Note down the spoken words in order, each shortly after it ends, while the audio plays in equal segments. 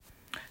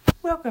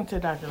Welcome to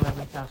Dr.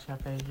 Lovely Talk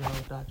Shop. Your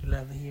host, Dr.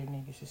 Lovely here.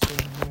 Niggas is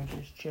sitting here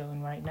just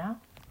chilling right now.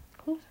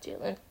 Who's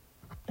chilling?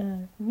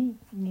 Me,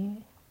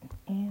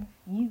 and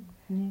you,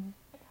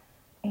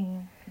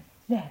 and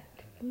that.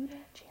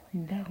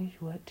 That is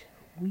what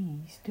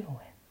we's doing.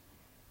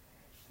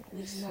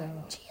 We's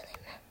not chilling.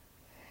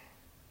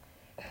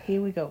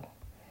 Here we go.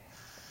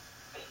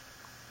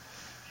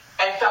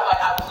 And felt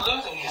like I was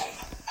losing him.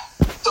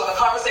 So the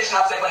conversation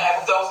I was able to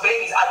have with those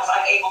babies, I was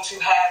unable to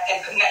have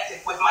and connect it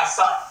with my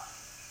son.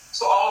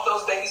 So all of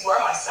those babies were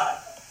my son.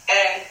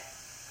 And,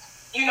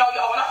 you know,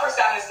 y'all, when I first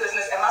got in this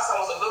business and my son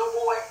was a little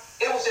boy,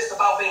 it was just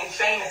about being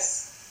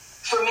famous.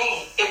 For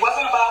me, it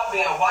wasn't about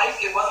being a wife.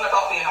 It wasn't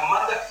about being a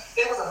mother.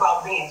 It was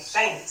about being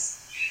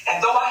famous.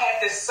 And though I had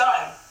this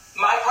son,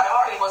 my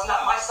priority was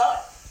not my son.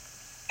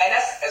 And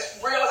that's as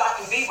real as I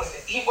can be with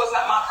it. He was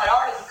not my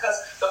priority because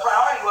the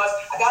priority was,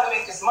 I got to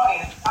make this money.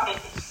 I mean,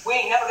 we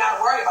ain't never got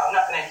to worry about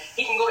nothing. And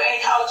he can go to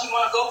any college he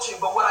want to go to,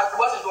 but what I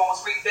wasn't doing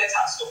was reading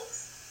bedtime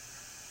stories.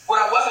 What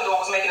I wasn't doing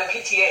was making a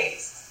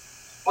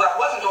PTAs. What I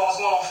wasn't doing was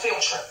going on a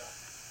field trip.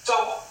 So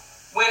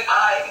when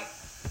I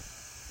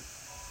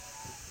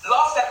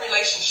lost that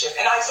relationship,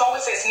 and I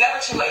always say it's never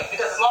too late,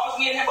 because as long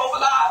as me and him both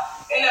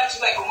alive, it's never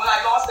too late. But when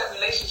I lost that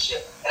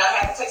relationship, and I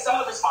had to take some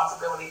of the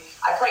responsibility,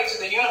 I prayed to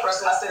the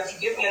universe and I said, if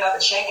you give me another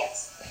chance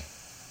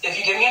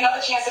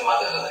at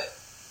motherhood,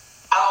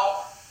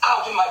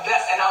 I'll do my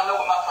best and I'll know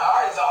what my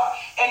priorities are.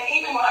 And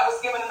even when I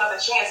was given another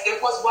chance, it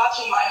was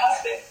watching my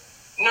husband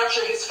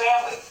nurture his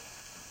family.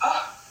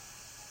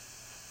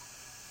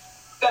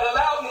 That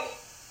allowed me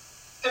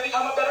to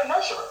become a better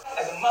nurturer,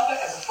 as a mother,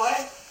 as a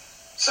friend.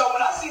 So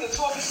when I see the two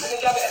of you sitting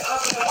together as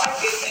husband and wife,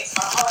 it makes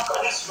my heart go,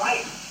 that's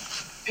right.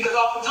 Because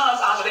oftentimes,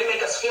 Anja, they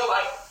make us feel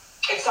like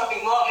it's something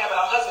wrong having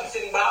our husband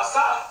sitting by our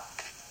side.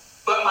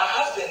 But my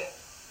husband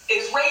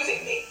is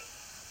raising me.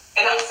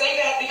 And I say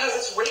that because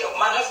it's real.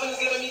 My husband is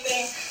giving me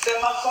things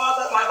that my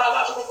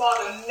biological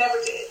father, never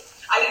did.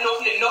 I didn't know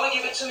if he didn't know to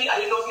give it to me. I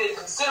didn't know if he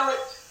didn't consider it.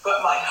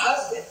 But my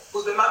husband,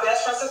 who's been my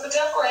best friend since the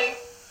 10th grade,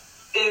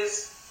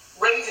 is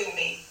raising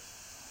me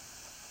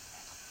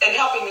and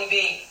helping me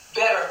be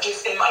better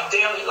just in my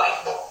daily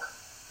life walk.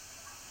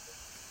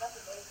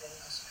 That's amazing.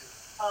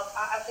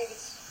 I think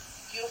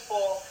it's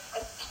beautiful.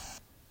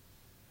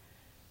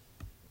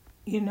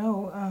 You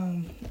know,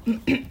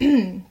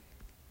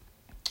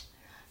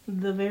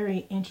 the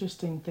very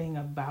interesting thing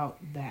about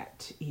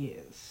that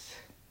is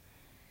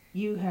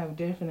you have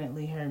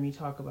definitely heard me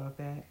talk about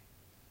that.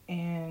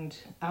 And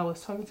I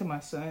was talking to my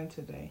son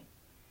today,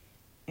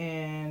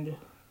 and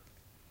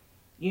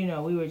you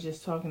know, we were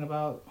just talking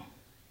about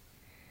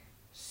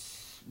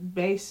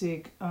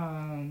basic,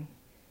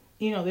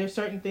 you know, there's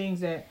certain things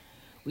that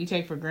we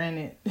take for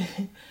granted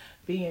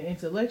being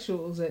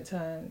intellectuals at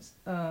times,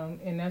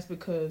 and that's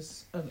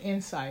because of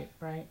insight,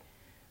 right?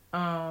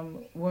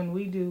 When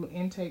we do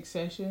intake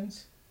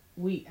sessions,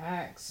 we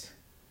ask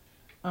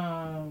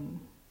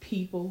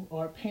people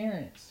or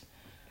parents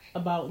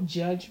about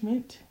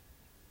judgment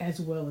as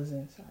well as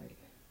insight.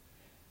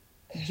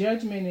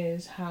 Judgment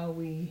is how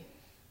we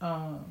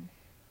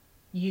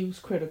use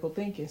critical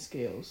thinking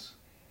skills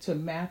to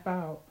map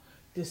out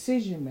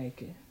decision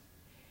making.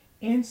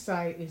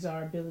 Insight is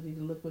our ability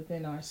to look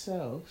within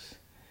ourselves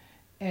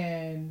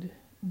and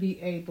be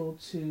able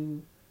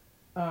to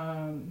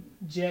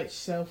judge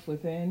self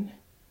within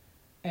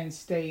and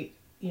state,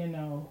 you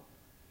know,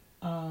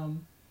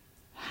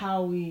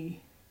 how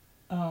we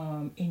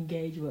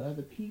engage with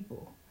other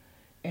people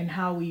and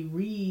how we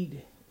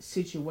read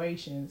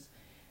situations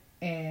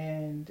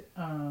and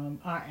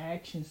our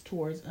actions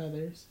towards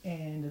others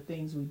and the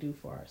things we do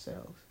for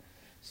ourselves.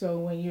 So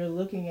when you're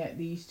looking at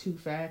these two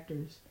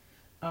factors,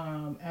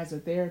 as a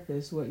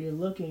therapist, what you're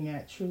looking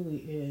at truly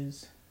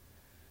is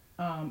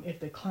if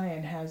the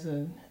client has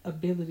an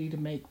ability to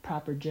make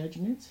proper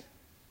judgments,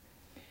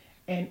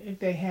 and if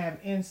they have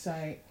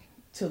insight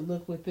to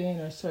look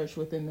within or search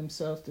within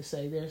themselves to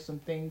say there's some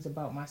things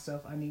about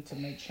myself I need to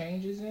make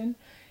changes in,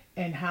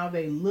 and how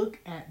they look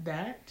at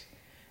that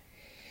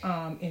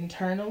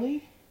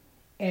internally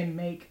and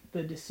make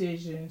the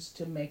decisions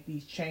to make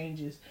these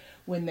changes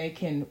when they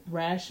can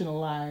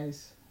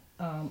rationalize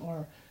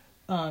or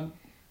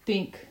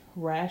think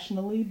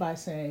rationally by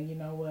saying, you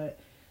know what,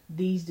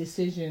 these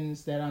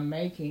decisions that I'm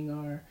making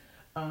are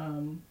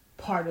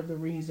part of the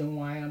reason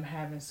why I'm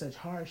having such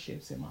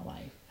hardships in my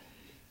life.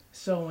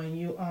 So when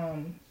you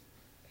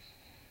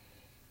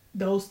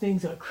those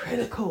things are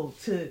critical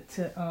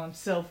to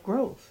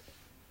self-growth,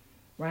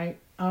 right?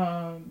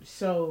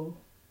 So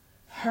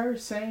her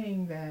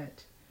saying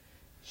that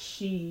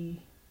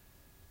she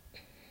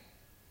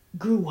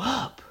grew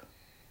up,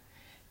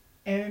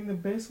 and the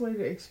best way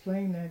to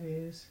explain that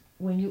is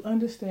when you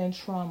understand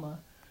trauma,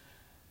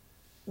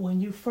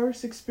 when you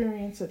first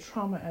experience a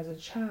trauma as a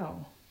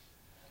child,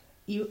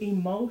 you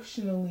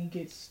emotionally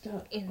get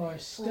stuck or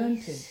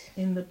stunted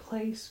in the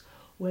place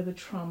where the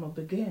trauma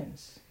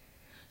begins.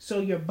 So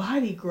your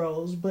body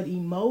grows, but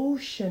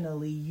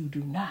emotionally you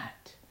do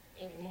not.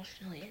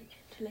 Emotionally and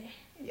mentally.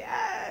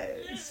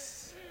 Yes.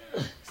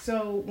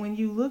 So when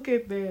you look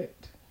at that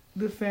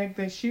the fact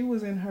that she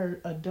was in her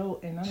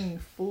adult, and I mean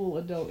full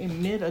adult,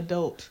 in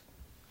mid-adult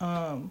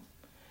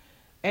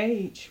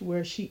age,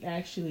 where she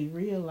actually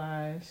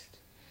realized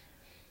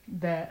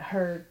that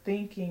her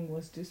thinking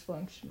was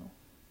dysfunctional.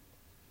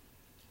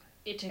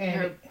 It took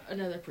her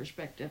another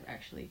perspective,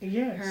 actually.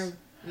 Yes. Her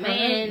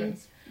man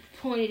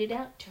pointed it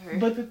out to her.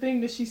 But the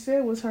thing that she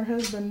said was her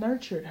husband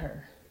nurtured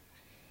her.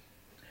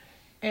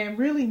 And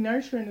really,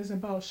 nurturing is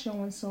about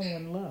showing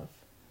someone love.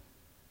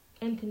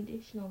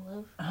 Unconditional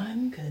love.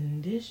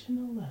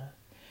 Unconditional love.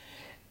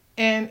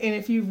 And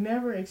if you've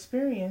never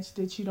experienced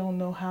it, you don't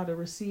know how to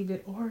receive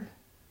it or,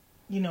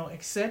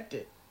 accept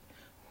it.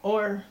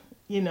 Or,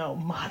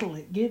 model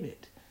it, give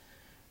it.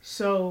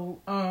 So,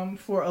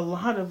 for a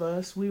lot of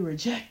us, we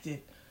reject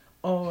it.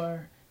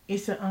 Or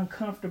it's an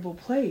uncomfortable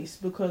place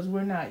because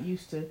we're not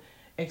used to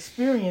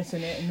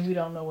experiencing it and we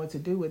don't know what to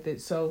do with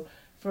it. So,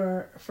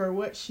 for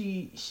what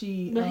she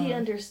but he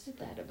understood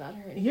that about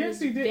her. Yes,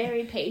 he did.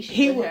 Very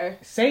patient with her.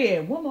 Say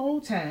it one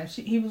more time.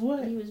 He was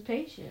what? He was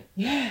patient.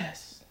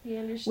 Yes. He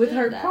understood with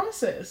her that.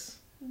 process.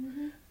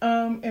 Mm-hmm.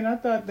 And I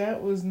thought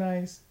that was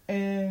nice.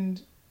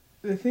 And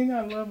the thing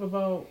I love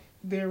about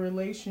their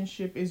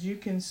relationship is you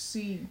can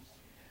see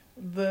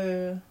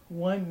the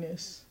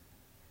oneness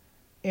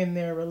in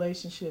their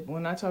relationship.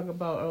 When I talk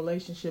about a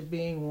relationship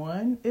being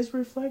one, it's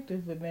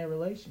reflective in their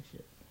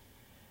relationship.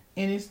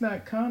 And it's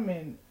not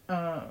common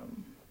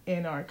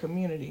in our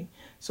community.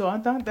 So I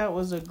thought that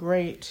was a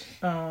great,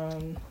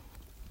 that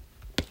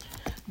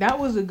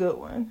was a good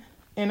one.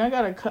 And I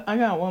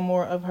got one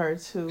more of her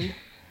too,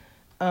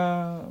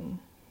 that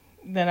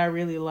I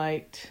really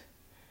liked.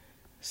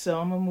 So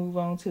I'm gonna move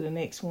on to the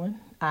next one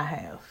I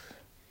have.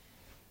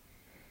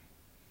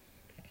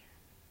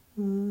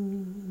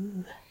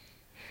 Ooh.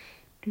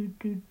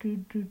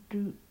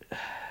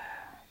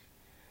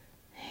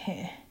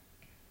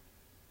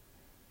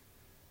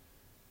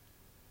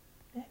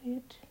 That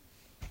it?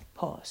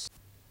 Pause.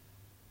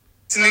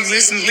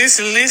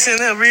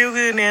 Listen up real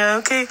good now,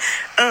 okay?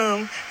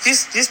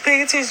 Just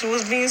pay attention to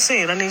what's being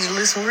said. I need you to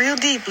listen real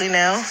deeply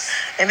now.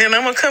 And then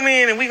I'm gonna come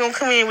in and we're gonna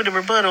come in with a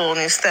rebuttal on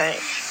this thing.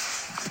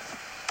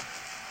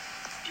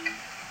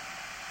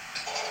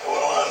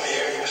 Well, I'm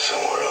here, you're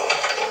somewhere else.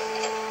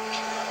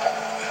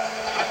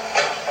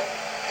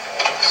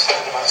 Let's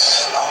talk about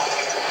snow.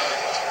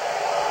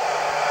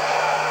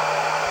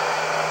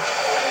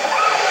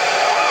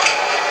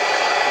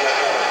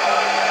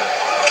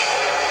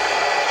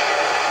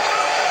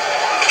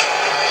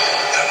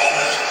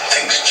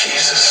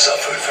 Jesus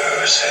suffered for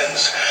her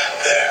sins.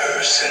 They're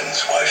her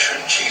sins. Why should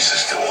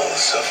Jesus do all the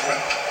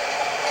suffering?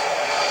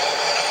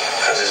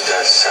 Because his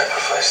dad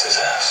sacrificed his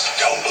ass.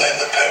 Don't blame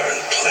the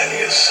parent.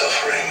 Plenty of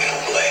suffering and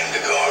blame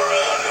to go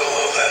around.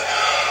 Although that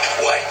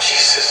white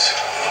Jesus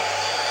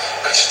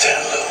could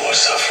stand a little more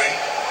suffering.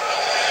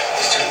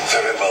 He's doing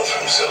very well for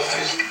himself.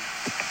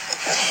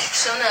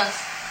 Sure enough.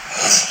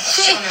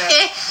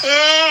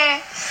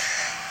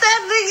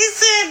 That nigga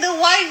said the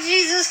white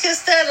Jesus can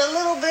stand a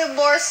little bit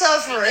more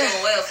suffering. He's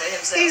doing well for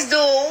himself. He's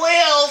doing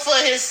well for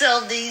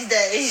himself these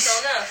days. Sure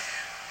enough.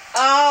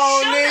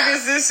 Oh, Sure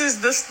niggas, this is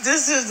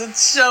the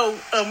show,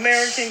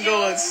 American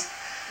Gods.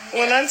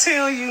 When I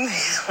tell you,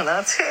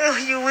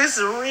 it's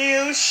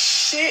real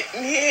shit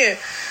in here.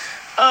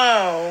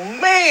 Oh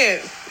man,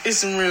 it's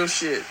some real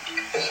shit.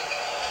 And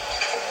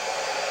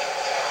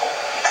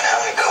how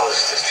many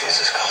colors does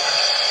Jesus come in?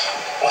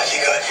 Well,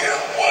 you got your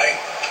white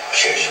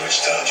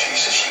Jesuit-style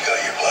Jesus, you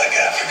got your black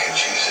African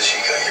Jesus,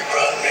 you got your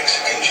brown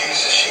Mexican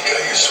Jesus, you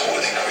got your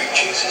swarthy Greek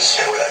Jesus.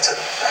 Yeah, well, that's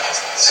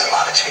a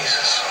lot of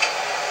Jesus.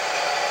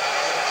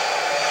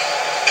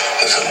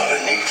 There's a lot of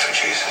need for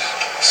Jesus.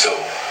 So,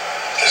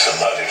 there's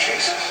a lot of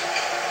Jesus.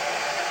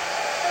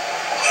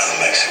 A lot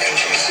of Mexican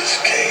Jesus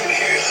came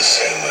here the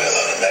same way a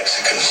lot of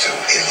Mexicans do,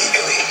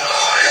 illegally. No,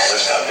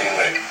 that's not being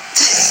right.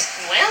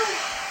 Well.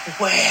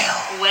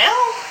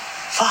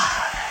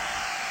 Fuck.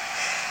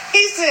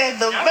 He said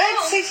the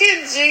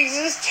Mexican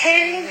Jesus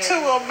came to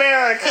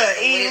America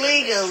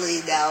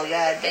illegally now,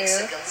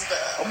 goddamn.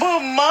 But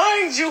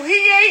mind you,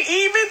 he ain't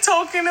even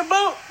talking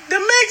about the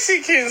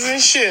Mexicans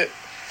and shit.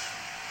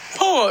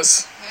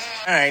 Pause.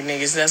 Alright,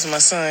 niggas, that's my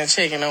son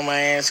checking on my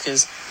ass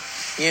because,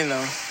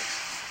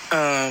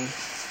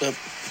 but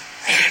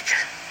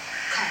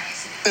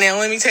now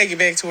let me take it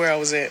back to where I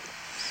was at.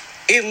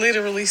 It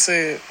literally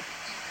said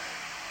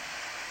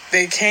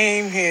they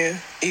came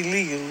here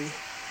illegally.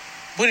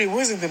 But it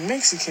wasn't the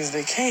Mexicans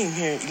that came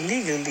here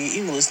illegally.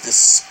 It was the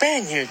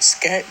Spaniards,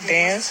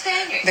 goddamn,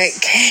 that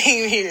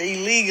came here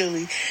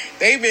illegally.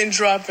 They've been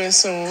dropping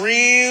some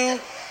real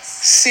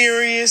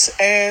serious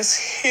ass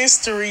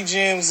history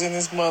gems in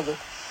this mother.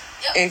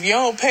 Yep. If you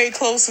don't pay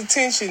close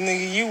attention,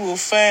 nigga, you will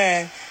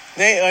find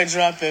they are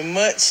dropping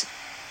much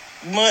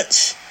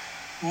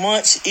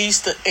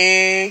Easter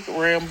egg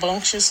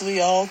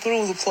rambunctiously all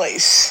through the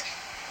place.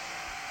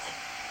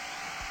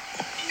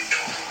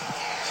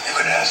 You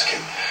can ask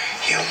him.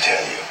 He'll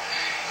tell you,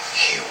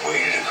 he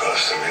waded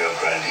across the Rio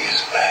Grande,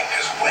 his back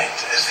as wet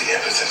as the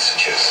epithet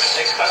suggests.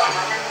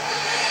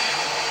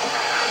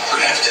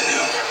 Good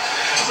afternoon.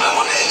 I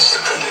want to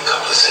Instaprint a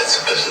couple of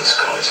sets of business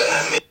cards and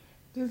I mean.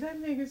 Does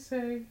that nigga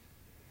say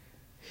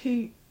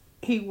he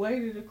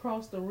waded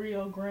across the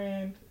Rio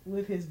Grande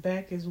with his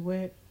back is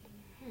wet?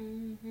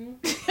 Mm-hmm.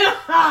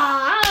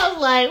 I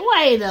was like,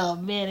 wait a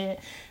minute.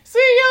 See,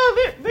 yo,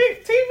 the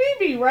TV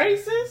be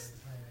racist.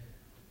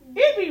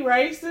 It be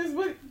racist,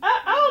 but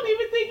I don't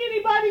even think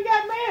anybody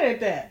got mad at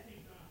that.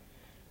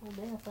 Well,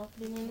 damn, folks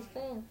didn't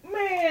understand.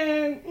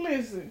 Man,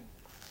 listen.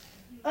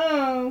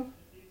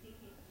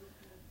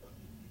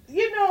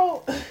 You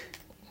know,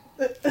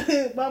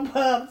 my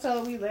mom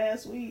told me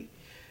last week,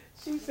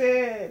 she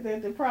said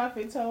that the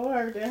prophet told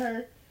her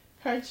that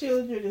her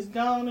children is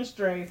gone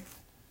astray.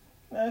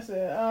 I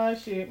said, oh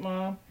shit,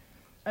 Mom.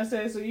 I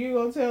said, so you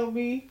gonna tell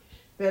me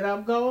that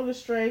I'm going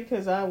astray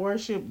because I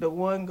worship the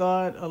one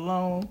God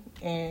alone,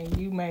 and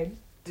you made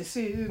the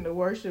decision to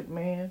worship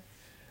man,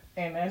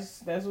 and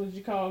that's what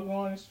you call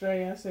going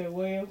astray? I said,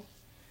 well,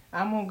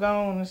 I'm gonna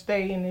go on and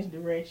stay in this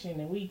direction,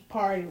 and we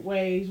parted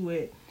ways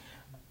with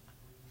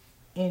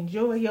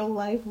enjoy your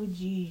life with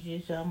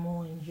Jesus. I'm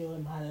gonna enjoy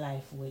my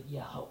life with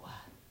Yahweh.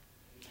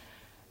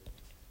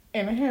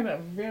 And I had a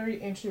very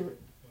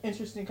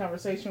interesting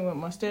conversation with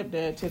my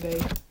stepdad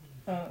today.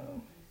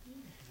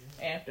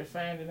 After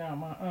finding out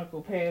my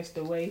uncle passed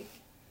away,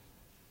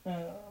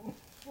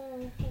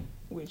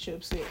 which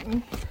upset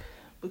me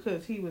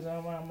because he was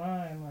on my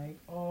mind like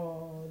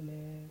all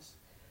last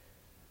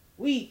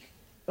week,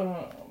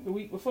 the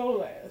week before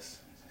last.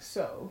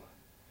 So,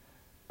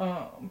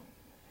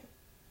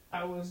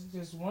 I was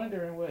just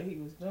wondering what he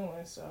was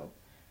doing. So,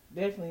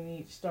 definitely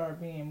need to start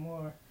being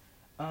more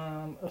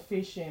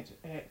efficient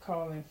at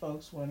calling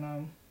folks when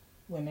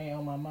they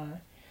on my mind.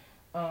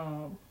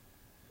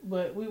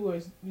 But we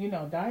was,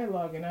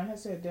 dialoguing. I had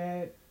said,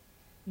 Dad,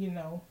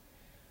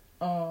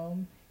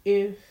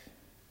 if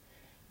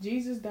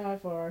Jesus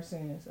died for our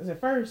sins, as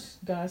at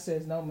first, God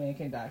says no man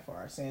can die for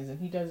our sins. And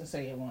he doesn't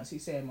say it once. He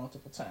said it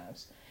multiple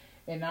times.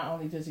 And not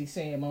only does he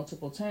say it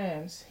multiple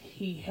times,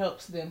 he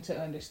helps them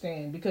to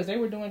understand because they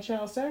were doing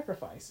child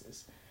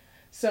sacrifices.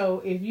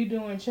 So if you're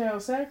doing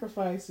child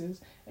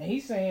sacrifices and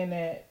he's saying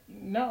that,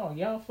 no,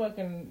 y'all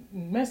fucking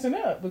messing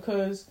up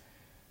because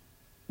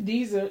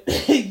these are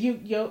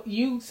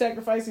you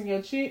sacrificing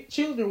your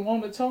children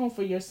won't atone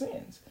for your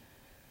sins.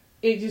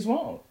 It just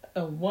won't.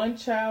 One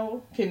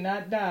child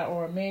cannot die,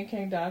 or a man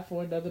can't die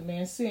for another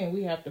man's sin.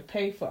 We have to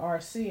pay for our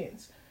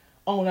sins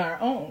on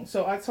our own.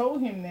 So I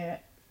told him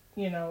that,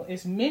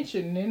 it's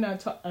mentioned, and I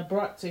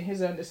brought to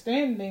his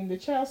understanding the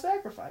child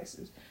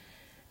sacrifices.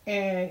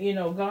 And,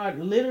 God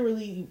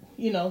literally,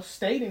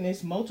 stating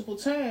this multiple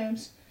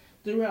times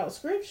throughout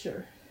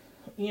Scripture,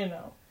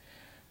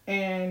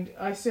 And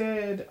I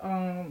said,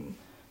 and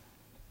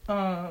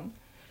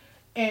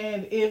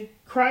if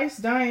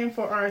Christ dying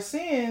for our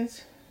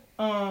sins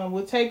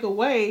would take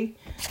away,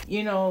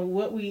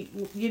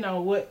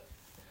 what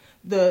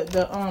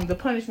the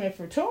punishment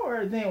for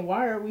Torah, then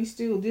why are we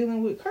still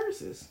dealing with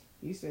curses?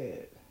 He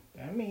said,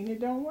 it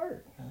don't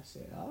work. I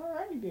said, all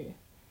right then.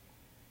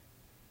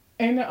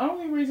 And the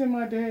only reason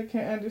my dad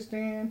can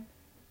understand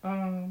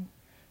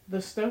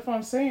the stuff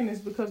I'm saying is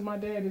because my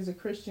dad is a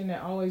Christian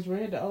that always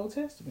read the Old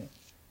Testament.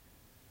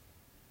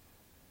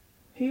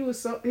 He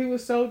was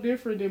so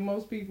different than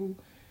most people,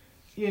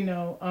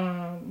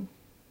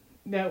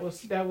 that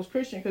was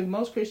Christian, because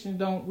most Christians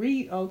don't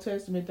read Old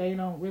Testament. They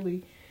don't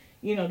really,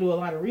 do a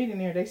lot of reading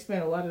there. They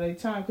spend a lot of their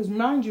time, because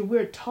mind you,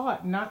 we're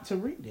taught not to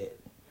read it.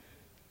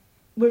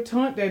 We're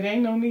taught that there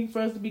ain't no need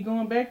for us to be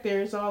going back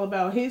there. It's all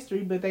about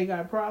history, but they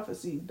got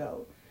prophecies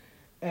though.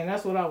 And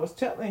that's what I was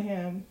telling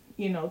him,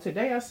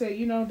 today. I said,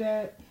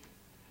 Dad,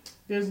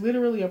 there's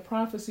literally a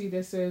prophecy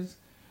that says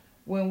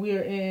when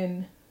we're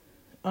in,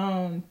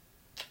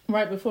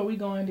 right before we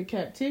go into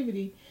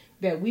captivity,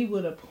 that we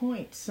would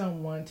appoint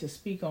someone to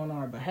speak on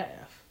our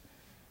behalf.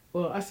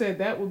 Well, I said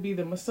that would be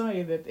the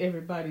Messiah that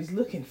everybody's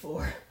looking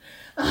for.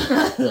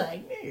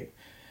 Like, nigga.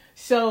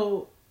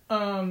 So,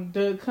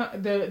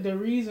 the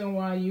reason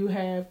why you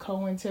have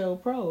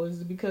COINTELPRO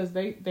is because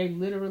they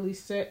literally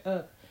set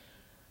up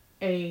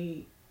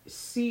a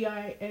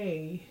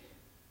CIA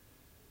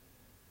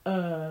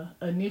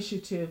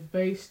initiative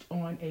based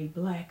on a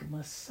black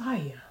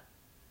Messiah.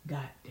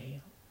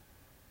 Goddamn.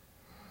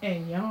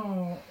 And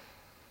y'all,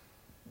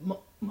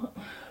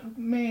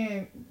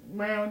 man,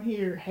 around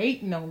here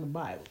hating on the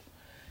Bible.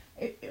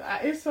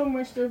 It's so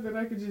much stuff that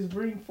I could just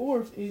bring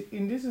forth,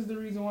 and this is the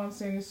reason why I'm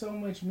saying there's so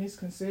much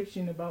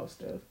misconception about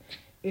stuff.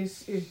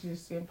 It's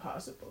just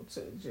impossible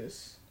to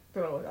just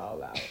throw it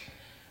all out.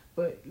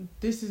 But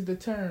this is the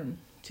term,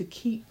 to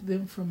keep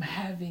them from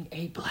having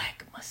a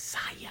black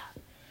Messiah.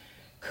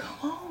 Come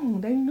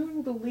on, they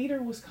knew the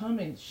leader was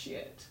coming.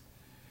 Shit.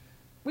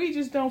 We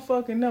just don't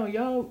fucking know.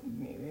 Y'all,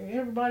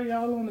 everybody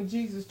all on the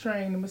Jesus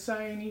train. The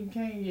Messiah ain't even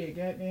came yet,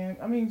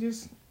 goddamn.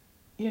 Just,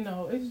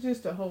 it's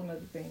just a whole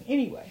nother thing.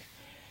 Anyway,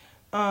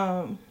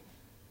 I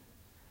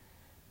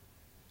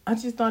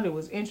just thought it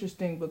was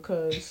interesting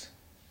because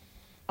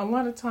a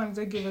lot of times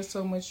they give us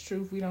so much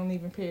truth, we don't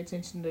even pay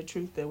attention to the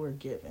truth that we're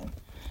given.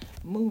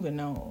 Moving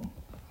on,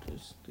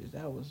 because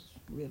that was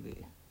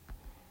really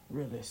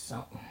really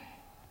something.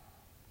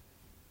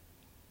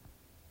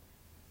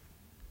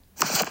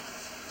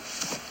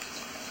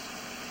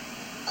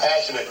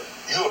 Passionate.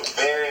 You're a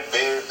very,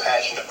 very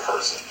passionate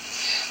person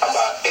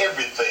about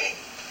everything.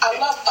 I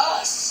love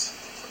us.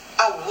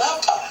 I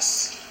love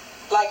us.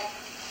 Like,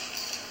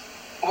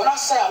 when I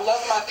say I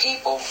love my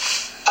people,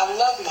 I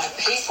love my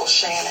people,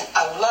 Shannon.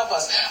 I love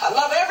us. I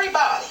love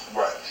everybody.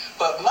 Right.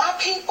 But my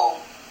people,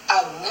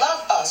 I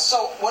love us.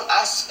 So when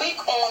I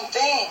speak on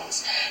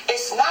things,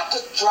 it's not to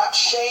drop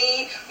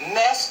shade,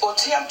 mess, or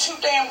I'm too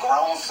damn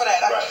grown for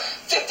that. Right. I'm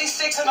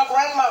 56 and a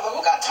grandmother.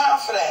 Who got time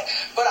for that?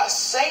 But I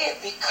say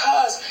it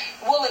because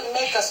will it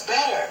make us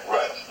better?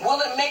 Right.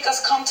 Will it make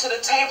us come to the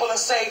table and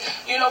say,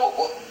 you know,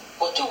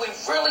 what do we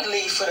really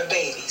leave for the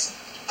babies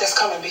that's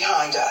coming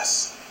behind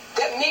us?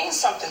 That means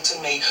something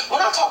to me.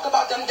 When I talked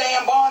about them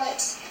damn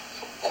bonnets,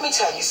 let me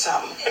tell you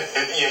something.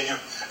 Yeah, you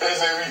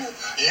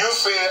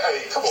said,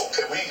 hey, come on,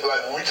 can we,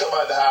 like, when we come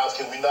out the house,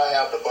 can we not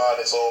have the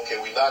bonnets on?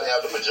 Can we not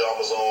have the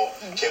pajamas on?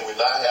 Can we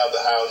not have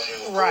the house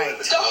shoes? Right.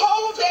 The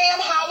whole damn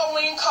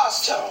Halloween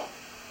costume.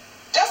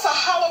 That's a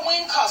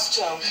Halloween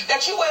costume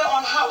that you wear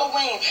on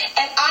Halloween.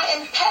 And I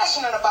am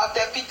passionate about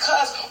that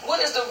because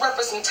what is the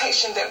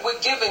representation that we're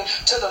giving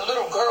to the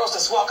little girls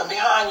that's walking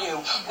behind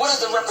you? What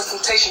is the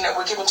representation that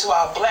we're giving to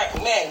our black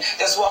men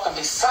that's walking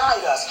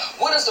beside us?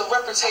 What is the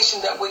reputation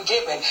that we're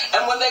giving?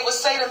 And when they would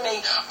say to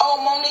me,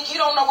 oh, Monique,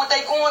 you don't know what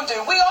they going to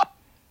do. We all...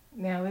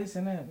 Now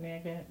listen up,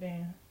 man.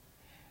 Goddamn.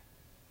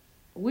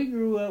 We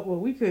grew up where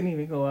we couldn't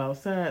even go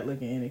outside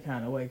looking any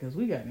kind of way because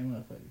we got in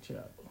motherfucking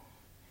trouble.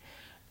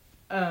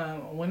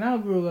 When I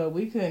grew up,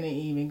 we couldn't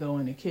even go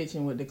in the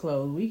kitchen with the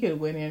clothes. We could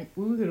have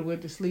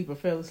went to sleep or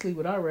fell asleep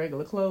with our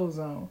regular clothes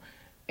on.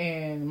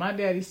 And my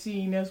daddy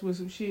seen us with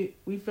some shit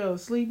we fell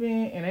asleep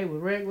in, and they were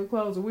regular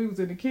clothes, and we was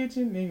in the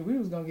kitchen, nigga, we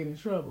was gonna get in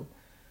trouble.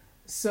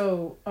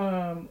 So,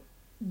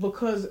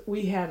 because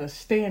we had a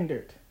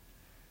standard,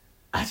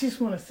 I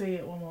just want to say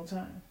it one more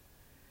time.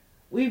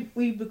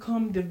 We've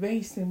become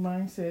debased in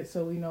mindset,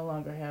 so we no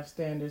longer have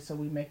standards, so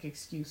we make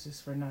excuses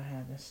for not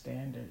having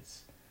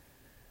standards.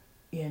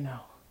 You know,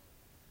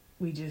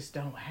 we just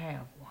don't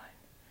have one.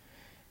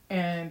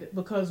 And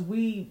because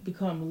we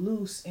become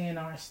loose in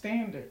our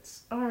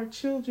standards, our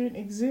children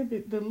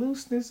exhibit the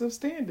looseness of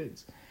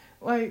standards.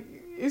 Like,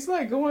 it's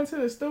like going to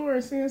the store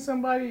and seeing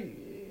somebody,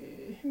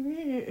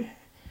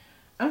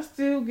 I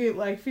still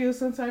get feel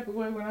some type of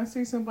way when I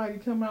see somebody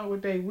come out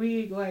with their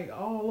wig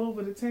all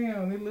over the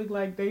town. It look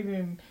like they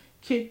done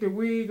kicked the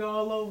wig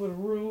all over the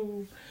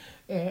roof.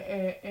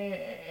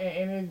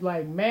 And it's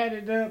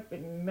matted up,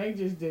 and they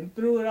just didn't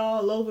threw it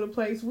all over the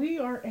place. We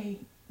are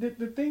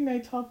the thing they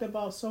talked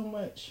about so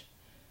much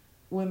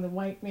when the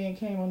white man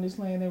came on this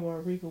land. They were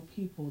a regal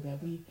people,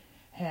 that we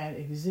had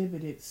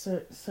exhibited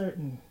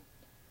certain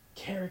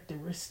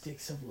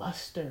characteristics of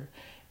luster,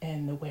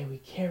 and the way we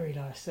carried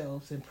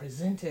ourselves and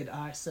presented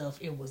ourselves,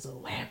 it was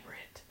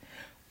elaborate.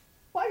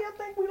 Why y'all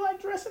think we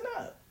like dressing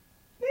up,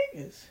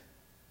 niggas?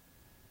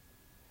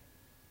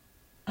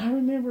 I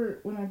remember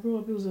when I grew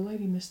up, it was a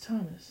lady, Miss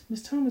Thomas.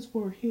 Miss Thomas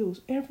wore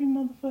heels every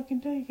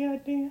motherfucking day,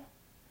 goddamn.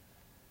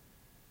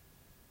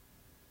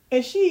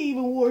 And she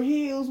even wore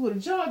heels with a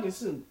jogging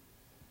suit.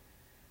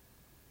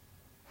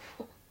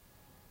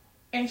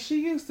 And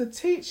she used to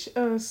teach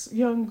us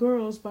young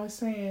girls by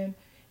saying,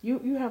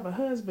 you have a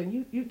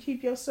husband, you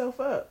keep yourself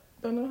up.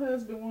 Don't no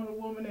husband want a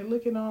woman that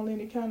looking all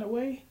any kind of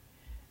way.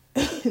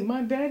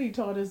 My daddy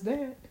taught us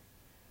that.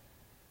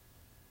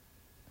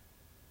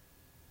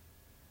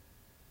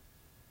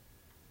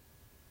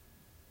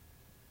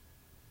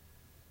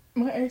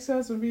 My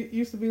ex-husband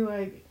used to be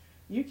like,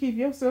 you keep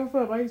yourself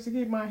up. I used to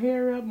keep my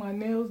hair up, my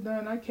nails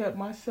done. I kept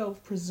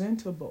myself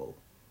presentable.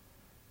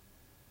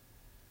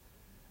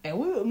 And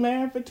we were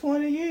married for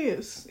 20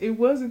 years. It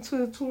wasn't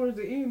towards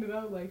the end that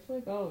I was like,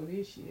 fuck all of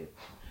this shit.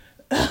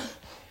 But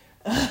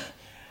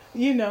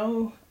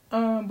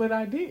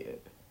I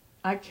did.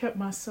 I kept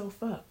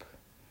myself up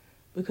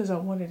because I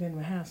wanted him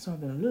to have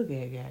something to look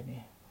at,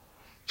 goddamn.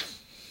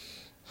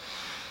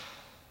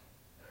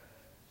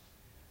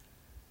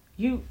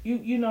 You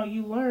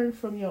learn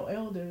from your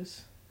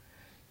elders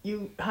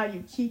how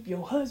you keep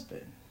your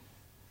husband.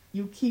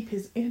 You keep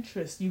his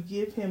interest. You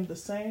give him the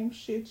same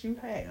shit you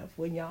have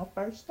when y'all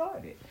first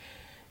started.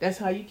 That's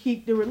how you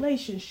keep the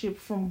relationship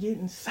from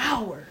getting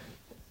sour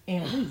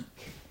and weak.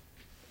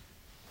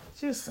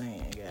 Just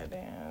saying,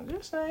 goddamn.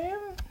 Just saying.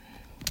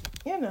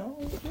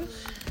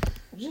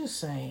 Just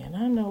saying.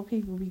 I know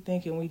people be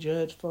thinking we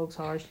judge folks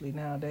harshly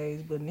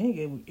nowadays, but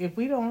nigga, if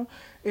we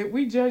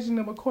judging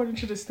them according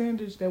to the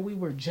standards that we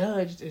were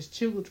judged as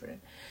children,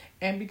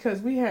 and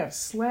because we have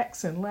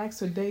slacks and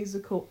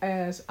lackadaisical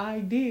ass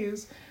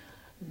ideas,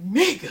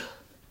 nigga,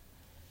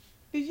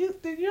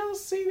 did y'all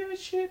see that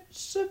shit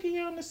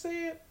Suki on the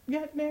set?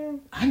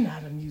 Goddamn, I'm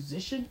not a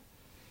musician.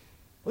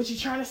 What you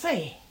trying to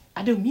say?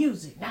 I do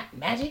music, not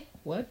magic.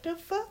 What the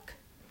fuck?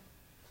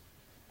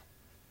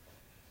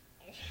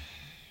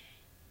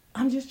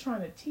 I'm just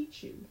trying to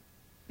teach you.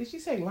 Did she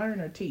say learn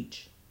or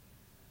teach?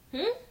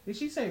 Did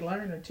she say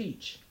learn or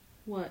teach?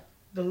 What?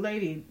 the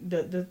lady,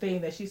 the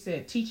thing that she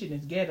said, teaching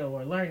is ghetto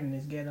or learning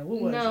is ghetto.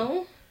 What was it?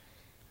 No.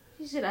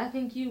 She said, I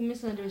think you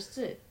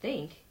misunderstood.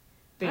 Think.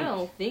 I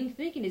don't think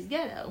thinking is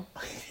ghetto.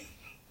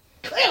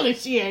 Clearly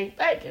she ain't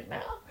thinking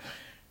now.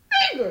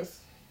 Niggas.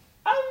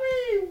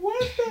 I mean,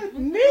 what's that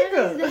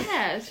nigga? What is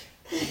that?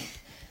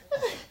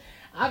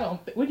 I don't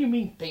what do you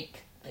mean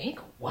think? Think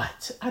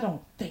what? I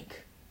don't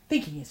think.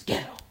 Thinking is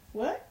ghetto.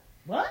 What?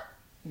 What?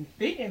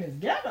 Thinking is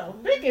ghetto?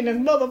 Thinking is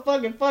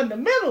motherfucking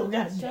fundamental,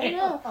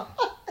 goddamn.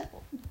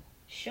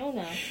 Show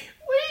now.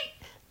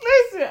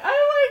 Listen, I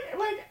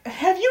like,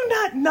 have you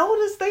not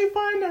noticed they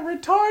find the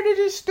retarded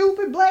and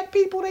stupid black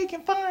people they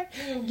can find?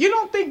 You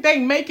don't think they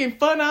making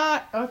fun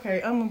of?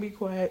 Okay, I'm gonna be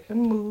quiet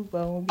and move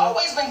on.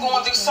 Always been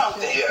going through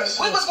something. Yes.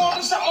 We was going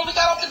through something when we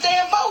got off the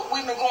damn boat.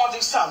 We've been going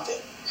through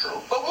something.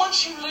 True. But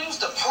once you lose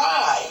the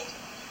pride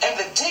and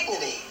the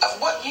dignity of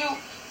what you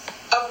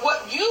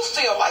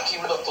feel like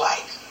you look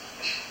like,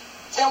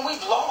 then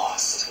we've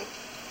lost.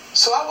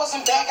 So I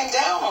wasn't backing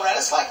down on that.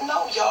 It's like,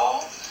 no,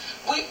 y'all.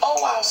 We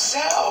owe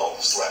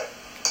ourselves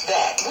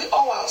that. We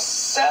owe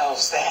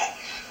ourselves that.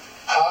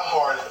 How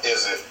hard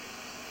is it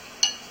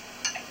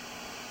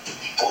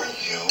for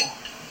you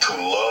to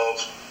love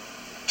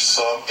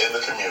some in the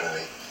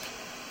community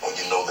when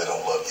you know they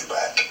don't love you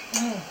back?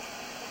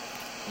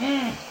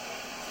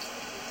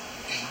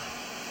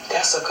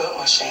 That's a good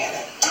one,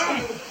 Shannon.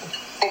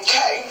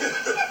 Okay?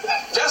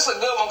 That's a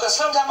good one, because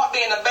sometimes I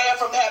be in the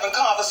bathroom having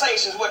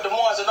conversations with the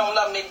ones that don't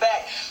love me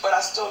back, but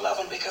I still love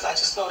them because I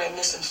just know they're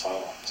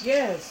misinformed.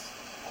 Yes.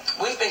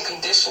 We've been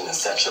conditioned in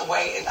such a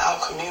way in our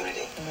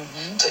community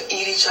to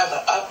eat each other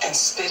up and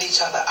spit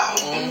each other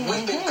out.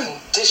 We've been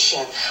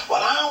conditioned. Well,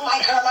 I don't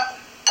like her.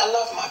 I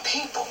love my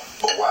people.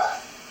 But why?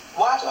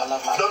 Why do I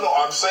love my people? No,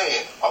 I'm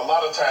saying a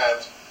lot of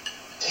times,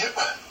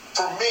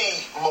 for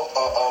me,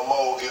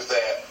 Mo, is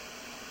that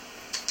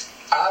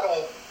I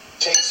don't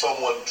take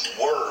someone's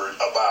word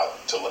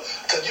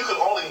because you can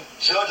only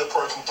judge a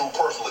person through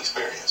personal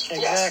experience.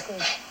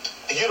 Exactly.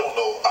 And you don't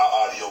know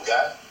our audio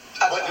guy.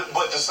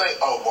 But to say,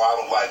 oh, well, I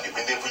don't like him.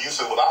 And then for you to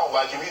say, well, I don't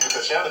like him either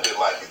because Shannon didn't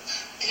like him.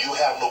 You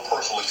have no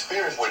personal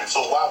experience with him.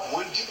 So why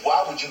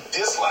would you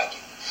dislike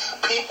him?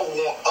 People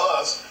want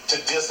us to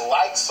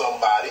dislike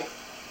somebody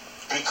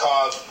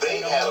because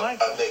they had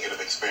a negative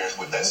experience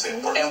with that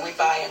same person. And we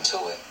buy into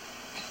it.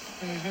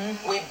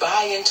 We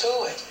buy into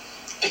it.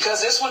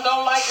 Because this one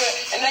don't like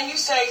it. And then you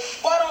say,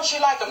 why don't you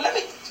like him?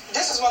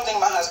 This is one thing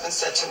my husband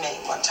said to me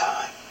one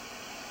time.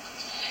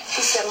 He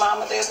said,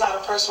 Mama, there's not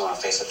a person on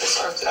the face of this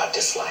earth that I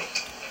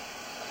dislike.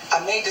 I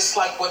may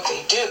dislike what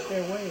they do,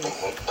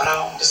 but I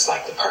don't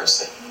dislike the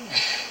person.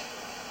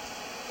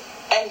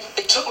 And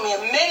it took me a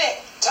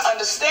minute to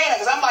understand it,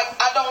 because I'm like,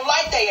 I don't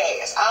like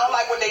their ass. I don't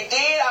like what they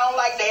did. I don't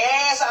like their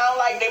ass. I don't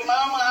like their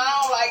mama.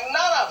 I don't like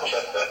none of them.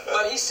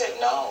 But he said,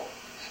 no,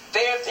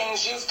 there are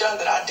things you've done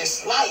that I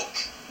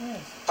dislike.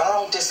 But I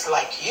don't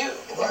dislike you.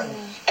 Right.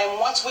 And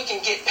once we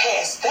can get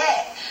past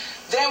that,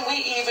 then we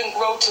even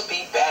grow to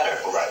be better.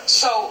 Right.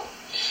 So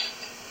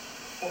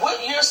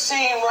what you're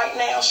seeing right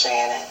now,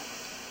 Shannon,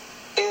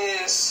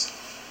 is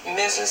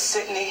Mrs.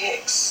 Sidney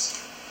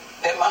Hicks,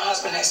 that my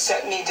husband has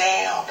set me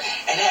down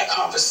and had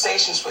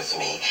conversations with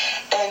me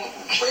and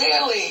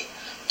really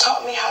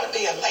taught me how to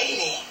be a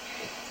lady.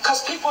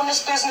 Because people in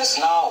this business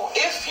know,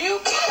 if you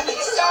be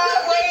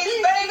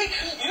sideways, baby,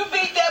 you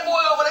beat that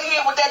boy over the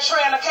head with that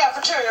tray in the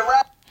cafeteria,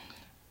 right?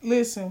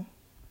 Listen,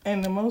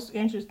 and the most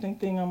interesting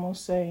thing I'm going to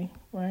say,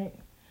 right,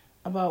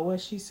 about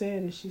what she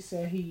said is she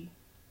said he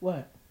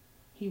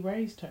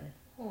raised her.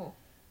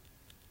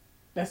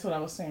 That's what I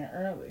was saying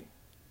earlier.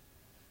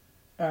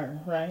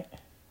 Right?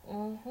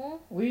 And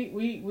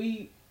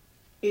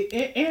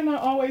I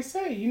always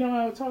say, you know,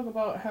 I would talk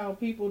about how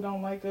people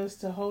don't like us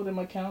to hold them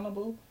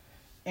accountable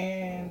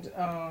and,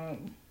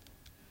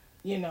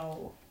 you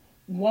know,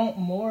 want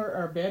more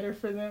or better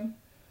for them.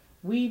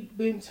 We've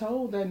been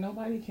told that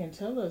nobody can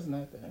tell us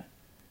nothing.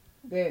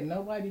 That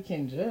nobody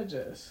can judge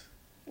us.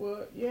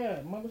 Well,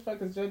 yeah,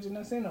 motherfuckers judging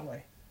us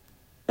anyway.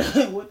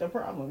 What the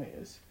problem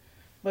is.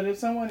 But if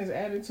someone is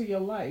adding to your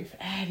life,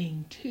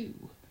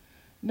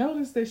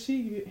 notice that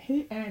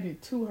he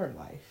added to her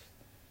life.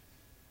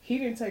 He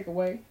didn't take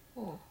away.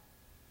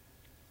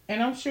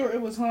 And I'm sure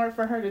it was hard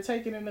for her to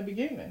take it in the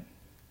beginning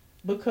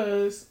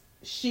because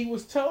she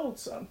was told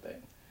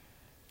something.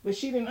 But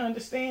she didn't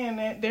understand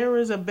that there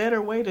is a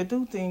better way to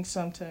do things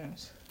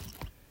sometimes.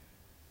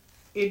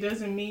 It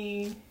doesn't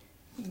mean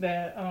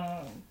that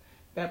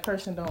that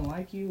person don't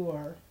like you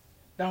or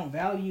don't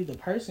value the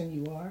person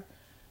you are.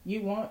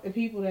 You want the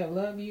people that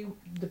love you,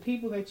 the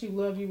people that you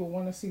love, you will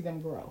want to see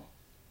them grow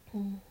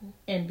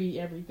and be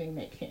everything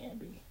they can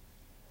be.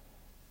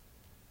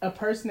 A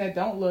person that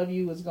don't love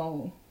you is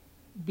going to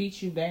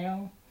beat you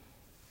down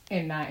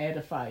and not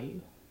edify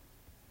you.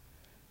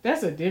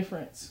 That's a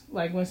difference.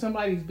 Like when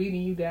somebody's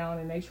beating you down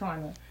and they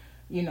trying to,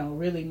 you know,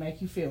 really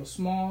make you feel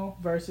small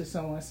versus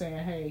someone saying,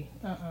 hey,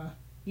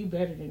 you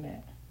better than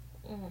that.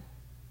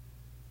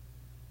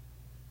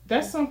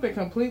 That's something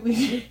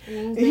completely,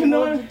 you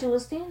know, to a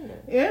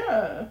standard.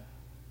 Yeah.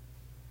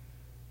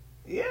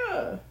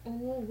 Yeah.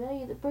 And they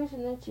value the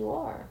person that you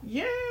are.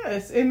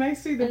 Yes, and they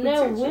see the and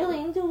potential. they're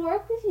willing to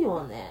work with you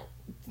on that.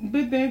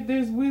 But then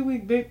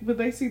but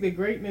they see the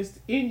greatness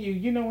in you.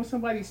 You know, when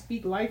somebody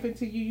speak life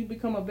into you, you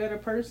become a better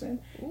person.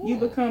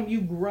 Yeah.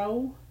 You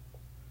grow.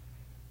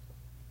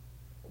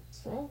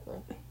 Exactly.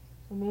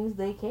 It means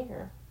they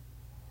care.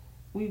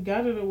 We've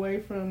got it away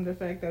from the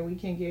fact that we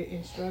can get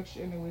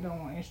instruction, and we don't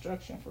want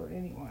instruction for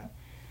anyone.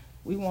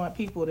 We want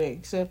people to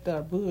accept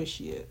our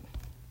bullshit.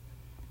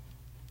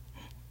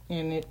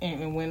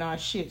 And when our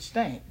shit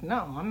stink.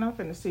 No, I'm not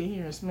gonna sit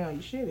here and smell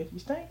your shit. If you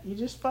stink, you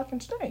just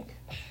fucking stink.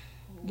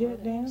 Get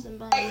it down.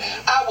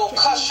 I will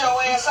cuss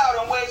your ass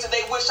out in ways that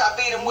they wish I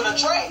beat them with a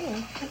tray.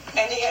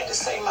 And he had to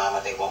say,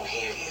 Mama, they won't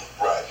hear you.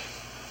 Right.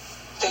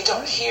 They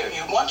don't hear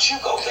you. Once you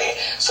go there,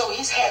 so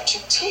he's had to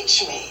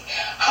teach me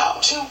how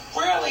to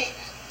really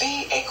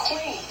be a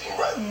queen.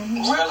 Right.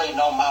 Really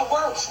know my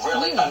worth.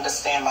 Really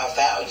understand my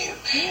value.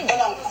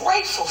 And I'm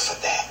grateful for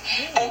that.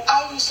 And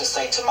I used to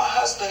say to my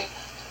husband,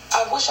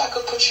 I wish I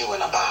could put you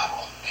in a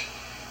bottle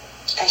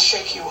and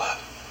shake you up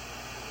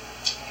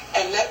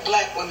and let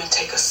black women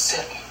take a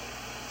sip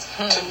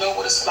to know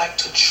what it's like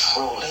to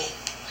truly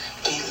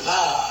be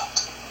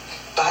loved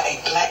by a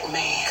black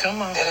man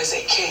that is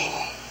a king.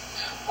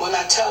 When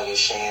I tell you,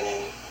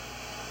 Shannon,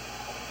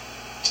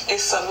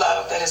 it's a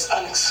love that is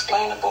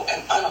unexplainable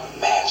and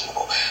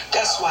unimaginable.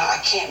 That's why I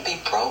can't be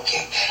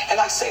broken. And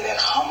I say that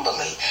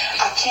humbly.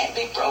 I can't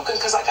be broken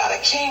because I got a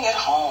king at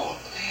home.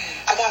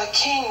 I got a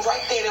king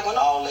right there that when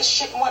all this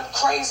shit went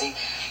crazy,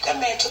 that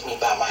man took me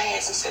by my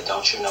hands and said,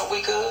 don't you know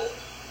we good?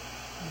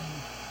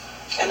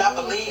 And I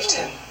believed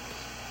him.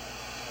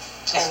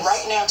 And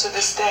right now to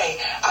this day,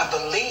 I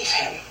believe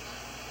him.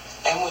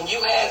 And when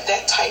you have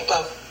that type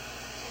of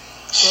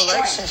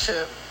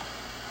relationship,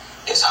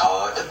 it's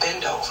hard to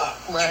bend over.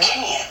 Right. You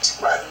can't.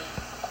 Right.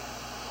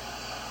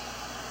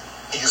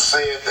 You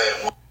said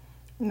that.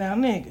 Now,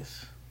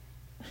 niggas.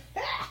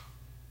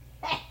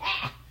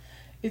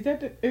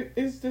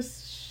 Is the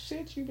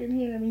shit you've been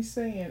hearing me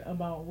saying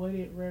about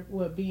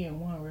what being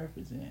one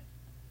represent,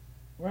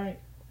 right?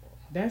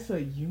 That's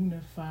a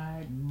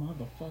unified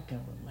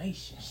motherfucking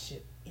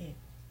relationship in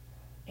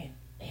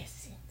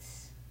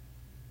essence,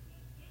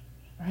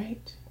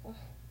 right?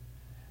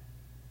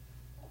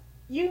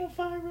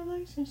 Unified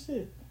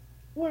relationship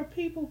where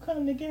people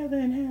come together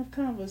and have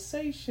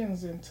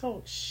conversations and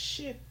talk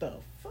shit the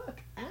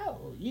fuck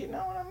out. You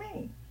know what I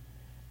mean?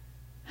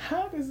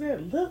 How does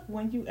that look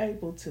when you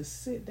able to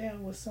sit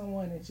down with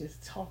someone and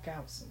just talk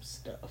out some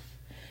stuff,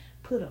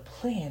 put a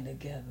plan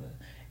together,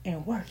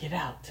 and work it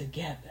out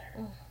together?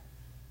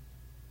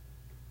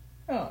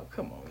 Oh,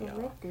 come on, y'all.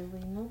 Collectively,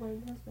 nobody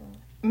does that.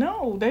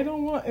 No, they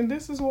don't want, and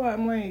this is why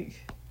I'm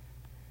like,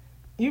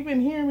 you've been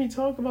hearing me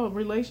talk about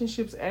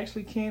relationships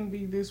actually can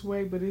be this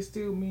way, but it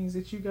still means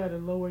that you gotta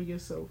lower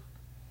yourself.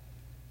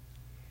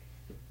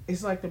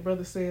 It's like the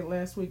brother said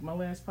last week, my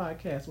last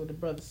podcast, what the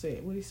brother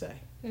said. What'd he say?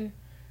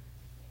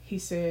 He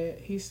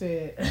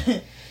said,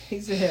 a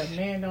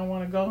man don't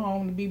want to go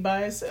home to be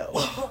by himself.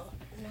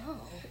 No.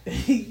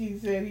 He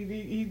said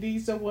he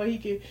needs someone he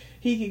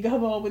can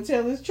come home and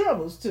tell his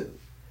troubles to.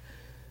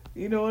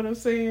 You know what I'm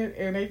saying?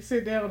 And they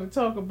sit down and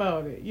talk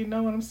about it. You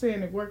know what I'm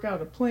saying? And work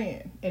out a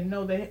plan and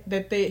know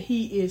that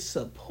he is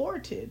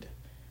supported.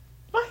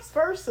 Vice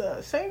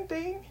versa, same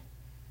thing.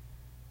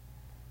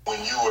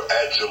 When you were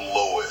at your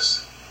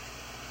lowest,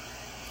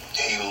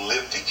 he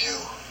lifted you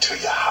to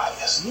your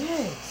highest.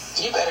 Yes.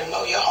 You better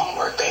know your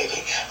homework,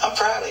 baby. I'm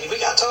proud of you. We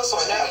got toast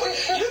on that one.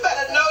 You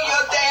better know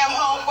your damn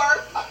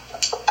homework.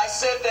 I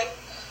said that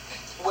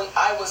when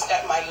I was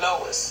at my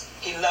lowest,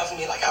 he loved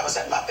me like I was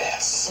at my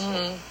best.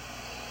 Mm-hmm.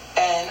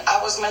 And I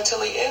was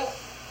mentally ill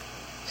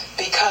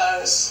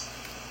because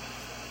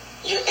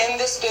you're in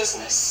this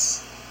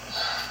business.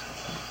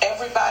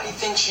 Everybody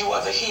thinks you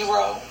are the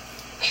hero.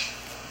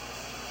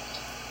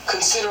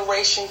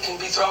 Consideration can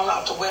be thrown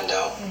out the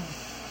window.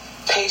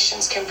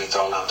 Patience can be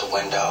thrown out the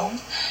window.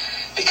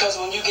 Because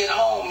when you get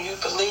home, you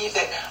believe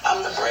that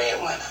I'm the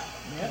breadwinner.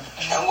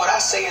 Yeah. And what I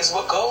say is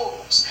what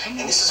goes. And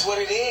this is what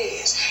it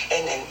is.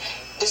 And then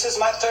this is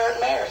my third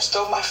marriage,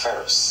 though my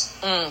first.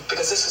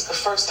 Because this is the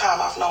first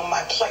time I've known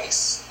my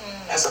place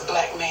as a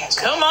black man's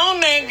woman. Come on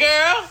there,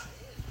 girl.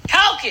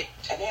 Talk it.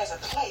 And there's a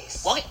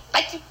place. What?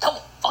 Like you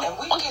told. And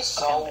we get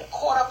so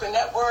caught up in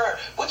that word.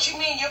 What you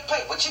mean, your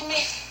place? What you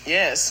mean?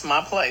 Yes,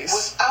 my place.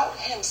 Without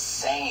him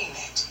saying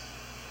it,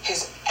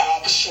 his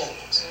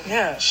actions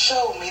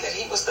showed me that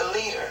he was the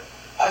leader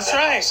of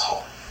that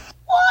household.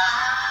 Wow!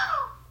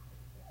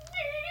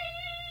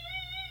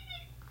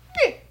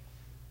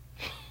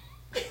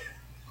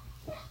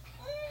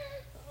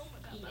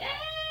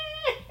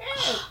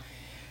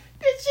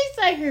 Did she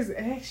say his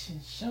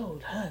actions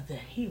showed her that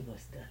he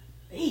was the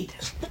leader?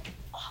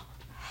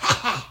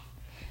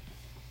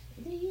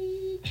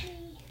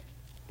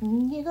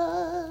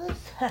 Niggas.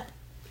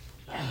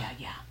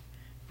 Yeah.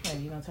 Hey,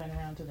 you gonna turn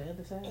around to the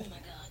other side? Oh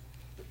my God.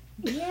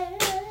 Yeah.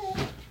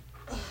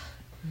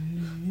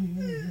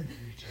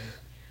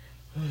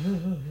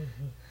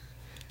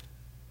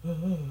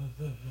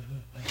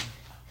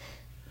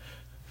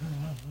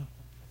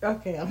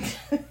 Okay, I'm.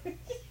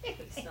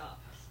 Stop.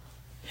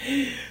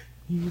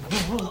 You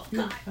walk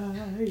the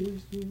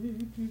highest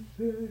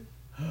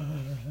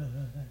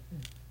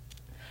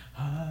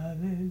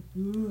hallelujah.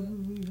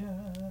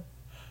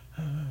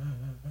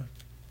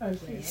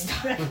 Okay.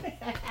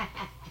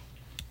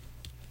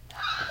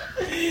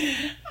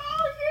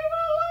 I'll get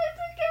my life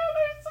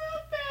together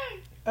something.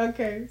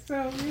 Okay, so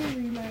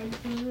really, like,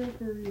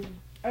 for real.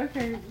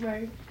 Okay,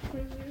 like,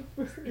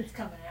 It's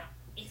coming out.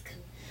 It's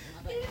coming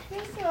out.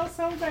 This smells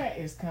so bad.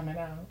 It's coming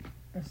out.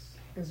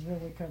 It's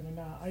really coming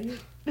out. Are you?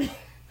 It's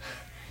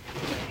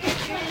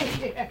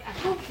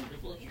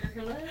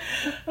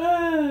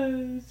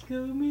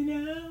coming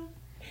out.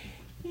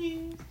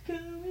 It's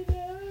coming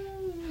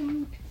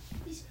out.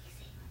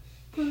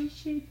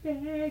 Push it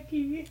back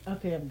in.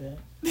 Okay, I'm done.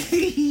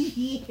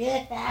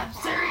 Yeah, I'm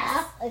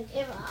serious.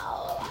 Get my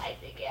whole life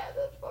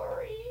together for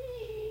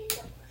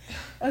real.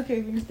 Okay,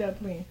 let me stop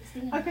playing.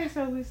 Okay,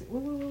 so listen.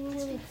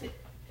 Wait.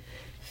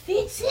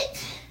 Fix it.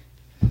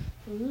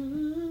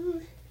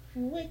 Ooh,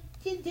 what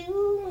you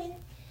doing?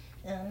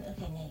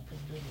 Okay, now you put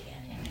the booty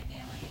down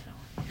there.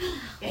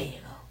 There you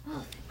go.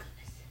 Oh, thank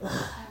goodness. That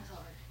was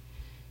hard.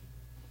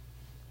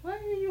 Why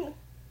are you?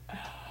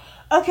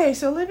 Okay,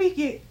 so let me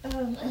get. I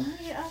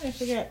didn't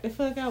forget the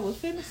fuck I was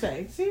finna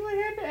say. See what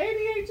happened?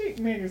 ADHD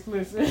niggas,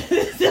 listen.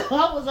 So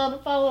I was on the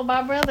phone with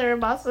my brother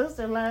and my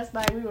sister last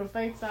night. We were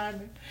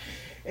FaceTiming.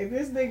 And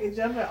this nigga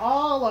jumping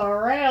all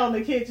around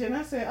the kitchen.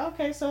 I said,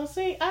 okay, so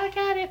see, I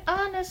got it.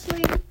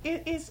 Honestly,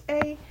 it is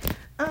a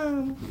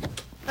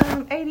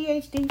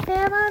ADHD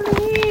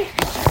family.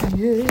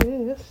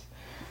 Yes.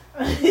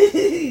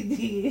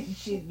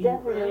 Shit be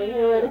definitely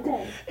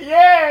hereditary.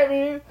 Yeah,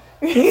 man.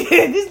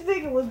 This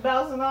nigga was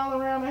bouncing all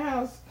around the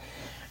house.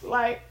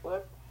 Like,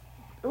 what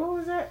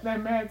was that?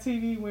 That Mad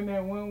TV, when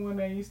that one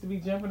that used to be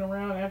jumping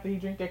around after he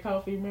drank that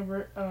coffee.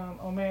 Remember,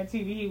 on Mad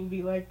TV, he would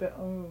be like the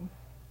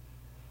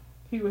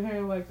he would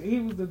have like he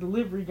was the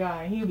delivery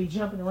guy, and he would be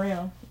jumping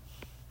around.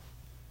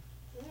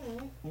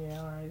 Mm-hmm. Yeah,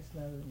 all right, it's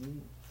another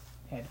we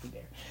had to be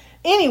there.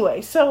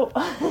 Anyway, so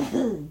what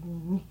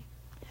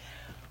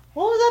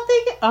was I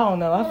thinking? I don't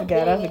know. I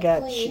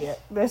forgot. Shit.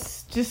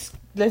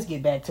 Let's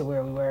get back to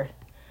where we were.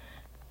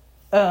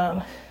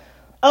 Oh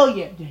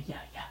yeah.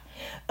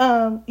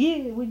 Yeah.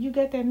 When you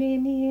got that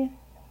man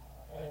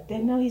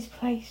that know his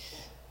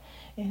place,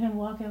 and I'm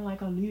walking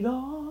like a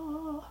leader.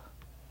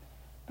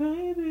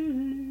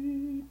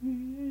 Baby,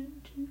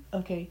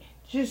 okay,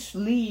 just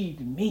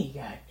leave me,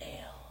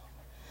 goddamn.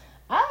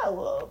 I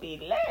will be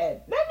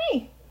glad. Let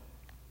me.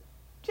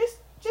 Just,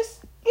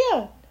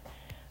 yeah.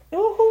 Who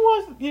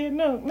was? Yeah,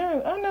 no.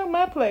 I know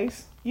my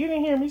place. You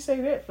didn't hear me say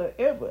that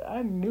forever.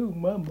 I knew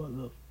my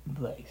mother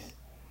place.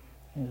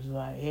 It was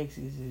like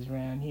exes is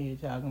around here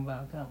talking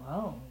about come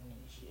home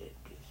and shit.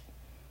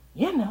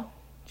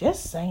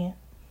 Just saying.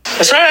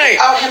 That's right.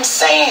 Without him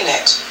saying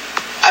it,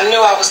 I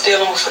knew I was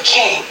dealing with a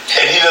king.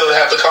 And he doesn't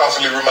have to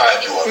constantly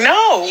remind you of it.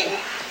 No.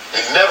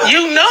 Never.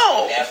 You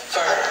know.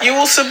 Never. You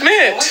will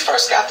submit. When we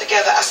first got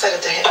together, I sat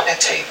at the head of that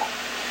table.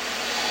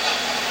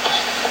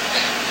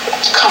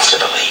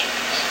 Comfortably.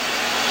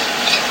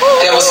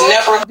 There was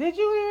never. Did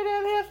you hear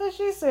that, heifer?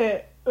 She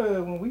said,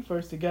 when we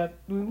first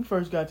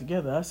got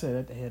together, I sat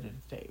at the head of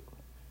the table.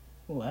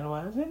 Why do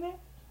I was in there?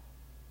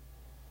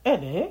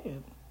 At the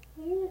head?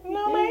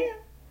 No, man.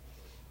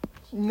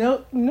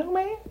 No,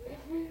 man.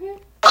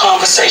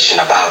 Conversation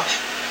about it.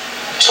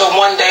 So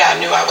one day I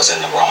knew I was in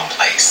the wrong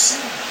place.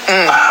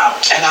 Wow.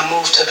 And I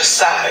moved to the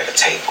side of the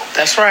table.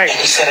 That's right. And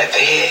he sat at the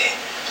head.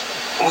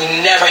 We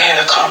never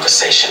had a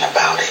conversation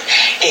about it.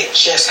 It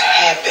just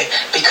happened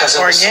because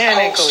it was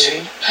supposed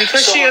to.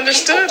 Because so she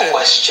understood it.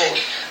 Question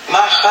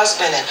my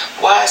husband and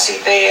why is he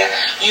there?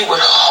 You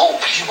would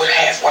hope you would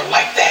have one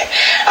like that.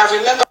 I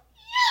remember.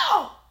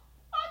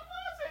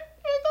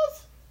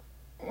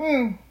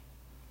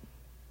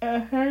 I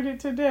heard it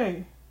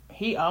today.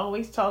 He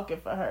always talking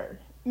for her.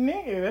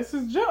 Nigga, that's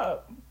his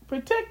job.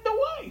 Protect the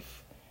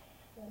wife.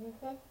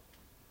 Mm-hmm.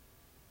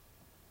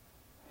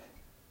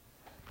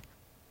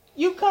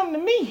 You come to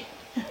me.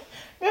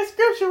 That's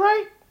scripture,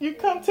 right? You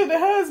come to the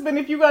husband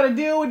if you got to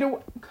deal with the...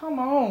 Come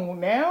on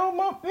now.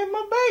 It's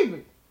my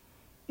baby.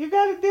 You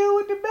got to deal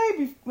with the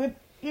baby.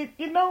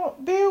 You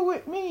don't deal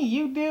with me.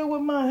 You deal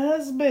with my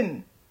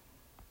husband.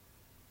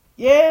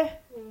 Yeah?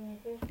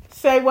 Mm-hmm.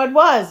 Say, what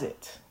was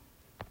it?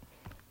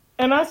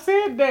 And I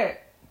said that.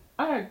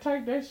 I had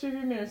typed that shit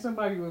in there.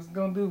 Somebody was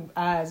going to do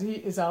eyes.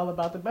 It's all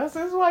about the best.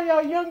 That's why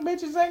y'all young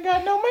bitches ain't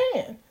got no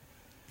man.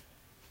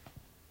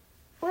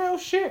 Real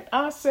shit.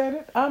 I said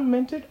it. I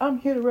meant it. I'm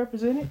here to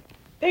represent it.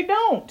 They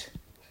don't.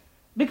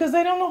 Because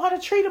they don't know how to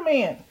treat a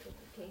man.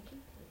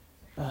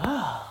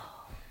 Oh.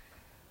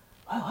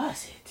 What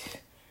was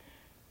it?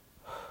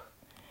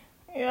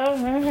 Yeah,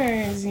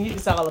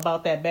 it's all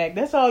about that bag.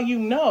 That's all you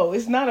know.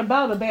 It's not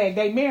about a bag.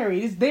 They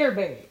married. It's their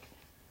bag.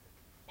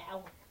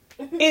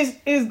 Is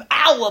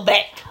our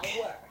bag.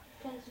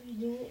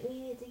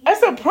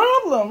 That's a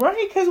problem, right?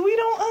 Because we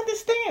don't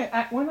understand.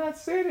 When I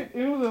said it,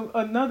 it was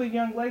another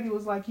young lady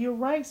was like, "You're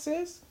right,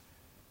 sis."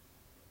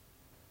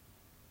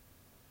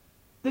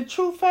 the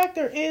true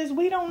factor is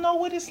we don't know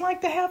what it's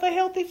like to have a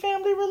healthy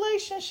family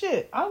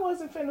relationship. I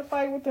wasn't finna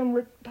fight with them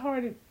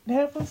retarded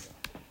heifers.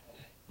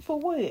 For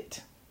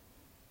what?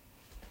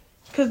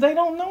 Because they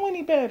don't know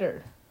any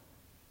better.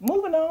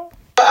 Moving on.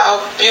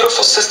 Our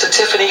beautiful sister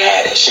Tiffany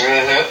Haddish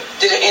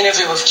did an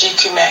interview with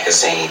GQ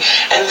magazine,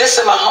 and this,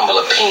 in my humble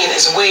opinion,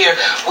 is where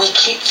we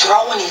keep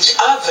throwing each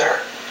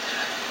other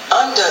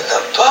under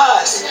the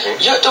bus.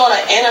 You're doing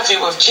an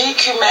interview with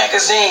GQ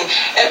magazine,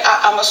 and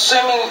I'm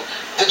assuming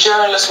the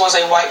journalist was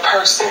a white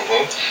person,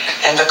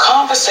 and the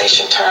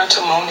conversation turned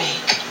to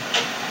Monique.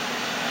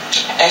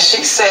 And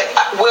she said,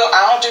 well,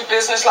 I don't do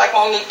business like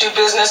Monique do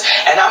business,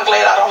 and I'm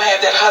glad I don't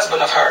have that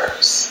husband of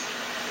hers.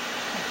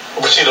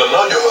 But she don't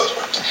know your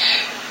husband.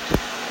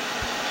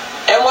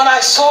 And when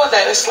I saw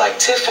that, it's like,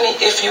 Tiffany,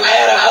 if you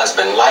had a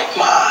husband like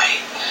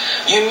mine,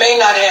 you may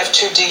not have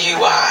 2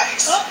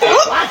 DUIs.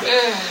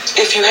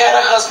 If you had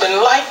a husband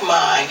like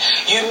mine,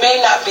 you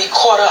may not be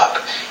caught up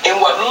in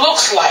what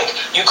looks like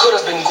you could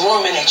have been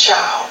grooming a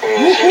child.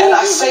 And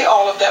I say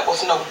all of that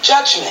with no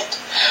judgment.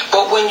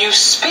 But when you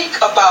speak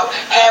about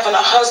having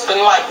a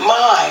husband like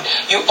mine,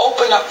 you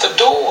open up the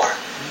door.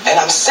 And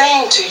I'm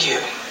saying to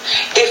you,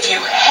 if you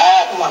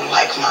had one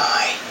like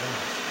mine,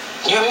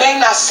 you may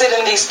not sit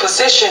in these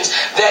positions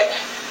that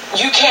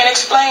you can't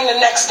explain the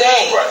next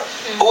day.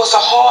 Right. Or it's a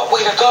hard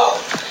way to go.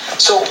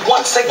 So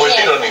once again... Well,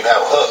 she don't even have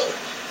a husband.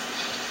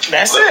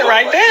 That's it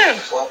right there.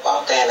 Well,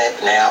 about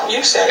that now.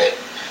 You said it.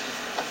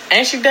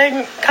 Ain't she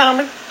dating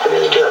Common?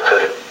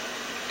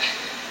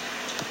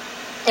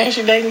 Ain't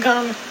she dating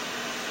Common?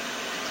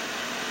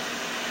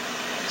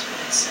 That's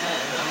what it said.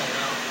 I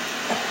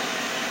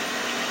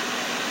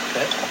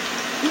don't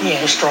know. He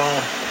ain't strong.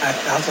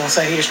 I was gonna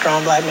say he's a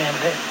strong black man,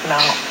 but no.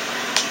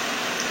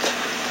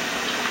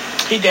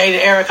 He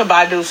dated Erykah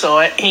Badu, so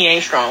he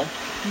ain't strong.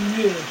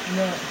 Yeah,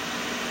 no.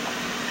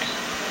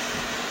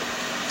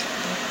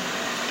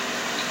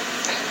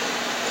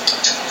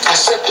 I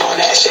sipped on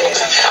that shit.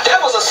 That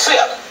was a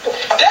sip.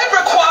 That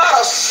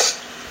required a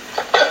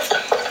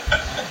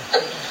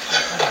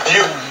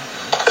You,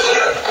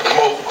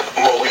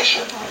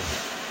 Moesha.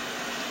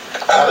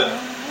 How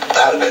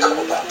did that come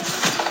about?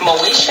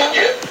 Moesha?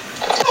 Yeah.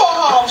 Come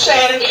on home,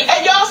 Shannon.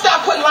 And y'all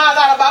stop putting lies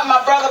out about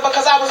my brother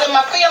because I was in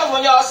my feelings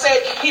when y'all said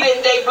he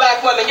didn't date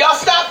black women. Y'all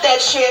stop that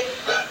shit.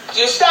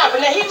 You stop it.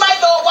 Now, he might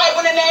throw a white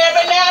one in there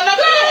every now and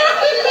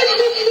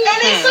again.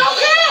 And it's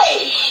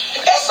okay.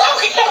 It's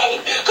okay.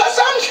 Because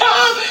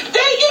sometimes,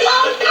 we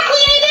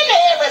ain't into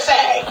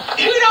everything.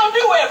 We don't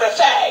do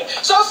everything.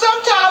 So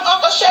sometimes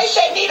Uncle Shay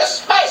Shay need a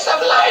spice of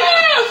life.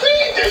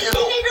 He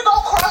need to go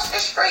across the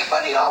street,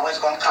 but he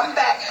always going to come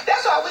back.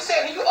 That's why we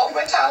said to you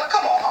over in Tyler,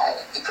 come on home.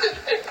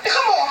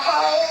 Come on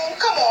home.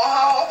 Come on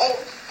home.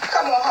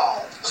 Come on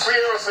home.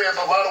 Sierra says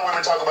a lot of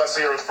women talk about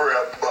Sierra's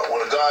prayer, but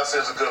when a God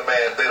sends a good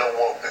man, they don't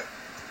want them.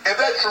 Is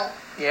that true?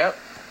 Yep.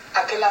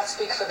 I cannot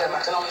speak for them.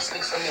 I can only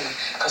speak for me.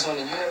 Because when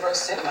the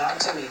universe sent mine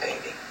to me,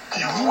 baby.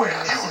 You was waiting.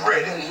 You was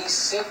ready. When he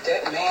sent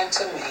that man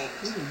to me,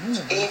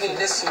 even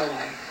this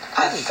morning,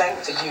 I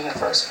thank the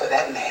universe for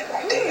that man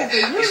right there.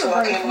 Before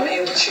I came on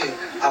air with you,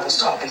 I was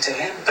talking to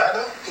him. I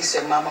know. He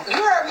said, Mama, you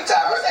heard me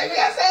talk. I said,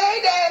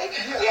 hey, Daddy.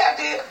 Yeah, I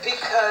did.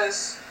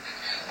 Because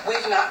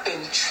we've not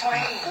been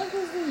trained.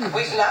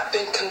 We've not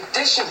been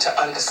conditioned to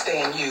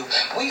understand you.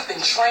 We've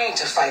been trained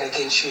to fight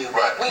against you.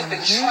 Right. We've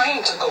been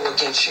trained to go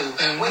against you.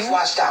 We've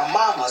watched our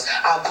mamas,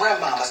 our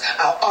grandmamas,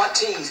 our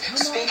aunties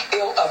speak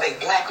ill of a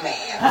black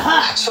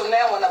man. So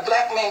now when a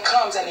black man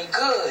comes and he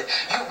good,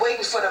 you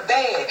waiting for the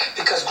bad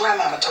because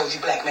grandmama told you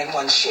black man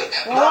wasn't shit.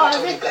 Mama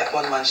told you black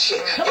man wasn't shit.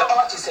 Your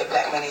auntie said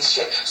black man ain't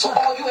shit. So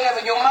all you have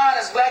in your mind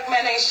is black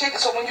man ain't shit.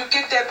 So when you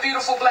get that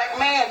beautiful black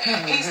man,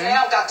 he's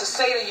now got to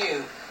say to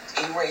you,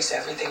 erase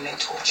everything they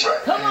taught you.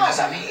 Right. Because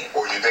I'm here.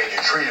 Or you think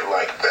you treat him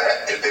like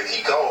that, and then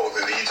he goes,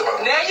 and then you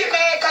talk about... Now you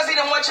mad because he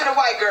done went to the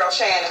white girl,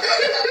 Shannon.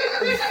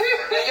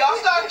 Now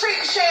y'all start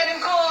treating Shannon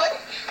good,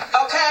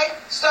 okay?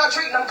 Start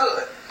treating them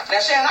good.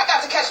 Now, Shannon, I got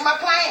to catch my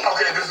plane.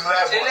 Okay, this is the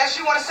last one. Unless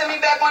you want to send me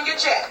back on your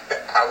jet.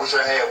 I wish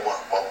I had one.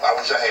 I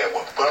wish I had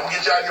one. But I'm going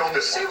to get y'all here on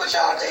this See one. what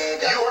y'all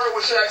did. You heard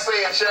what Shaq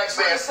said.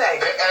 Shaq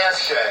said, they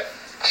asked Shaq,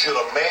 should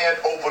a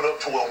man open up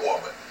to a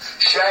woman?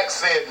 Shaq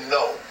said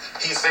no.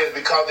 He said,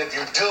 because if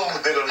you do,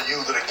 they're going to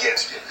use it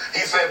against you.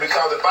 He said,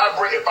 because if I'm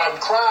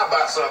crying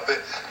about something,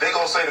 they're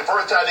going to say, the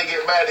first time they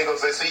get mad, they're going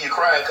to say, see, you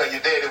crying because your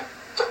daddy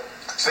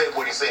said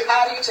what he said.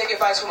 How do you take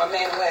advice from a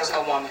man who has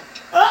no woman?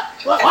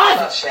 What? I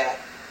love Shaq.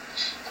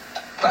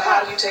 But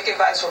how do you take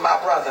advice from my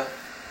brother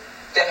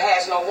that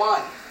has no one?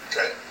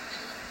 Okay.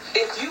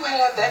 If you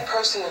have that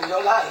person in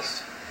your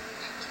life,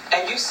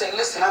 and you say,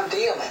 listen, I'm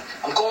dealing,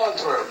 I'm going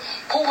through.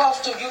 Who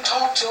else do you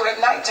talk to at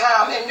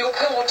nighttime in your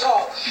pillow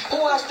talk? Who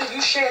else do you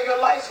share your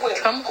life with?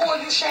 Who are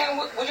you sharing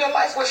with your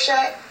life with,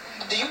 Shaq?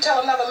 Do you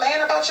tell another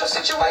man about your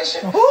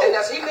situation? And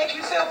does he make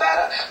you feel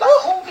better? Like,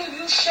 who do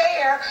you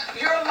share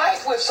your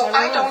life with? So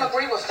I don't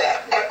agree with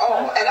that at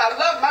all. And I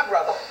love my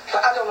brother,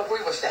 but I don't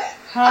agree with that.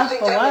 I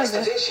think that makes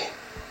division.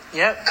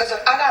 Yep. Because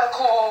if I got to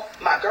call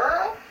my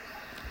girl,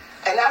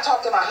 and not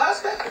talk to my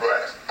husband.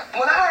 Right.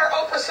 When I heard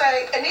Oprah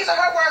say, and these are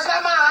her words,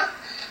 not mine,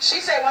 she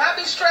said, when I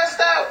be stressed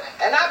out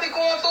and I be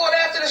going through it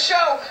after the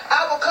show,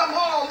 I will come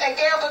home and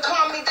Gail will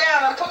calm me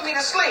down and put me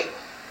to sleep.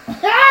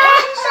 What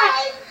you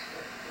say?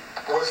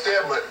 What's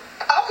that, but?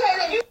 Okay,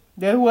 then you.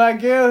 That's why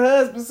Gail's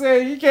husband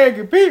said you can't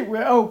compete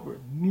with Oprah.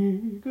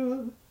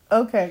 Nigga.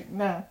 Okay,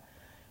 now,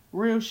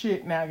 real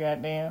shit now,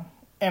 goddamn.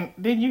 And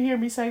didn't you hear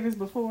me say this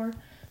before?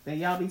 That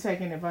y'all be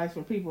taking advice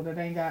from people that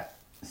ain't got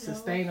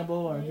sustainable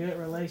or good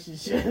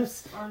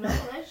relationships. Or no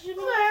relationship.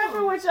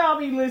 Whatever, what y'all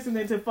be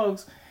listening to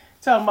folks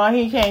talking about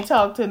he can't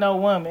talk to no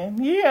woman.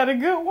 He had a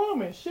good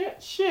woman.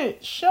 Shit.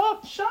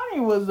 Shawnee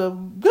was a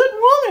good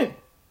woman.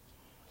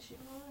 She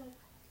was.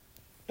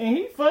 And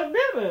he fucked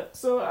that up.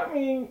 So, I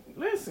mean,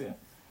 listen.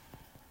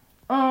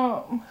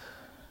 Let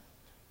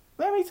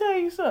me tell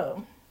you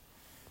something.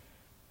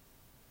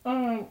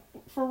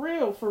 For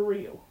real.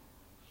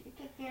 She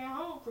took care of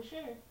home for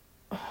sure.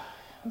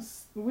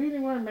 We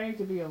weren't made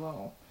to be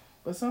alone.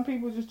 But some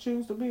people just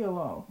choose to be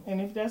alone.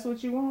 And if that's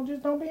what you want,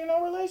 just don't be in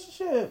no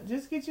relationship.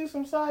 Just get you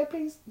some side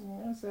pieces.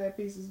 Not side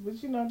pieces, but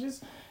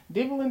just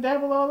dibble and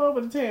dabble all over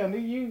the town.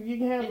 You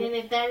can have. And then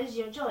if that is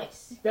your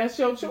choice, that's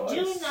your choice.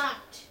 Do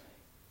not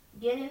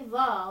get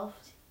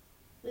involved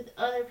with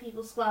other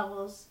people's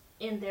squabbles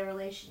in their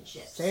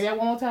relationships. Say that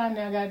one more time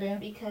now, goddamn.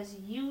 Because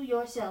you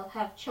yourself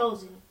have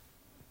chosen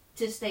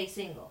to stay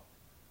single.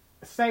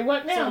 Say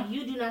what now? So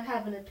you do not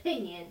have an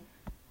opinion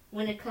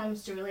when it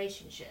comes to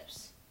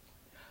relationships.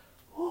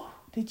 Ooh,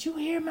 did you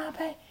hear my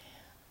baby?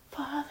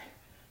 Father,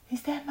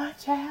 is that my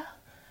child?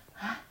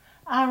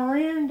 I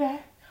reared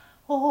that.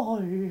 Oh,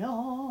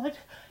 Lord.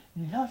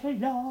 Lord.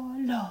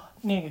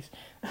 Niggas.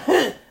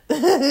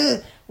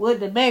 What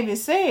the baby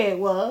said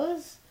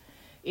was,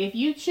 if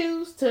you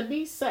choose to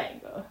be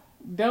single,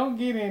 don't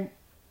get in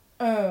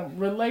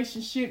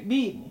relationship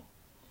business.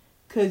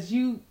 Cause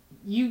you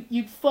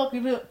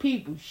fucking up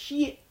people's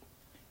shit.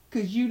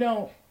 Cause you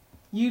don't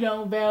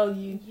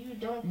value You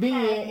don't being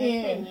have an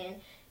in. opinion.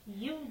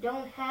 You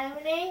don't have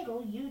an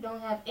angle. You don't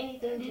have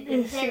anything to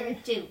compare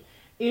it to.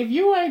 If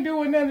you ain't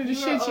doing none of the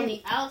You're shit on you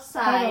the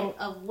outside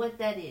of what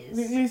that is.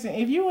 listen,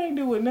 if you ain't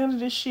doing none of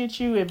the shit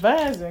you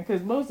advising,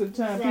 because most of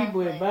the time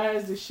people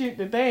advise the shit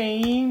that they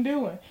ain't even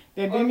doing,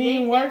 that or didn't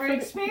even work for the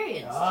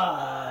experience.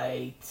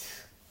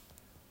 Alright.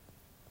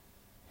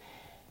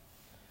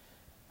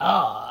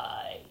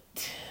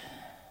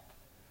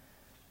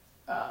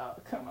 Oh,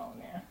 come on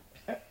now.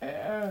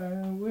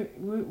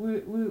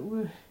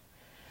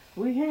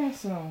 We have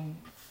some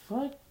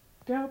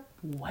fucked up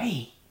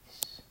ways.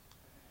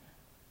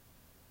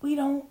 We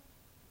don't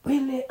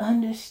really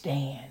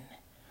understand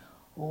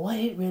what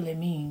it really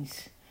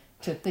means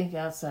to think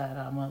outside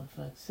our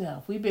motherfucking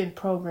self. We've been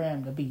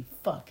programmed to be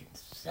fucking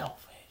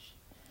selfish.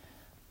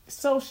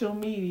 Social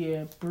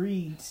media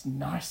breeds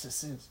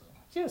narcissism.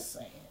 Just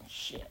saying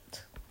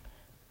shit.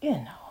 You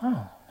know, I don't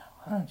know.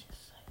 I'm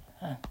just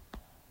saying.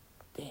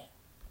 Damn.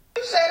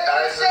 You said it.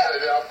 I'm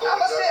going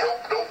to say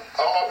Nope.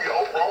 I'm going to get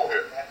Oprah on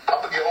here.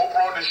 I'm going to get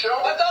Oprah on the show.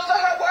 But those are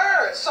her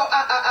words. So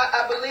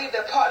I believe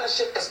that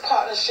partnership is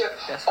partnership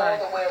all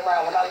the way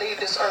around. When I leave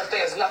this earth,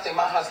 there's nothing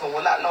my husband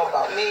will not know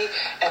about me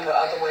and the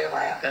other way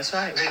around. That's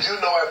right. Did you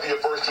know after your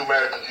first two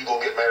marriages, you're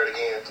going to get married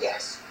again?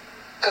 Yes.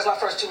 Because my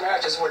first two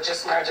marriages were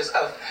just marriages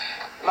of...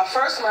 My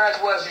first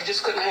marriage was you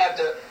just couldn't have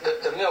the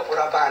milk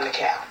without buying the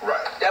cow.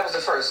 Right. That was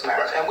the first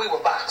marriage. Right. And we were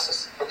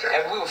boxers. Okay.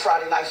 And we were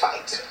Friday night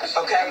fights.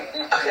 Okay?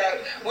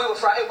 Okay? We were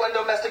Friday... It wasn't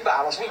domestic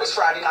violence. We was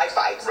Friday night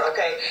fights. Right.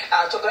 Okay?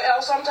 I took an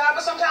L sometime,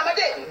 but sometime I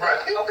didn't. Right.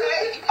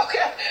 Okay?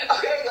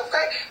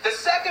 The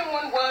second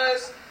one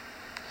was...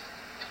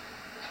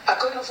 I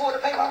couldn't afford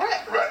to pay my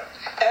rent. Right.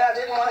 And I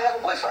didn't want to have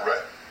a boyfriend.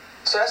 Right.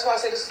 So that's why I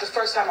say this is the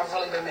first time I've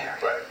really been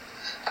married. Right.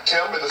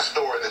 Tell me the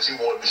story that you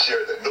wanted to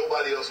share that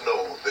nobody else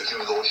knows that you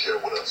were going to share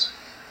with us.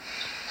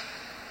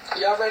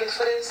 Y'all ready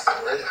for this?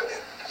 I'm ready for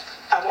it.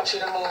 I want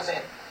you to move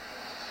in.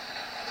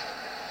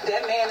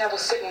 That man that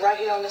was sitting right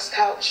here on this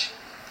couch,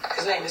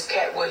 his name is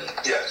Cat Williams.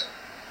 Yes.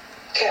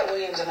 Cat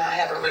Williams and I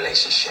have a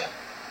relationship.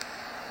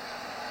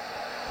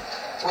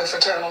 We're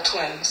fraternal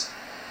twins.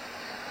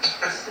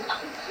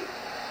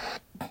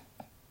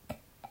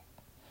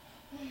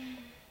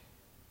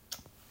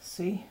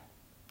 See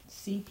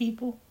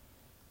people?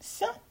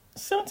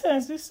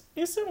 Sometimes it's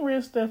some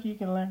real stuff you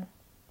can learn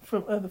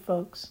from other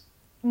folks.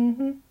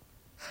 Mm-hmm. You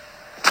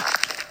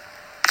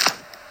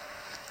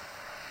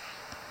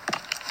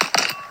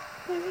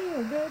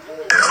know that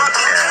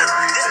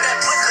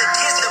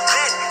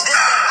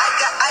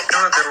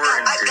there were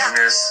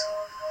indigenous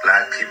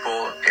black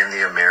people in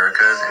the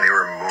Americas, and they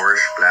were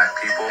Moorish black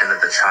people, and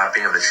that the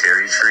chopping of the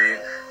cherry tree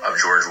of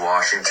George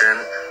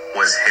Washington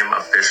was him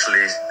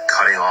officially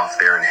cutting off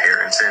their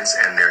inheritance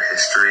and their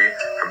history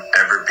from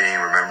ever being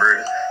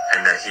remembered,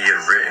 and that he had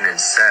written and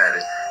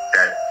said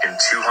that in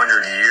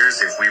 200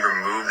 years, if we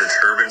remove the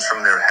turbans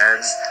from their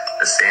heads,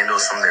 the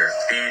sandals from their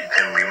feet,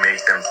 and we make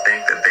them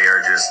think that they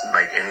are just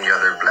like any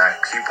other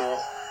black people,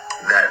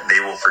 that they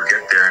will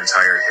forget their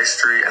entire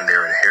history and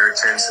their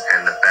inheritance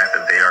and the fact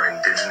that they are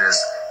indigenous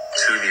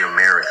to the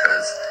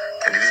Americas.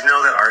 And did you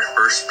know that our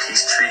first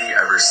peace treaty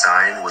ever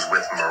signed was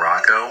with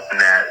Morocco?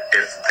 And that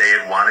if they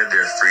had wanted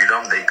their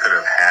freedom, they could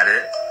have had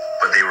it,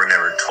 but they were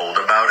never told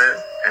about it,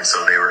 and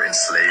so they were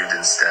enslaved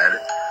instead?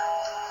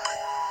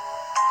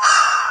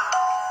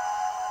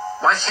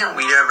 Why can't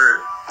we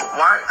ever...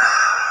 Why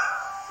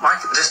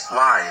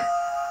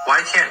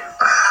can't...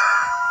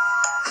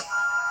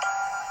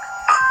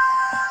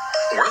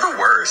 We're the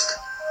worst.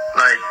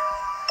 Like,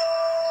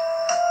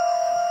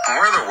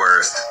 we're the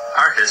worst.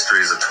 Our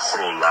history is a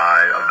total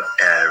lie of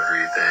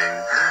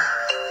everything.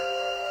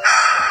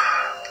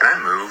 Can I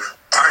move?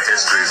 Our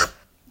history is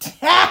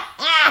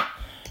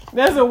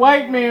That's a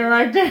white man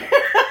right there.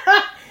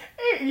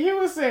 He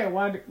was saying,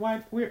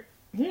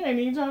 he ain't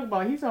even talking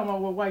about, he's talking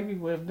about what white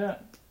people have done.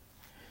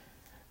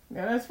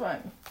 Yeah, that's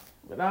funny.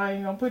 But I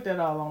ain't gonna put that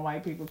all on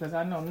white people because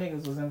I know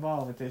niggas was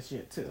involved with this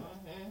shit too.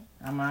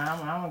 I'm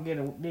gonna get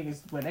a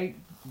niggas, but they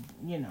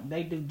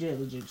do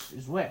diligence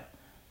as well.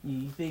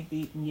 You think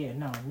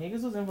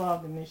niggas was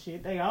involved in this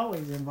shit. They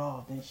always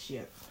involved in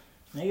shit.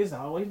 Niggas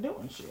always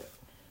doing shit.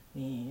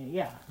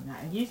 Yeah. Now,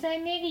 you say,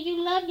 nigga,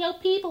 you love your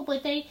people,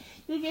 but you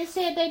just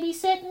said they be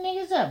setting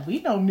niggas up. We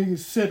know niggas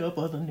set up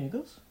other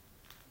niggas.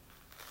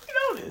 You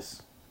know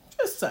this.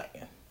 Just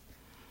saying.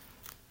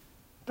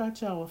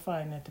 Thought y'all would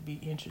find that to be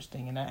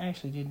interesting, and I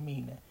actually didn't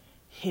mean to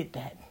hit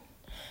that.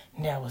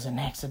 That was an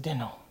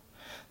accidental,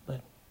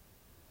 but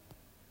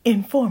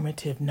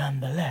informative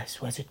nonetheless,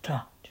 was it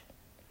not?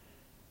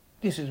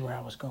 This is where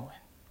I was going.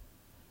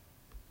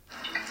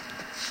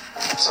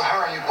 So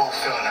how are you both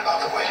feeling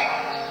about the wedding?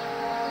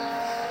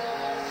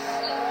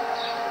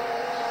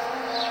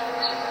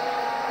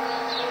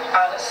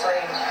 Honestly,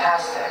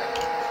 Pastor,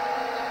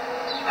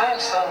 I am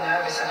so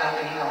nervous about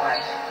being a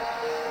wife.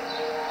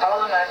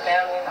 All of my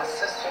family, my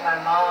sister, my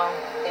mom,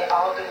 they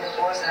all been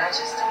divorced, and I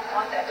just don't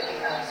want that to be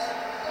us.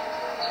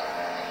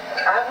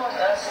 I want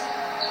us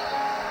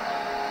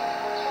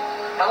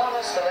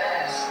to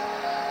last.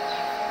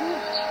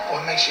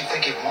 What makes you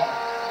think it won't?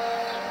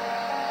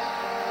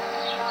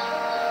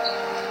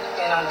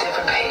 Been on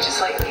different pages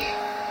lately,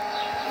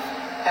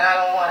 and I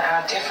don't want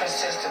our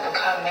differences to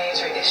become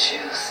major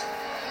issues.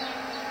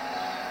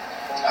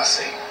 I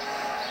see.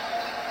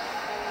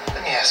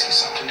 Let me ask you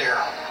something,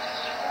 Daryl.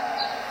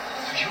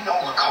 Do you know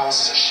what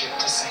causes a ship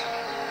to sink?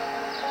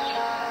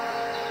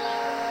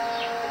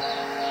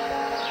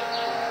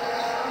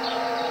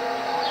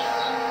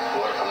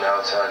 Water from the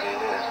outside getting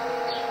in.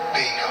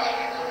 Bingo.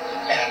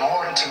 And in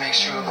order to make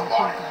sure the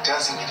water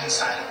doesn't get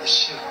inside of the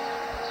ship,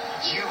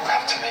 you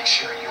have to make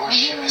sure your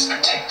ship is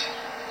protected.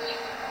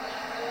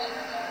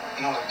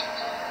 You know,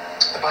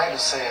 the Bible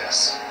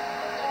says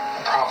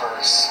in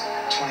Proverbs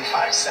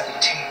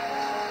 25:17,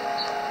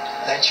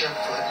 let your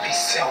foot be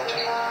seldom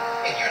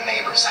in your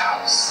neighbor's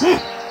house,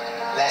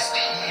 lest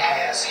he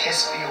has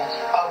his fill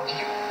of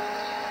you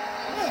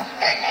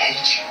and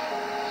hate you.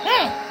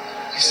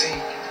 You see,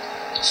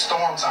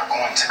 storms are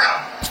going to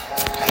come,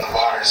 and the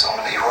water is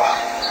going to be rough.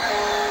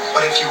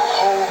 But if you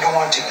hold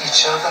on to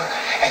each other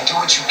and do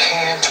what you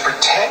can to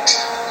protect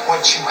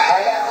what you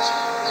have,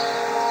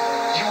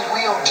 you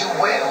will do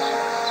well.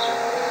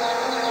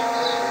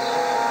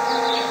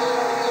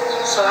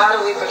 So how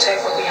do we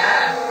protect what we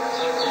have?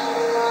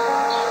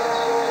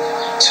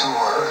 2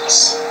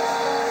 words: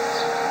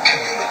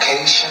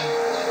 communication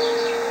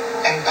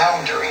and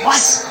boundaries. What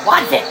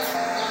was it?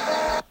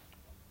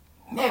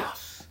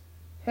 Yes.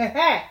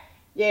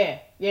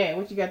 Yeah.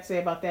 What you got to say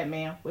about that,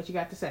 ma'am? What you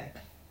got to say?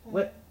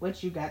 What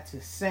you got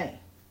to say,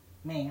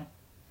 ma'am?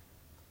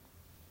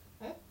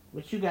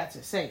 What you got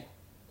to say?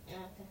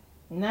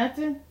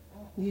 Nothing?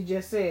 You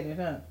just said it,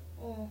 huh?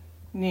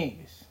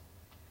 Niggas.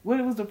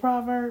 What was the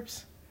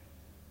Proverbs?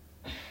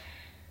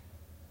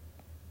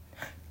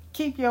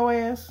 Keep your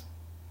ass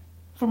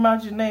from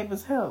out your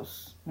neighbor's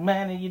house,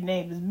 minding your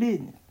neighbor's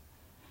business.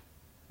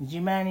 If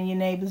you minding your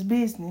neighbor's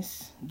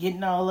business,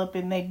 getting all up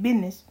in their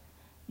business,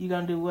 you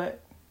gonna do what?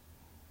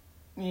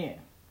 Yeah,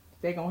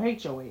 they gonna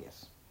hate your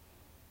ass.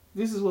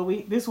 This is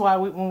why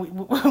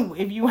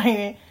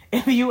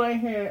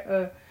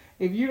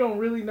if you don't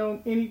really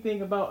know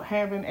anything about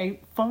having a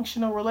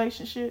functional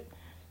relationship,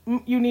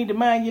 you need to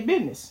mind your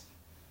business,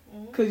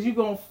 cause you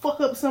gonna fuck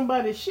up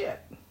somebody's shit.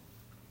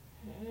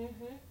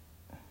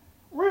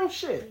 Real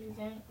shit.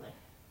 Exactly.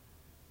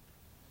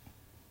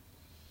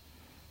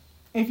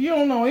 If you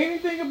don't know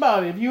anything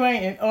about it, if you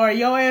ain't, or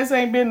your ass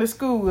ain't been to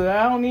school,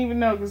 I don't even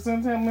know, because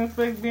sometimes when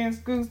folks be in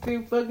school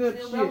still fuck up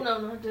shit. Don't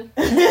know nothing.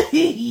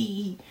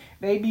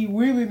 They be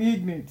willing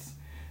ignorance.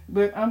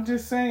 But I'm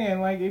just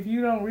saying, like, if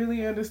you don't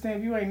really understand,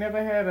 if you ain't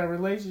never had a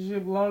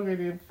relationship longer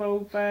than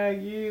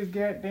 4-5 years,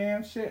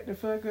 goddamn, shut the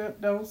fuck up,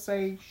 don't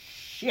say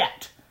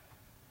shit.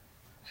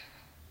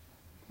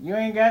 You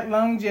ain't got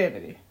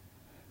longevity.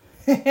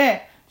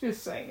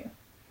 Just saying.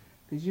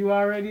 Because you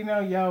already know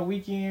y'all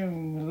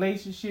weekend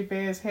relationship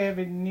ass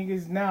having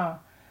niggas now.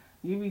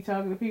 You be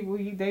talking to people,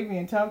 they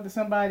been talking to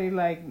somebody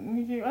like,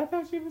 I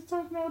thought she was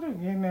talking to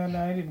them. Yeah,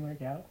 no, it didn't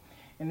work out.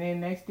 And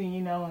then next thing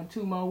you know, in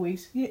 2 more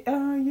weeks,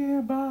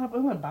 yeah, Bob.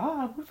 I'm like,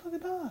 Bob? What the fuck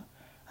is Bob?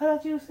 I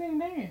thought you was sitting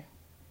there.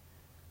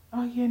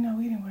 oh yeah, no,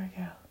 we didn't work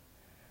out.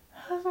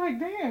 I was like,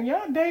 damn,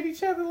 y'all date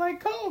each other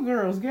like cold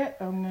girls.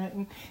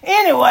 Nothing.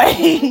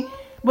 Anyway,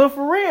 but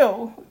for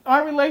real,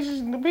 our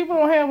relationship, the people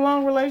don't have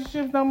long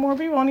relationships no more.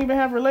 People don't even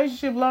have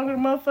relationships longer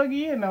than motherfucking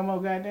year no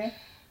more, goddamn.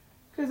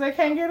 Because they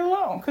can't get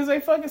along. Because they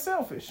fucking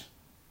selfish.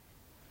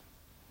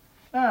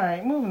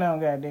 Alright, moving on,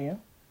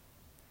 goddamn.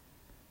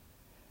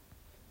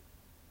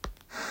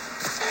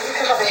 You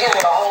come over here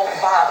with a whole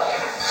bottle.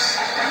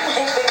 You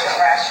think they're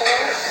rational?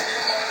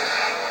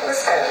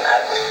 Listen,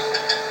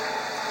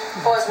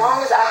 for as long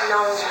as I've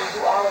known you,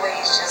 you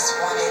always just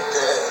wanted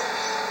the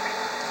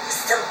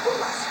simple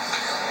life.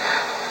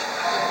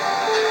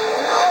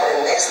 You know,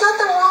 and there's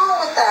nothing wrong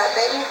with that,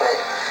 baby, but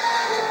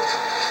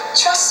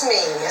trust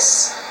me,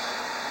 it's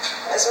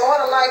more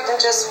to life than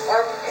just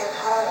work and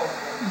home.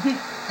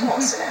 Come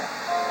on, sit down.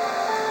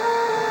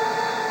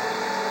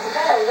 You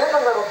gotta live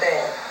a little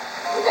bit.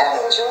 You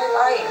gotta enjoy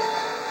life.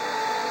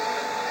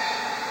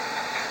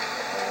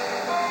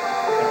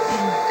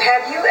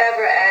 Have you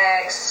ever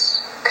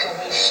asked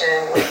Kanisha?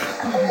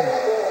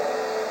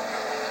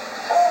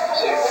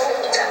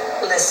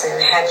 Listen,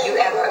 have you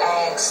ever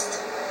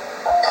asked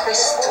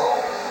Crystal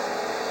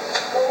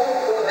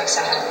what makes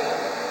her happy?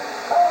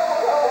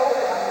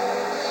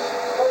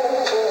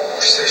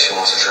 She says she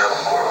wants to travel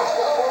the world.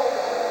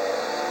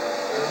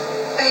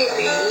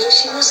 Baby,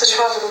 she wants to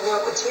travel the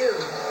world with you.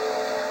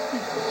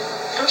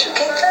 Don't you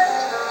get that?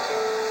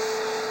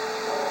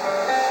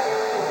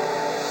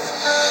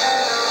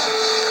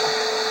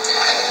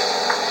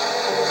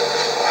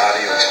 How do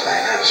you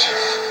explain that, sir?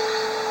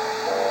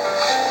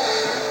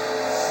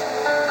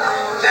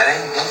 That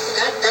ain't me.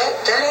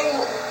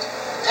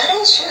 That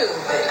ain't you.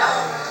 But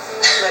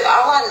look,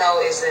 all I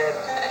know is that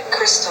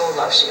Crystal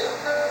loves you,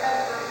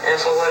 and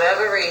for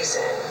whatever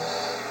reason,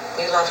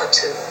 you love her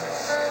too.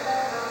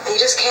 And you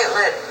just can't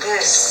let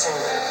this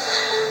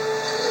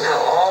and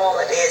all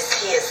of this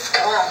here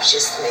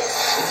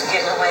scrumptiousness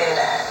get in the way of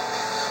that.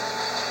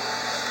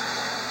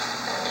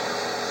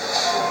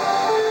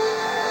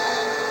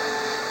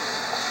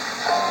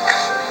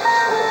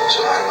 So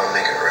how do I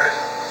make it right?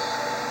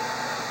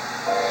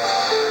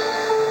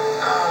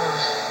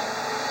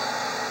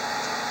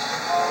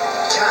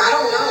 I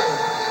don't know.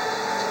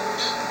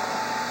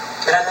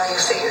 But I know you'll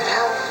figure it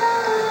out.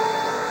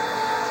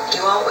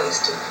 You always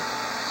do.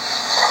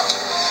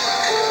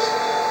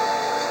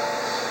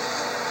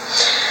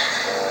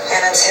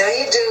 And until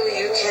you do,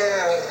 you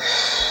can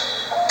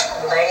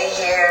lay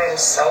here and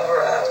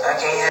sober up. I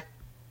can't.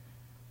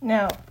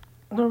 Now,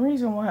 the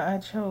reason why I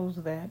chose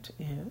that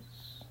is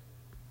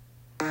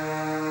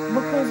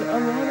because a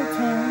lot of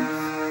times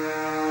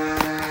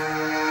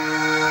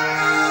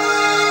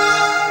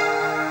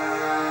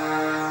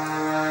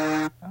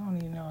I don't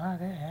even know how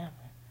that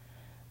happened.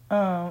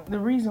 The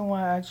reason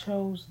why I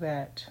chose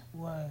that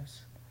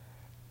was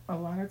a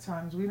lot of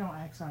times we don't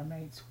ask our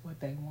mates what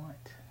they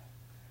want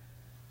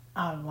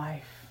out of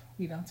life.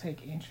 We don't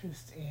take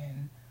interest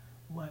in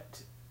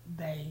what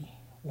they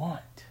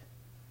want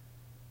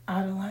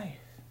out of life.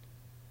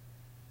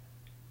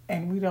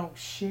 And we don't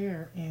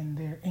share in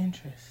their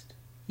interest.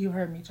 You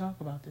heard me talk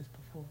about this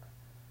before.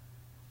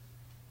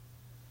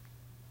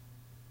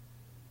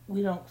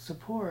 We don't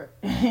support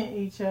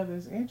each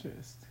other's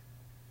interest.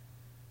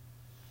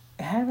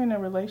 Having a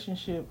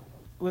relationship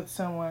with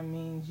someone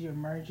means you're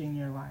merging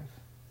your life.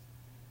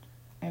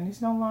 And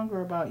it's no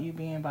longer about you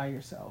being by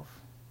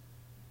yourself.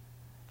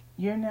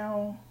 You're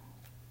now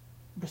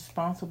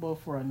responsible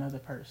for another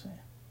person.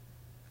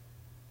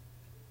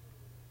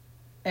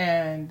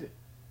 And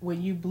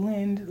when you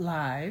blend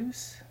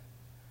lives,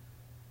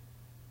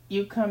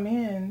 you come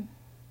in,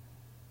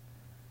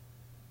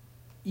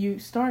 you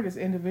start as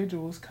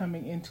individuals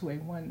coming into a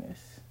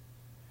oneness.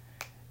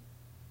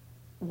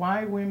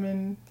 Why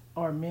women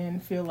or men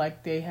feel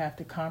like they have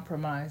to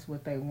compromise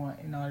what they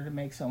want in order to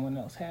make someone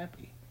else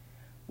happy?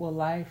 Well,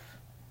 life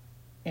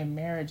and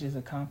marriage is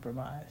a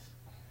compromise.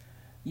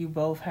 You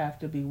both have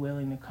to be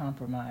willing to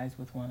compromise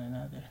with one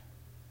another.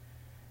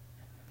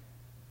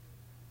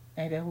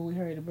 Ain't that what we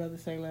heard the brother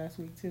say last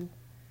week too?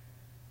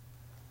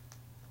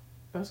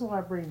 That's why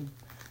I bring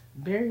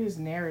various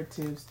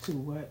narratives to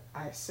what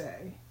I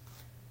say.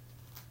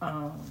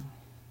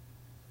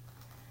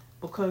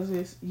 Because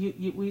it's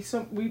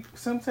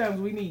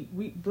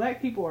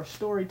black people are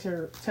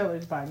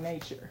storytellers by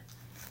nature,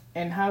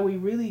 and how we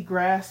really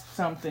grasp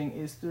something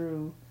is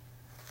through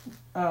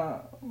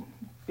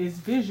is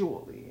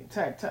visually and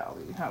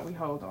tactilely, how we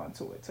hold on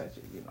to it, touch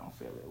it,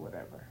 feel it,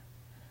 whatever.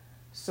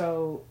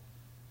 So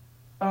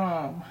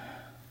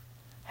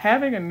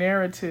having a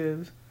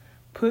narrative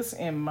puts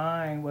in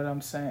mind what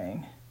I'm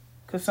saying,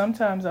 because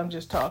sometimes I'm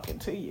just talking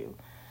to you,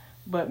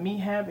 but me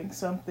having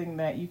something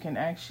that you can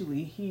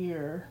actually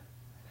hear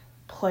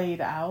played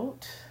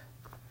out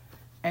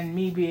and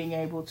me being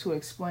able to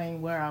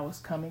explain where I was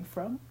coming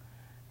from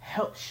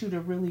helps you to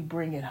really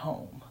bring it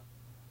home,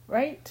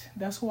 right?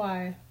 That's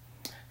why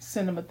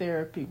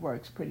cinematherapy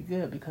works pretty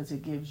good, because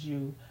it gives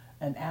you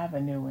an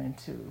avenue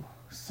into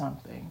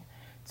something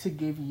to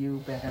give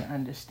you better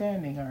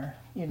understanding or,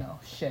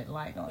 shed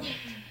light on it.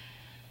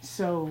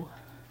 So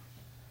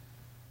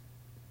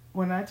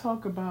when I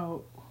talk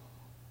about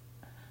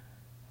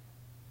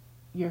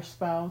your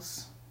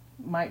spouse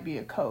might be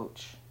a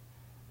coach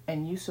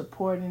and you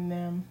supporting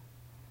them,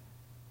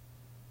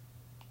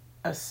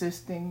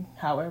 assisting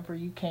however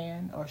you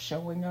can, or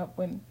showing up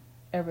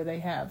whenever they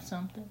have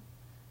something,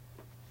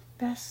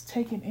 that's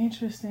taking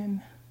interest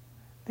in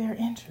their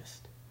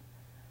interest.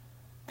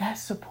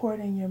 That's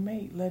supporting your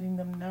mate, letting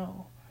them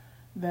know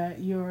that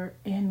you're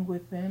in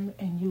with them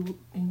and you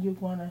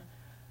want to,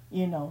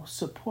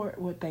 support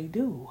what they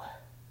do.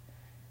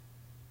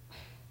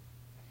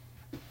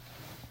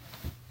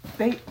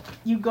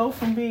 You go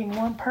from being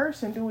one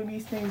person doing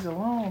these things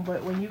alone,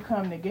 but when you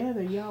come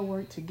together, y'all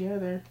work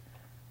together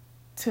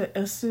to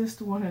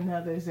assist one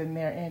another's in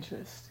their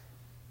interest.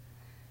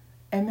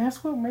 And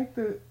that's what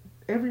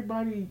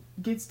everybody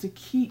gets to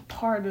keep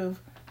part of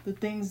the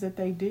things that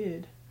they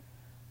did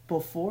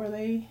before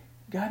they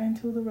got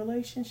into the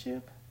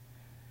relationship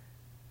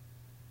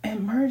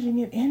and merging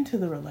it into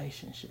the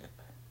relationship.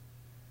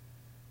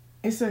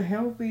 It's a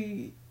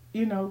healthy,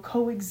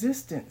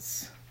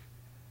 coexistence.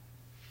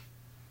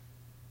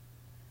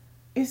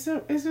 It's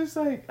just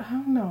like, I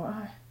don't know.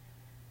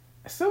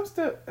 Some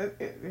stuff, I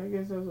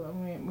guess that's what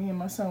me and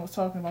my son was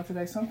talking about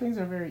today. Some things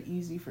are very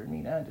easy for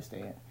me to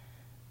understand.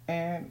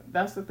 And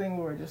that's the thing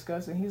we were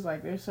discussing. He's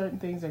like, there's certain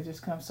things that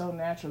just come so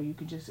natural. You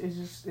could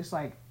it's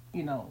like,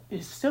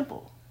 it's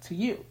simple to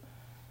you.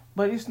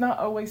 But it's not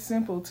always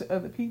simple to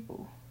other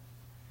people.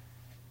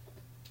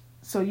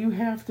 So you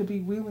have to be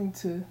willing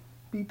to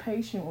be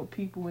patient with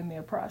people in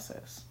their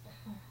process.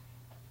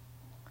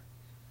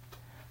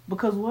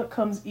 Because what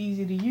comes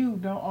easy to you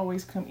don't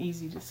always come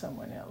easy to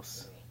someone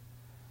else.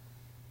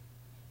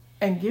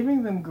 And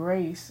giving them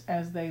grace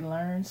as they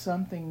learn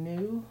something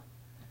new,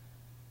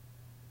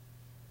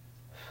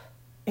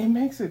 it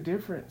makes a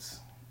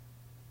difference.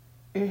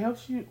 It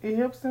helps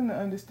them to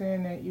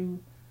understand that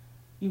you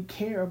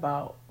care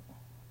about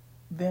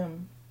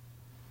them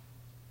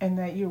and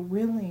that you're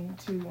willing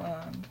to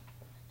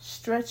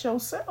stretch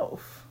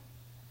yourself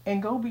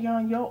and go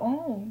beyond your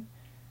own,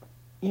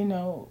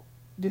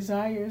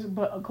 desires,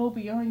 but go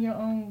beyond your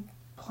own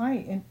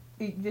plight. And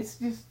that's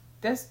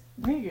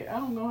nigga, I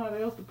don't know how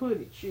else to put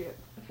it. Shit.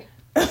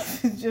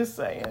 Just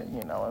saying,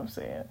 you know what I'm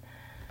saying?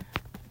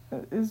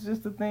 It's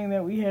just a thing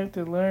that we have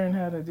to learn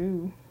how to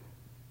do,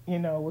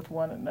 with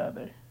one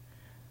another.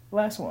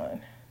 Last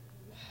one.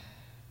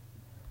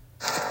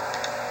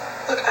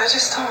 Look, I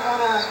just don't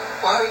want to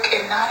work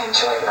and not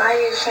enjoy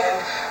life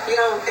and,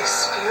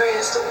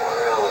 experience the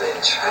world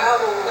and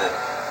travel and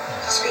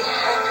just be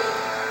happy.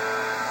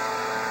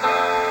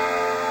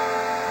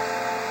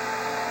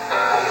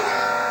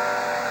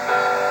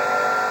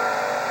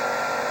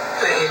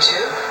 But you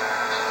do?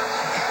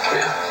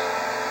 Yeah.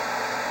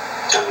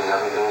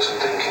 I've been doing some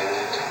thinking,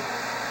 and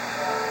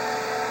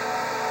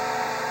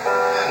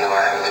I know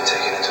I haven't been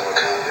taking into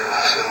account your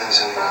feelings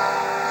and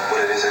what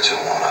it is that you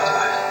want out of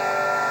life.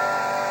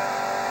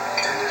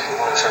 And if you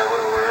want to travel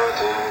the world,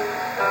 then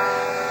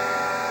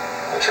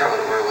I'll travel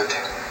the world with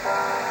you.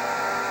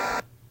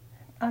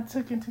 I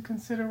took into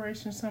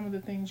consideration some of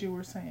the things you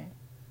were saying.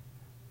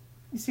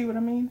 You see what I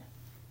mean?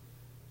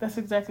 That's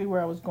exactly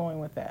where I was going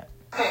with that.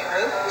 Hey,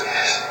 really?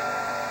 Yes.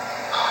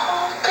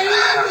 Oh, thank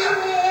you,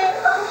 man.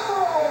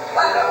 Oh,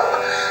 wow.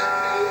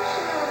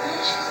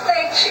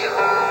 Thank you.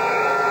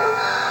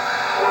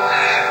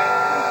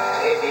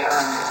 Baby,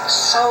 I'm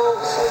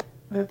so...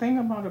 The thing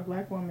about a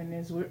black woman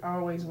is we're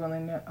always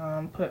willing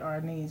to put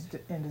our needs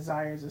and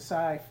desires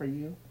aside for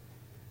you.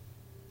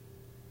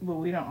 But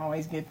we don't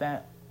always get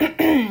that.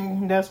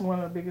 That's one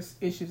of the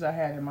biggest issues I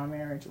had in my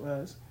marriage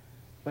was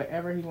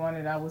whatever he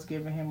wanted, I was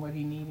giving him what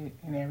he needed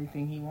and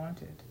everything he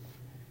wanted.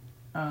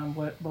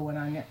 But when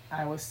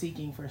I was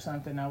seeking for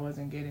something, I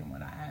wasn't getting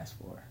what I asked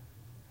for.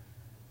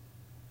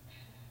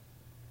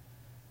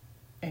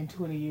 And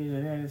 20 years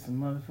of that is some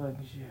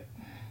motherfucking shit.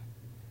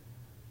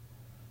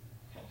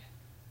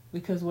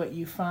 Because what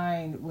you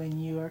find when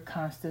you are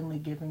constantly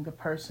giving the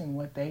person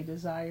what they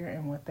desire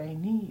and what they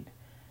need,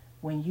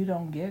 when you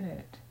don't get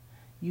it,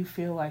 you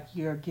feel like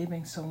you're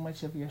giving so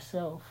much of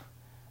yourself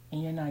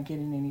and you're not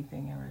getting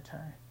anything in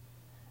return.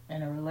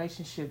 And a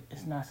relationship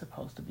is not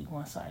supposed to be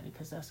one-sided,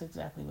 because that's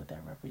exactly what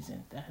that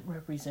represents. That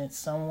represents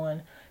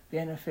someone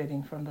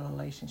benefiting from the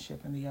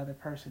relationship and the other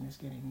person is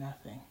getting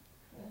nothing.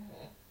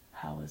 Mm-hmm.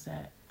 How is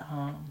that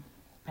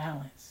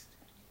balanced?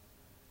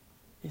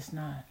 It's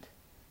not.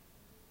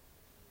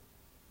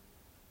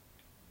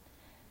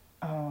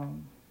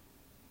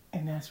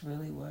 And that's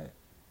really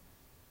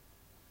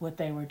what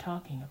they were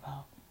talking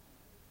about.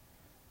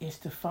 Is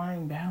to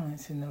find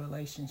balance in the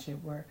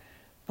relationship where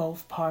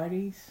both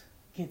parties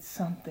get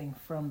something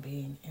from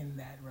being in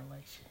that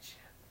relationship.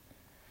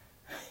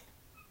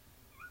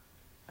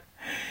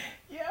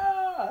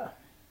 Yeah.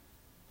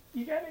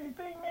 You got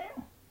anything,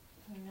 man?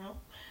 No.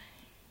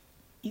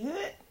 You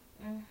good?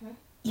 Mm-hmm.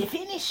 You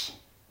finish?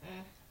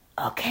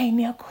 Okay,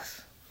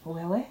 Nichols.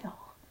 Well.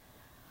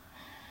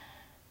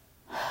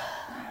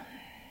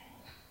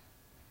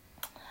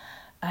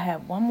 I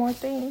have one more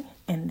thing,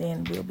 and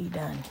then we'll be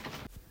done.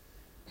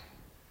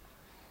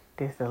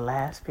 This is the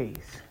last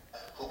piece.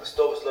 Who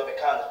bestows loving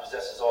kindness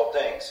possesses all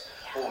things.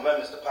 Who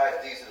remembers the pious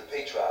deeds of the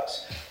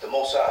patriarchs. The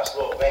Most High,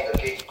 slow of anger,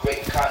 gave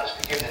great kindness,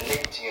 forgiving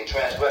iniquity and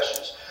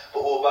transgressions,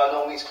 but who will by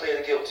no means clear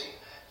the guilty.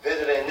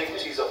 Visit the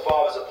iniquities of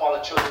fathers upon the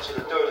children to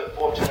the third and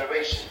fourth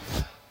generation.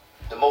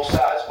 The Most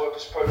High's work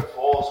is perfect,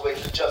 for all his ways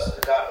is justice,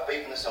 the God of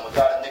faithfulness and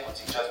without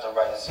iniquity, just and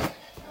right and seed.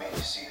 You may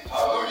be seated.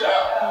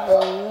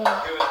 Hallelujah.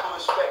 Giving due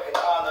respect and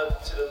honor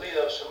to the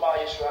leader of Shema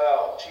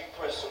Yisrael, Chief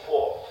Prince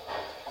Support.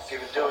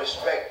 Giving due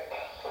respect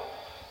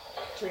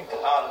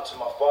and honor to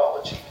my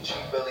father,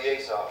 Chief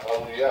Eleazar.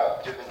 Hallelujah.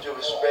 Giving due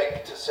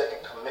respect to second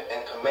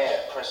in command,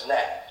 Prince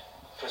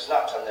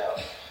Nathaniel.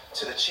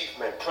 To the chief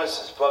men,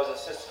 princes, brothers and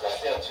sisters, I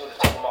stand to the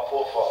tomb of my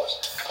forefathers.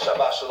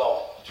 Shabbat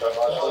shalom.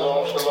 Shabbat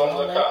shalom.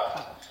 Shalom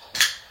lekah.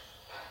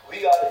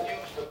 We got to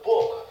use the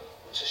book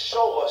to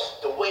show us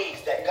the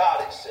ways that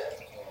God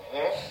accepts.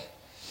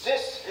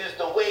 This is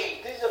the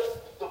way.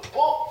 The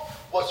book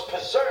was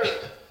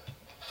preserved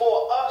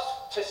for us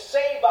to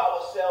save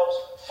ourselves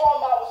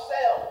from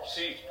ourselves.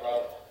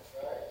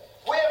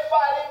 We're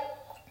fighting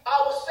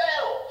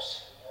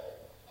ourselves.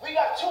 We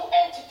got two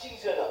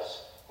entities in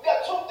us. We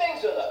got two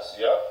things in us.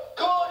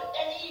 Good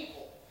and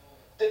evil.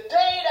 The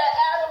day that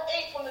Adam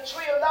ate from the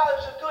tree of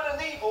knowledge of good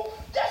and evil,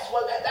 that's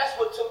what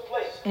took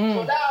place.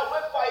 So now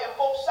we're fighting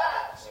both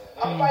sides.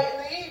 I'm fighting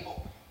the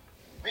evil.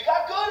 We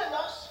got good in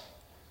us,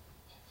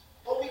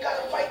 but we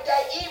got to fight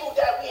that evil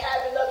that we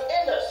have in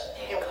us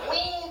and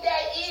wean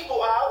that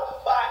evil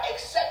out by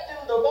accepting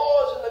the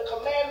laws and the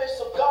commandments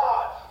of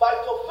God, by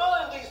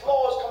fulfilling these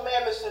laws,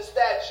 commandments, and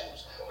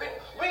statutes.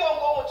 We're going to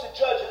go into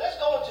Judges. Let's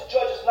go into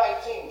Judges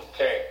 19.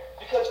 Okay.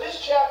 Because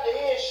this chapter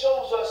here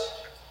shows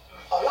us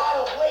a lot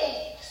of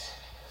ways.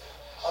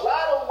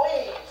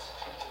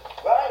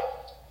 Right?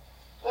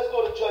 Let's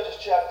go to Judges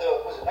chapter,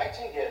 was it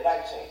 19? Yeah,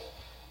 19.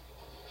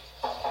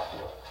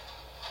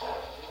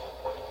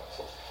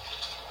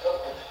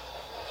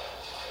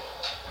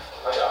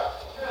 I got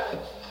it.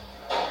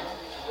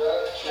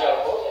 You got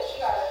a book?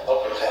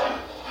 Okay.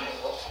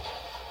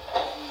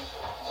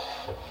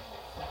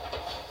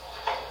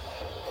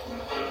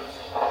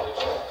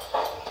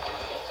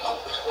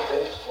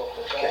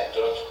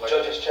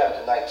 Judges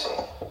chapter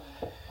 19.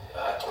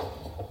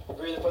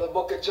 Reading from the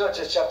book of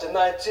Judges chapter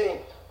 19,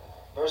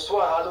 verse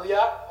 1.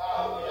 Hallelujah.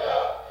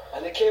 Hallelujah.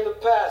 And it came to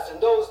pass in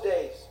those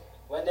days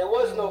when there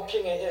was no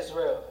king in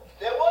Israel.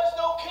 There was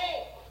no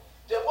king.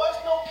 There was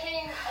no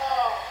king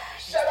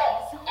set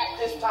up at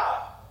this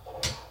time.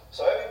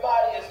 So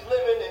everybody is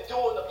living and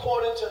doing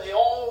according to their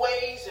own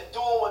ways and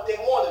doing what they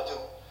want to do.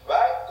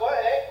 Right? Go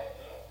ahead.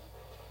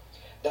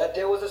 That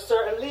there was a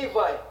certain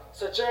Levite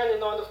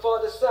sojourning on the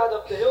farther side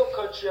of the hill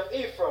country of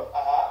Ephraim,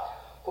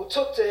 who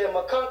took to him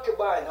a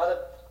concubine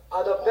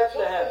out of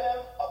Bethlehem.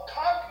 A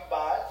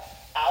concubine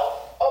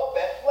out of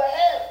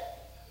Bethlehem.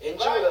 In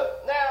Judah.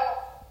 Now,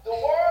 the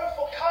word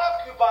for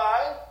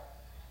concubine,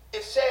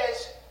 it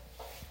says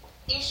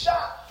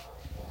Isha.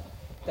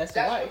 That's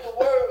what the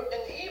word in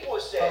the Hebrew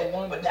said,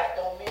 but that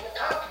don't mean a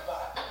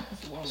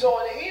concubine. So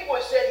in the Hebrew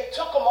it said he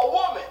took him a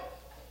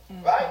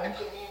woman, right? It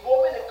could mean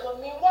woman, it could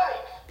mean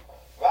wife,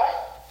 right?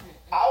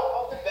 Out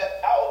of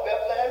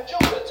Bethlehem,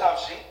 Judah,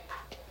 Tamshi.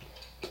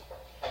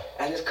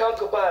 And his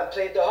concubine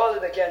played the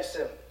harlot against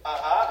him.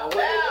 Now,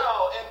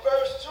 in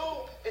verse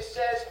 2, it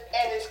says,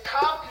 and his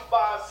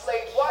concubine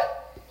played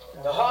what?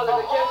 The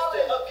harlot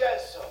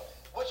against him,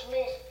 which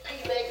means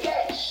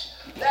pilegesh.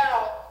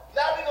 Now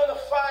we're going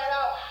to find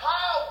out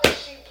how did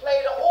she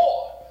play the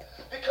whore.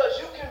 Because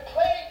you can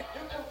play,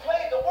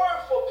 the word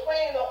for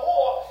playing the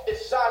whore is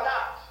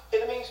zana.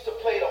 It means to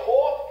play the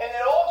whore, and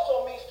it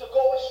also means to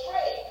go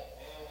astray.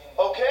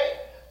 Okay?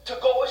 To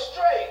go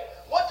astray.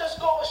 What does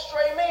go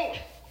astray mean?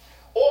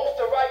 Off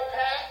the right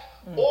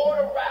path or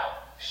the route.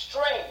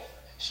 Strain.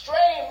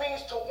 Strain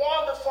means to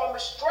wander from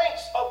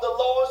restraints of the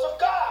laws of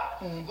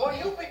God. When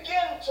you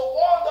begin to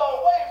wander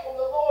away from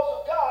the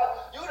laws of God,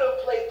 you done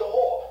played the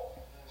whore.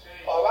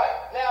 All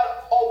right? Now,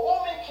 a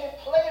woman can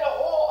play the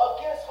whore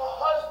against her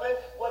husband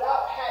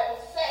without having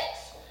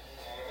sex.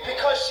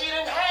 Because she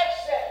didn't have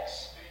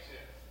sex.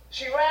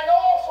 She ran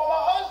off from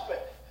her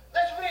husband.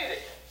 Let's read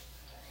it.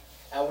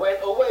 And went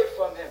away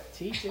from him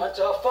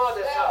unto her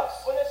father's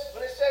house. When it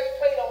says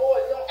play the whore,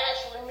 it don't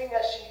actually mean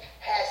that she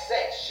had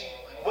sex. She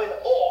went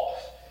off.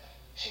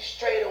 She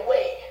strayed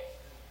away.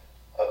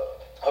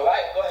 All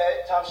right, go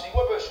ahead. Tomshi,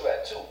 what verse you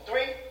at? 2,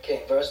 3?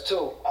 Okay, verse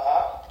 2.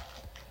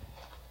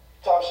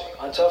 Tomshi.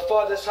 Unto her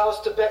father's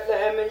house to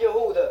Bethlehem in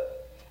Yehuda,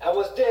 and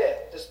was there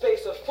the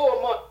space of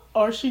 4 months.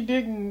 Or she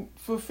didn't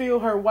fulfill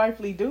her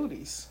wifely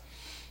duties.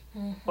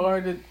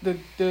 Or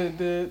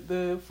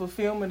the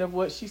fulfillment of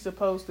what she's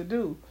supposed to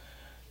do.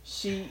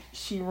 She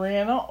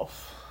ran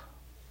off.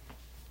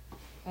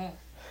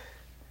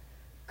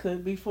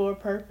 Could be for a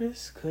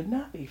purpose, could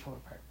not be for a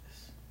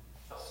purpose.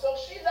 So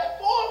she left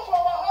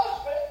from her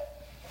husband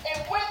and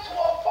went to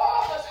her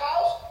father's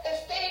house and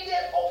stayed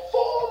there for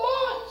 4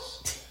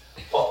 months.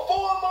 For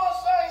 4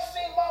 months I ain't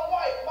seen my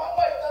wife. My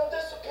wife done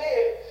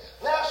disappeared.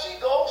 Now she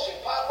goes, she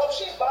pop up,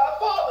 she's by her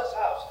father's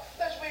house.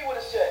 Let's read what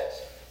it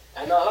says.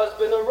 And her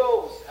husband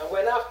arose and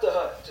went after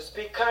her to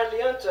speak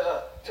kindly unto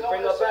her, to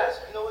bring her back.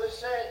 You know what it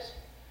says?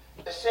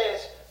 It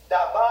says,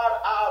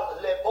 Dabar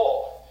al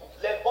Lebor.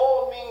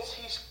 Lebor means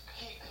he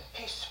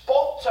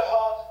spoke to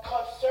her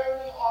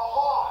concerning her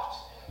heart.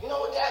 You know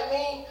what that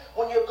means?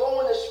 When you're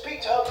going to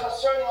speak to her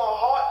concerning her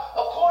heart,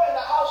 according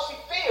to how she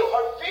feels,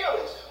 her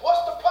feelings.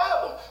 What's the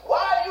problem?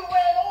 Why you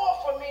ran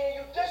off from me and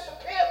you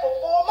disappeared for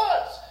 4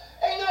 months?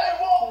 Ain't nothing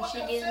wrong with She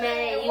gets mad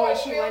at you when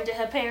she went to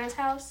her parents'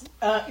 house.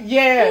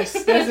 Yes,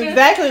 that's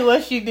exactly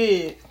what she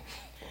did.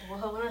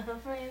 Well, one of her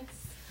friends.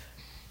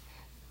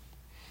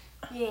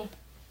 Yeah,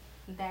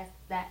 that's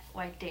that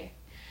right there.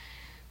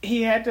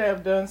 He had to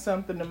have done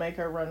something to make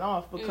her run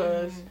off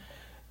because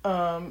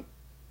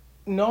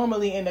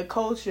normally in the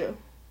culture,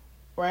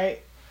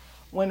 right,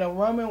 when a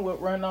woman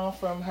would run off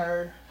from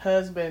her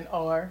husband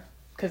or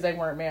because they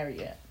weren't married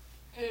yet,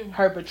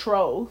 her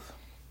betrothed,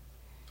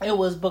 it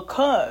was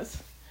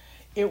because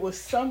it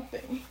was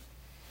something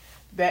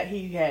that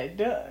he had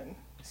done.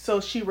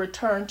 So she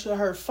returned to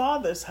her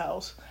father's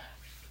house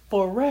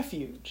for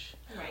refuge,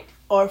 right,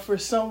 or for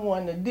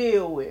someone to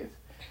deal with.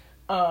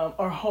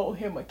 Or hold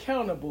him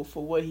accountable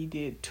for what he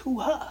did to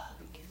her.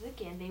 Because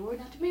again, they were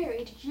not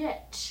married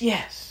yet.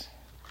 Yes.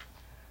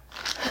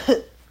 She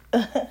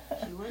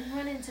wouldn't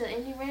run into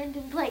any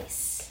random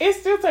place. It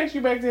still takes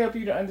you back to help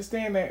you to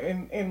understand that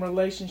in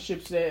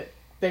relationships that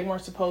they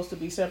weren't supposed to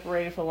be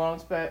separated for long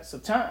spats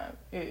of time.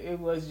 It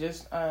was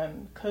just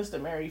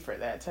uncustomary for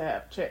that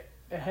to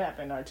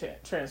happen or to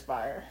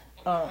transpire.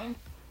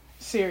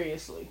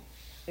 Seriously.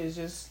 It's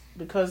just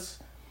because...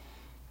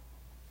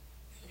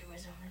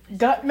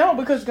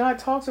 because God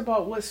talks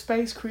about what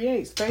space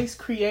creates. Space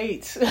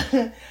creates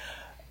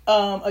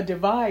a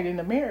divide in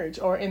the marriage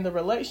or in the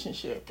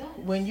relationship.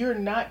 When you're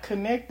not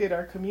connected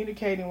or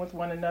communicating with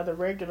one another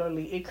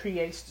regularly, it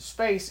creates the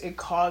space. It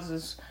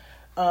causes...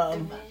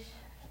 niggas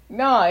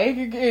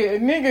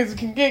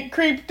can get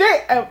creeped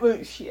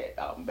in. Shit,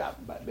 I'm about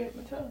to bite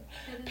my tongue.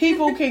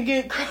 People can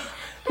get...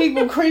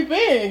 People creep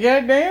in.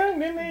 Goddamn.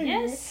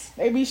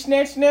 They be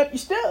snatching up your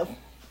stuff.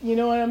 You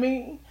know what I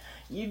mean?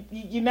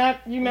 You're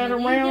not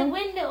around. The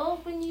window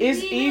open,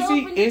 It's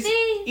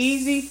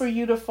easy for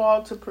you to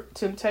fall to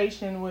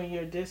temptation when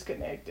you're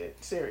disconnected.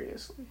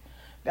 Seriously,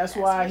 that's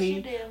why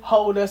he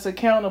hold us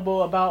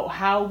accountable about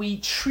how we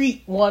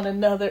treat one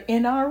another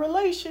in our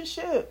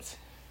relationships.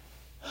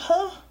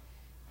 Huh?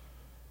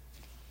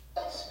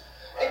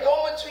 And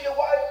going to your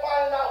wife,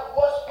 finding out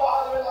what's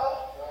bothering her,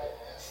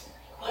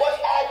 what's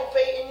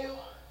aggravating you,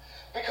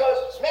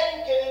 because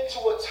men get into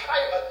a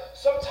tight.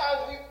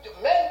 Sometimes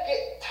men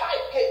get tight,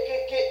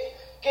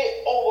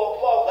 get over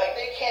above, like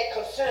they can't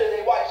consider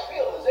their wife's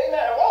feelings. Ain't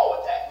nothing wrong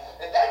with that,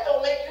 and that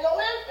don't make you no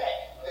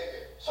impact.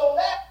 So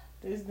that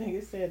this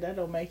nigga said that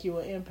don't make you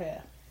an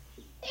empath.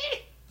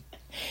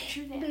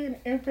 Being an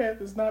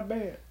empath is not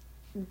bad.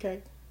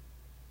 Okay.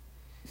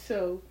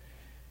 So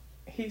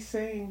he's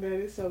saying that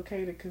it's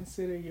okay to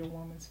consider your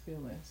woman's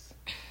feelings.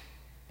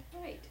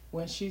 Right.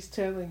 When she's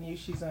telling you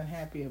she's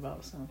unhappy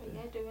about something. You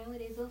have to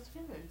validate those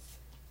feelings.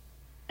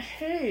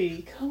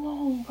 Hey, come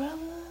on,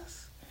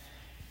 brothers.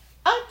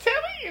 I'm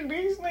telling you,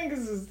 these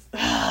niggas is...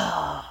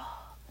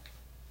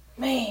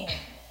 man.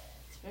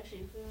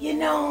 Especially you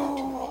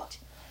know,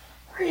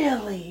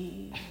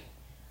 really.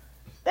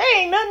 They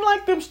ain't nothing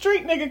like them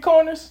street nigga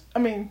corners. I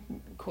mean,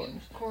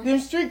 corners.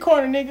 Them street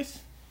corner niggas.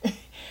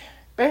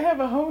 They have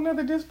a whole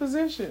nother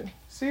disposition.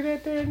 See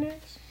that there,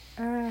 next?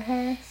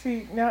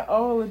 See, not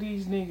all of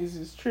these niggas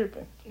is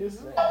tripping. he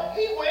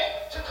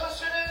went to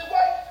consider his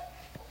wife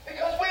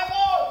because we're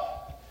one.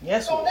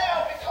 Yes. So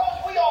now,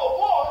 because we are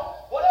one,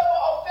 whatever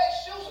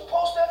affects you is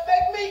supposed to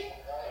affect me,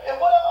 and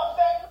whatever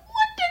affects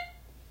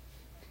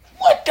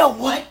what the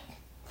what?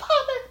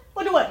 Father,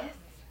 what do what?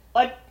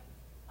 What?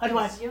 How do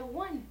I? You're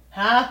one.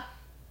 Huh?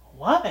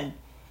 One,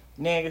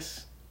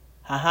 niggas.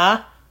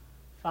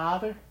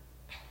 Father.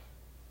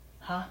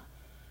 Huh?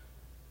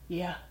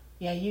 Yeah,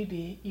 you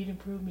did. You didn't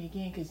prove me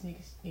again because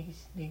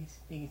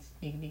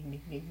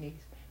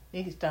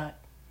niggas thought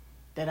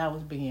that I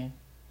was being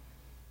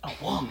a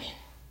woman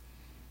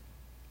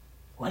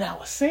when I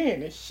was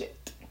saying this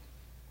shit.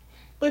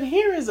 But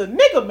here is a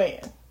nigga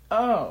man.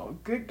 Oh,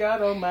 good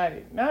God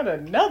Almighty! Not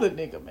another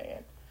nigga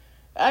man.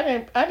 I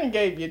didn't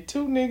gave you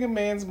 2 nigga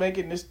mans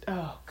making this.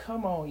 Oh,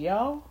 come on,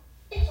 y'all.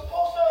 He's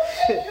supposed to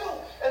affect you,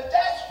 and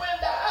that's when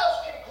the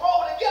house can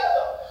grow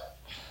together.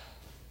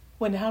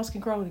 When the house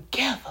can grow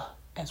together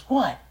as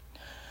one.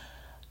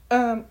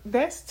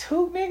 That's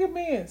 2 nigga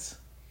mans.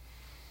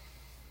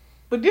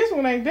 But this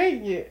one ain't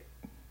dating yet.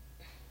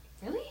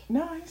 Really?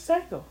 No, he's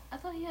single. I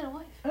thought he had a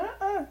wife.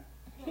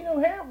 He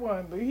don't have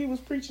one, but he was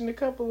preaching a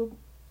couple of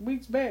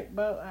weeks back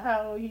about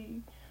how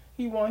he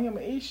want him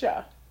an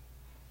Isha.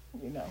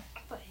 You know.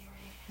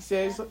 He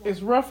says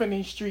it's rough in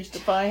these streets to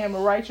find him a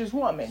righteous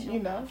woman. You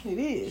know, it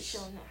is.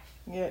 Sure enough.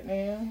 Yeah,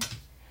 man.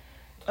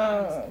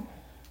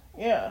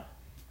 Yeah.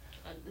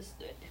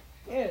 Understood.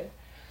 Yeah.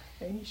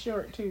 And he's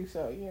short too,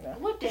 so you know.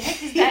 What the heck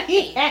does that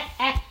mean?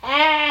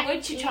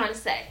 What you trying to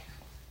say?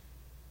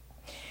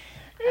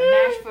 A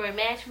match for a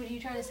match? What are you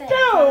trying to say?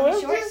 No,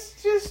 I'm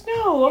just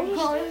no. I'm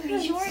calling me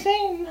just short?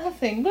 saying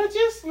nothing. But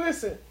just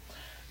listen.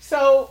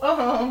 So,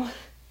 God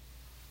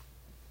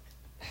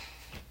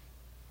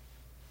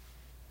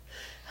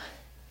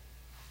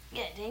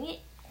dang it.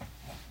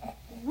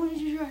 What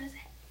did you try to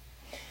say?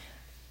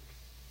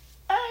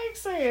 I ain't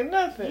saying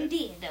nothing. You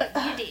did, though.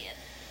 You did.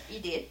 You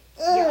did.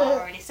 You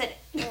already said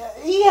it.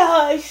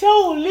 Yeah,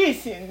 so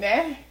listen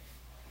now.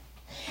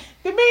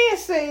 The man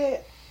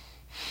said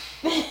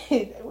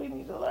that we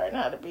need to learn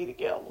how to be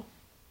together.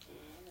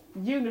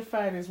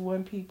 Unified as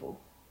one people.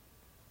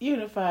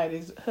 Unified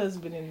as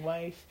husband and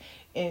wife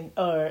in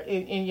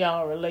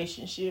y'all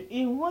relationship.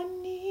 In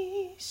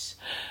oneness.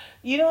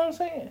 You know what I'm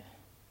saying?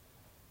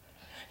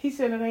 He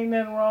said it ain't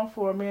nothing wrong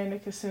for a man to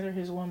consider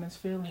his woman's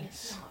feelings.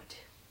 It's not.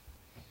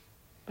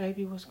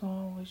 Baby, what's going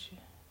on with you?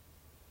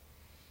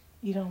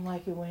 You don't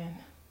like it when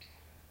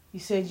you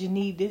said you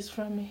need this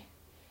from me?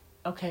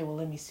 Okay, well,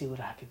 let me see what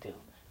I could do.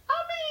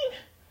 I mean,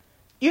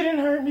 you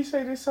didn't heard me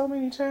say this so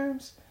many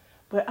times,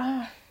 but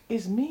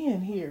it's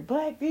men here.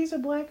 These are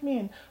black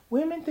men.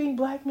 Women think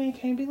black men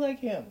can't be like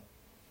him.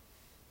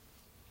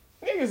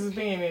 Niggas is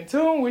being in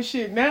tune with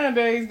shit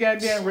nowadays,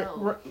 goddamn.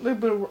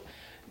 The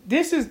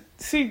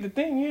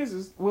thing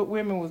is what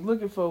women was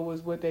looking for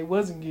was what they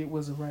wasn't get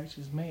was a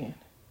righteous man.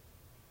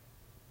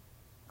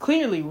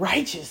 Clearly,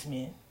 righteous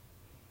men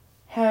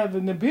have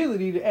an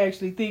ability to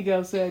actually think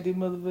outside their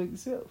motherfucking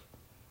self.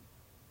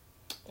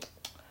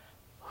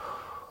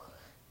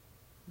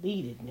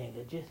 Lead it,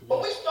 nigga. Just lead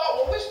When we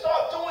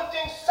start doing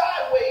things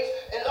sideways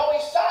and only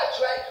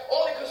sidetrack,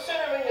 only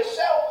considering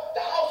yourself,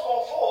 the house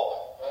gonna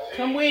fall.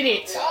 Come with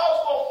it. The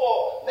house gonna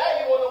fall. Now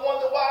you wanna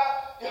wonder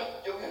why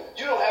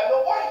you don't have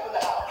no wife in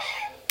the house.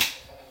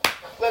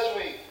 Let's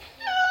read.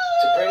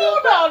 To bring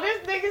up No,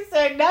 this nigga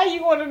said now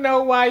you want to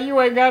know why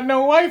you ain't got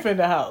no wife in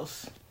the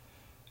house.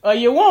 Or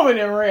your woman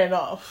that ran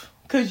off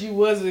because you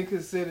wasn't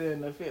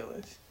considering the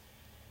feelings.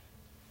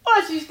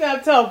 Or she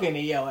stopped talking to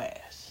your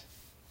ass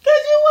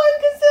because you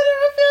wasn't considering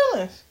her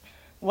feelings.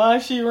 Why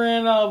she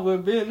ran off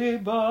with Billy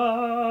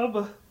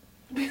Bob.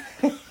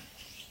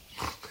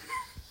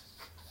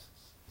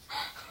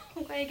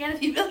 Why you gotta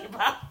be Billy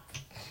Bob?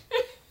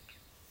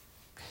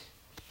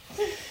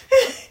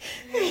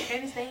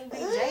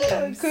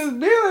 Because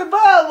Billy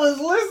Bob was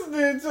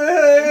listening to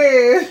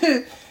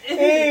her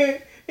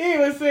and he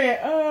was saying,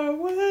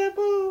 what,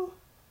 boo?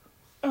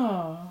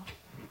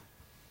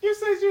 You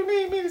said you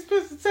need me to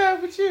spend some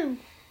time with you.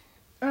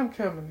 I'm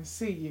coming to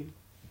see you.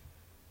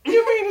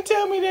 You mean to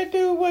tell me that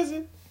dude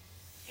wasn't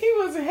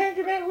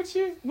hanging out with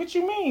you? What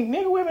you mean?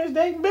 Nigga women's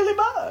dating Billy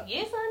Bob.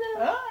 Yes, I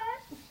know. All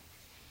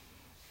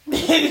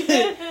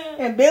right.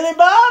 And Billy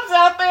Bob's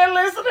out there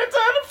listening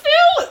to the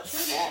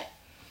feelings.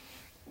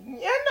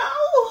 You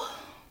know.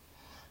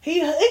 He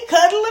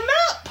cuddling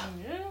up.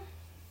 Yeah.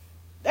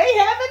 They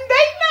having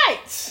date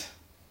nights.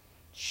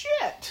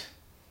 Shit.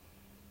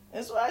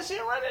 That's why she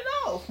running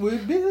off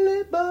with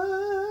Billy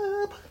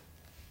Bob.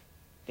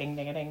 Ding,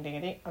 ding, ding,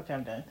 ding, ding. Okay,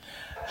 I'm done.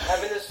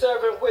 having a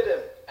servant with him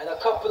and a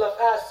couple of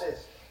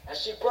asses, and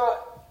she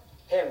brought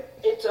him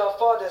into her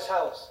father's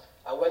house.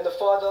 And when the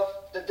father of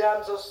the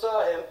damsel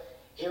saw him,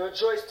 he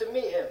rejoiced to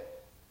meet him.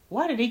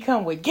 Why did he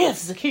come with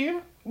gifts,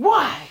 Zakir?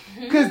 Why?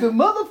 Because the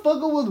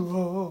motherfucker was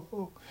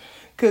wrong.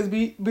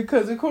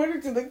 Because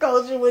according to the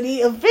culture, when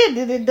he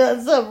offended and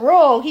done something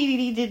wrong, he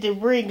needed to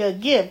bring a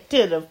gift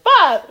to the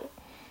father.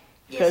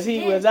 Because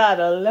he was out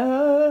of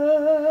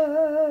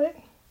line.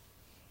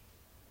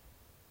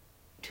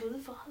 To the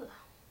father.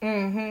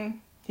 Mm-hmm.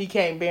 He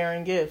came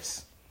bearing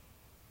gifts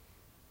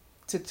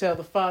to tell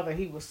the father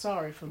he was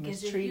sorry for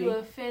mistreating. Because if you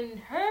offend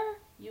her,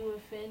 you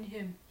offend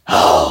him.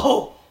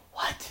 Oh!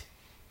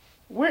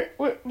 What?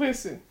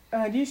 Listen,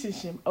 this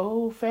is some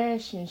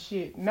old-fashioned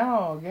shit.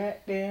 No,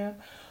 goddamn.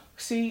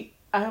 See,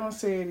 I'm gonna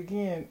say it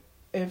again.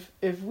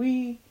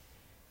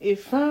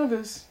 If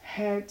fathers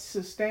had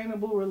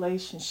sustainable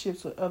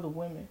relationships with other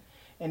women,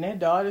 and their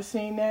daughters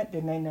seen that,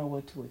 then they know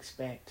what to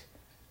expect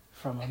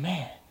from a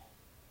man.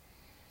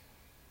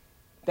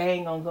 They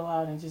ain't gonna go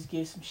out and just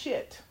get some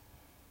shit.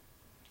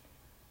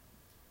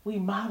 We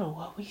model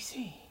what we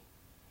see.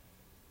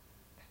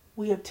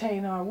 We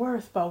obtain our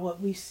worth by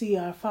what we see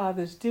our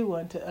fathers do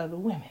unto other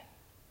women.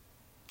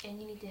 And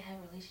you need to have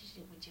a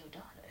relationship with your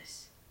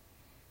daughters.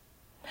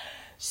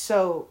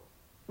 So,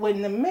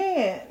 when the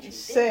man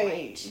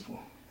says,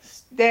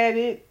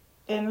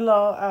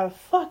 Daddy-in-law, I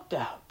fucked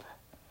up,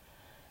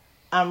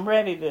 I'm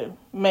ready to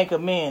make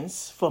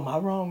amends for my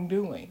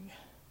wrongdoing.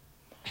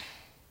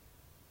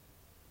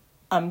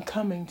 I'm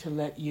coming to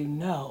let you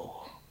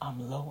know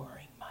I'm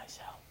lowering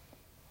myself.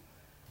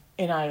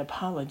 And I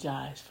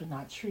apologize for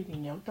not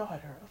treating your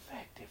daughter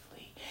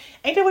effectively.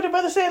 Ain't that what the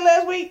brother said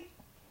last week?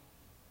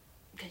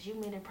 Because you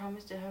made a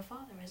promise to her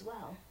father as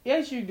well.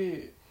 Yes, you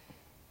did.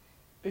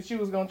 That you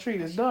was going to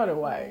treat his daughter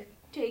right.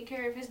 Take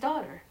care of his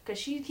daughter. Because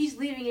he's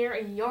leaving her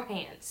in your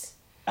hands.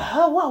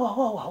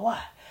 Whoa.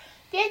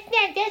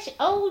 That's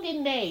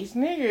olden days.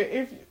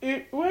 Nigga,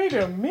 wait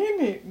a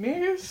minute,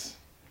 niggas.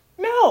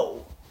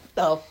 No.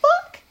 The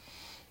fuck?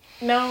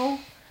 No.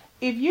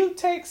 if you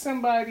take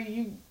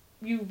somebody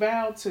you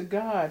vow to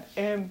God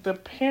and the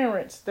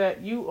parents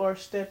that you are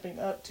stepping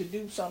up to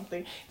do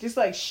something, just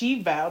like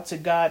she vowed to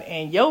God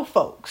and your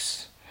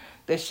folks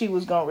that she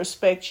was going to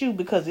respect you,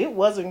 because it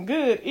wasn't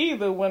good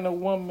either when a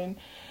woman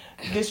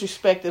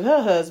disrespected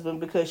her husband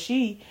because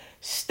she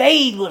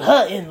stayed with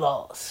her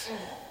in-laws.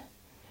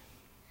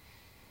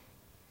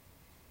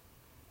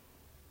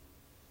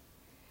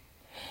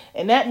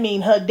 And that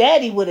mean her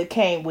daddy would have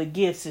came with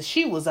gifts if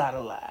she was out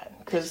of line.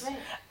 Because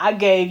I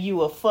gave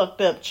you a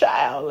fucked up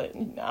child.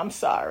 And I'm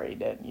sorry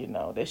that,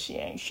 that she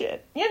ain't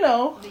shit. Then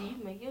you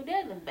make your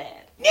dad look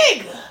bad.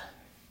 Nigga.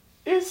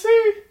 You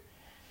see?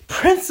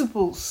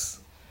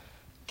 Principles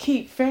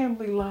keep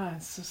family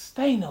lines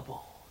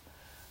sustainable,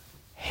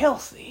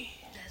 healthy.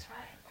 That's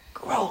right.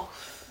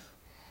 Growth.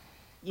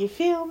 You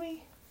feel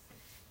me?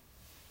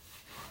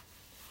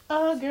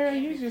 Oh, girl,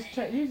 you just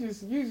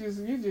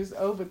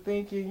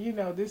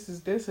overthinking. This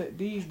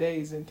these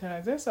days and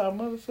times. That's our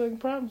motherfucking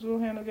problems. We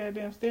don't have no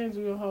goddamn standards.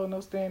 We don't hold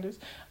no standards.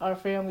 Our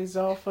families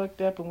all fucked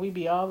up, and we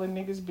be all in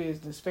niggas'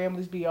 business.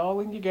 Families be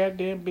all in your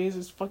goddamn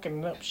business,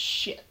 fucking up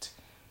shit,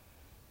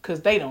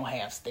 cause they don't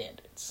have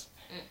standards.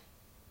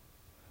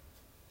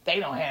 They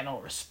don't have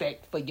no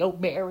respect for your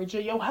marriage or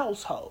your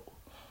household.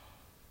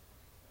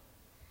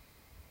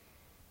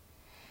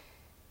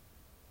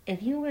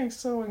 If you ain't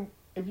sowing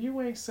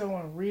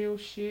real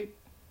shit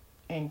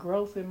and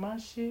growth in my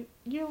shit,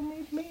 you don't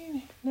need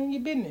me in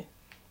your business.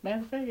 Matter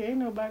of fact, ain't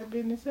nobody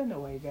business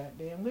anyway,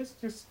 goddamn. Let's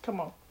just, come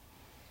on.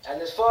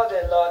 And his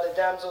father-in-law, the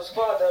damsel's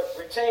father,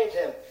 retained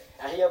him,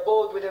 and he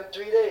abode with him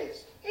 3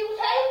 days. He was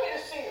happy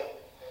to see him.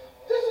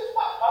 This is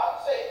my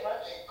heart. Say it, man.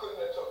 He couldn't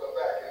have took her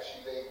back if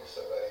she laid with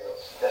somebody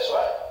else. That's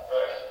right.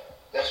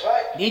 That's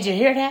right. Did you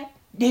hear that?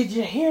 Did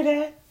you hear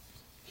that?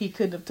 He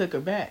couldn't have took her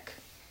back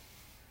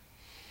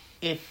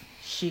if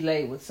she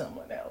lay with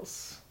someone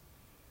else.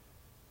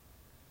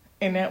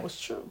 And that was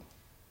true.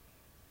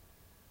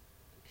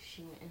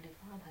 She wouldn't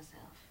define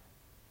herself.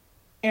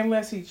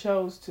 Unless he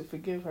chose to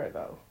forgive her,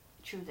 though.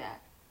 True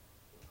that.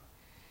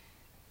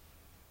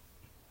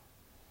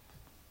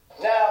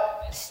 Now,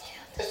 it said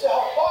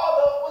her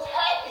father was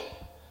happy.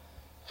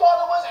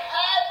 Father was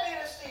happy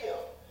to see him.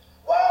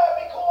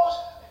 Why? Because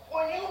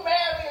when you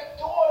marry a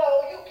daughter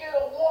or you get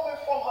a woman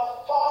from her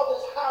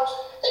father's house,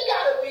 it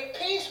gotta be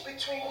peace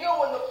between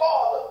you and the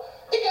father.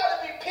 It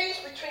gotta be peace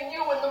between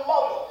you and the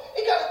mother.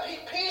 It gotta be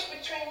peace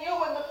between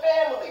you and the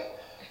family.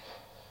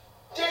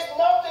 There's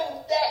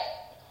nothing that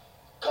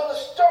gonna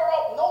stir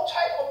up no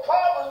type of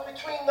problems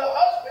between the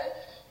husband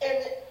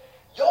and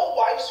your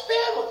wife's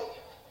family.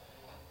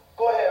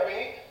 Go ahead,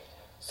 read.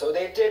 So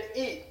they did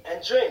eat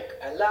and drink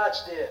and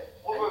lodged there.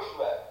 What verse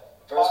you at?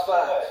 Verse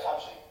 5.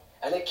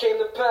 And it came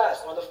to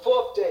pass on the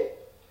 4th day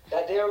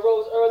that they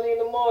arose early in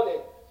the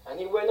morning, and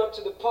he went up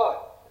to depart.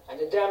 And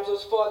the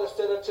damsel's father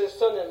said unto his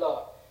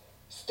son-in-law,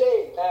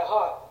 Stay thy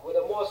heart with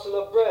a morsel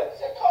of bread.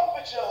 Say,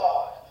 comfort your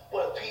heart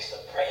with a piece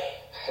of bread.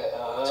 It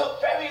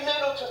took very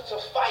little to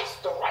suffice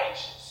the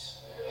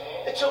righteous.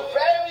 It took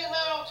very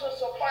little to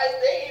suffice.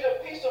 They eat a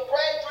piece of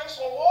bread, drink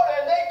some water,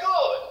 and they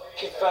good.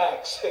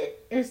 Facts.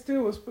 It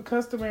still was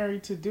customary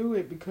to do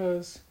it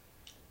because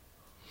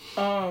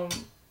I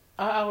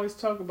always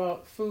talk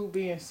about food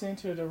being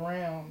centered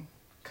around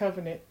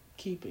covenant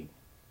keeping.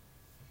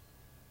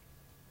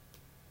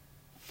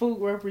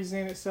 Food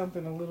represented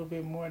something a little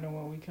bit more than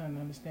what we kind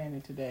of understand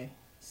it today.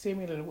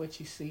 Similar to what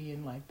you see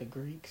in like the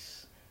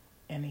Greeks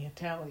and the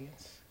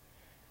Italians.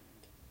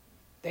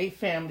 They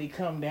family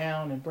come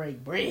down and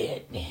break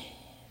bread.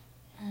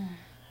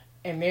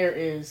 And there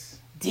is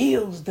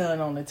deals done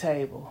on the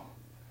table.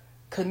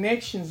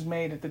 Connections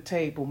made at the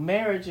table.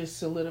 Marriages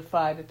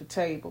solidified at the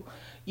table.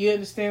 You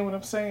understand what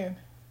I'm saying?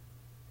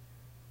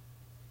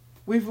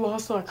 We've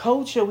lost our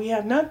culture. We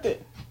have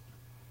nothing.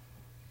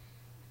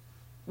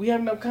 We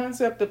have no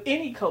concept of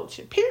any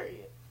culture,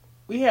 period.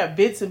 We have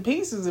bits and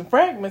pieces and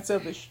fragments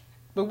of it,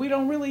 but we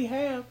don't really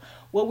have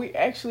what we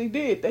actually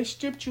did. They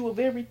stripped you of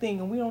everything,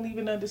 and we don't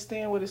even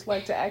understand what it's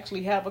like to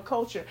actually have a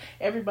culture.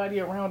 Everybody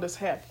around us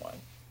have one,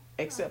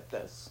 except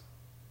us.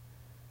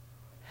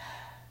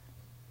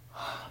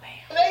 Oh, man.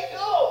 They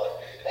good.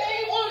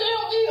 They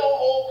don't need no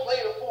whole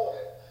plate of food.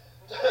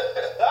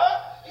 Huh?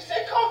 He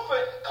said,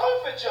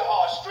 comfort your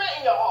heart,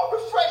 straighten your heart,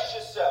 refresh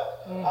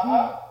yourself.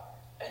 Mm-hmm.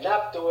 And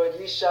afterward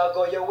ye shall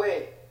go your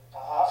way.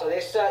 So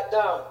they sat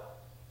down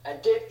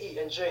and did eat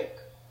and drink,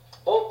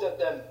 both of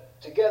them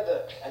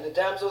together. And the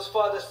damsel's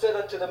father said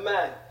unto the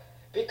man,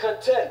 Be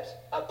content,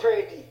 I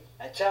pray thee,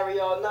 and tarry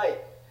all night,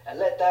 and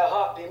let thy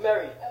heart be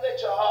merry. And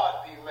let your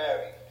heart be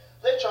merry.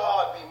 Let your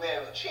heart be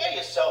merry. Cheer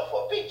yourself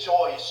up. Be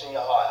joyous in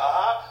your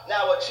heart.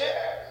 Now a cheer.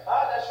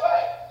 That's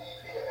right.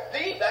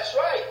 Leave. That's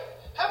right.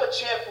 Have a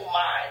cheerful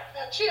mind.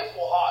 Have a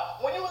cheerful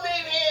heart. When you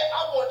leave here,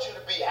 I want you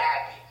to be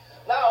happy.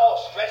 Not all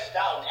stressed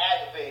out and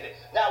aggravated.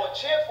 Now a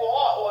cheerful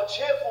heart or a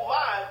cheerful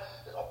mind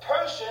is a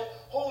person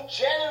who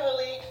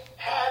generally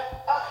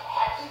have a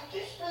happy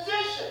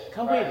disposition.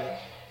 Come with it.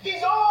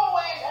 He's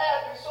always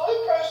happy. So this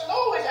person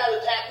always has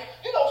a happy.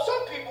 You know,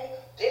 some people,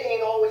 they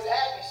ain't always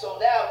happy. So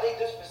now their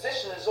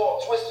disposition is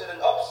all twisted and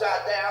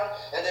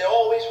and they're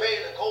always ready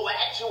to go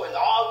at you and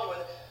argue.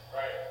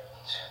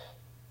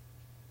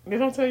 And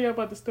Did I tell you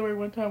about the story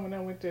one time when I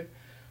went to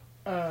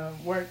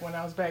work when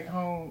I was back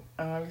home?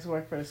 I used to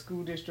work for the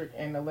school district,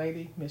 and the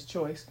lady, Miss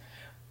Choice,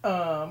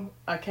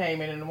 I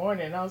came in the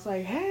morning and I was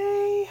like,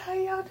 "Hey, how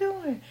y'all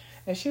doing?"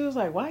 And she was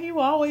like, "Why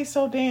you always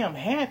so damn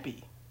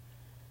happy?"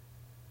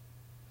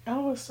 I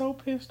was so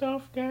pissed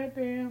off,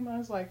 goddamn. I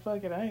was like,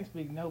 "Fuck it, I ain't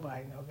speak to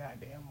nobody no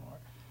goddamn more."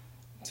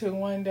 Till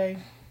one day,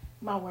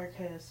 my work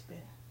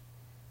husband,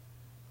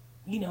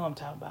 you know what I'm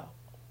talking about,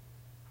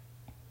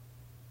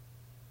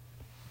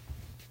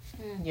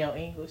 your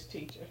English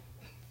teacher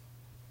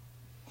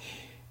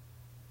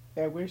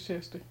at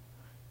Winchester,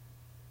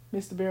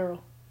 Mr.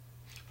 Barrel.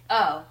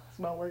 Oh. It's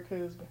my work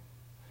husband.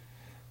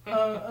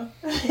 Mr.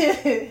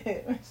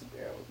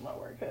 Barrel was my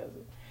work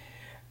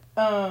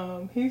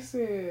husband. He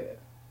said,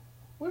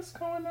 "What's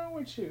going on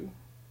with you?"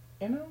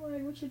 And I'm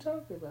like, "What you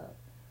talking about?"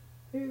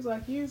 He was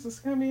like, "You used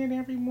to come in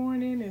every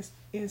morning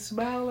and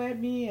smile at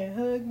me and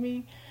hug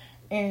me."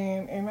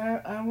 And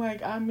I'm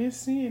like, "I miss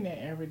seeing that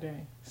every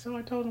day." So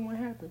I told him what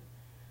happened.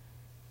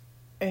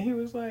 And he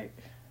was like,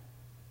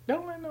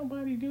 "Don't let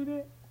nobody do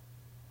that.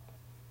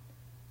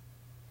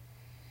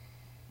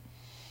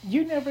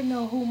 You never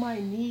know who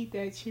might need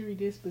that cheery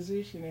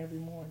disposition every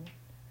morning.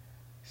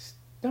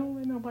 Don't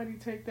let nobody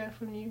take that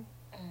from you."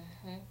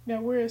 Mm-hmm.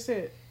 Now, where is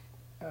it?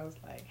 I was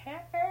like,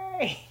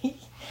 "Hey."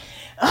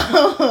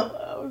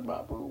 That was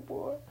my boo,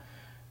 boy.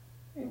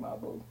 He my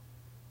boo.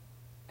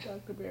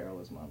 Dr. Barrel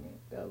was my man.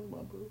 That was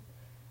my boo.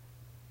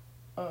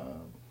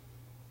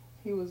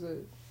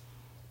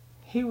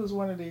 He was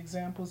one of the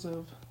examples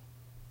of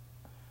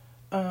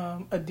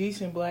a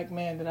decent black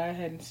man that I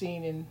hadn't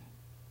seen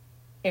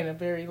in a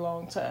very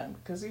long time,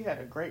 because he had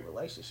a great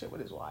relationship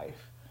with his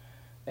wife.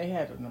 They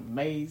had an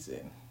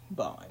amazing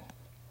bond.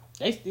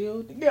 They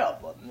still together,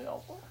 you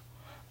know.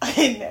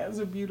 And that was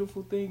a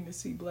beautiful thing to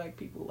see black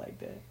people like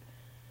that.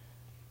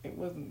 It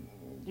wasn't,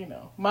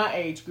 my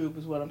age group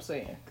is what I'm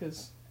saying,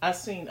 because I've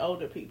seen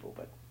older people,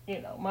 but,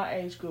 my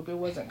age group, it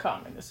wasn't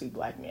common to see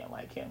black men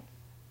like him.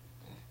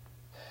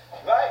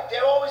 Right?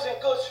 They're always in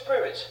good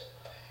spirits.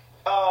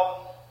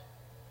 Tom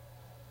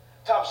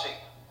C.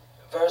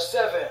 Verse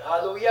 7,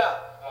 hallelujah.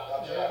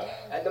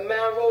 And the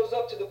man rose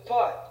up to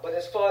depart, but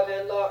his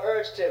father-in-law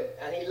urged him,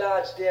 and he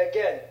lodged there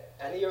again.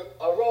 And he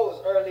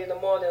arose early in the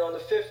morning on the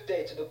 5th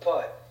day to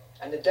depart.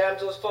 And the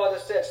damsel's father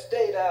said,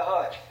 "Stay thy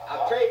heart,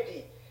 I pray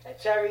thee, and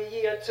tarry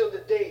ye until the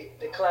day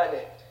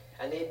declineth."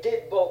 And they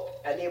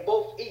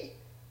both eat,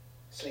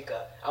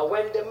 Slika. And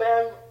when the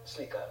man,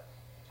 Slika,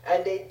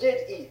 and they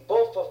did eat,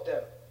 both of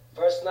them.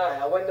 Verse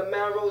 9, and when the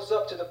man rose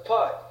up to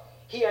depart,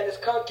 he and his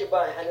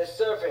concubine and his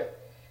servant,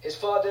 his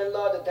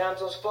father-in-law, the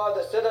damsel's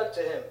father, said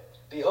unto him,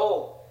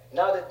 "Behold,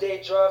 now the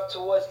day draweth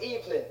towards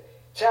evening.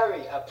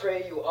 Tarry, I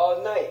pray you,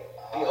 all night.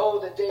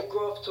 Behold, the day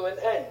groweth to an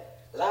end.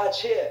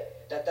 Lodge here,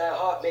 that thy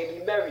heart may be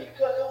merry."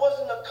 Because it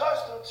wasn't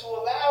accustomed to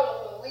allow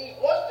them to leave.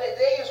 Once the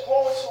day is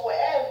growing to an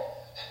end,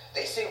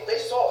 they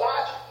saw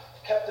logic.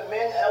 Kept them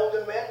in, held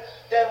them in.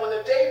 Then when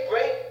the day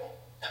break,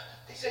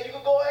 they said, "You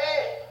can go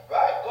ahead."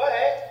 Right? Go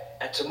ahead.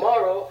 "And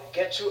tomorrow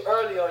get you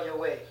early on your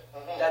way,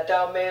 that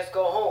thou mayest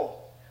go home."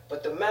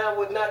 But the man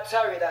would not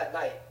tarry that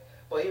night,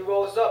 but he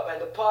rose up and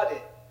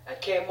departed, and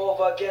came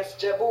over against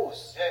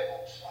Jebus.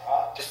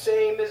 The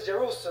same is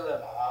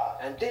Jerusalem.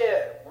 And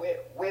there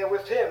were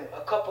with him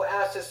a couple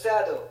asses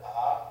saddled.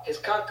 His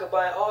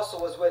concubine also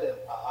was with him.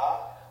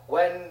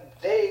 When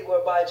they were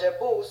by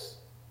Jebus,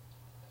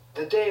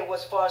 the day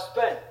was far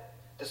spent.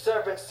 The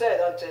servant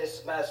said unto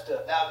his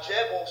master. Now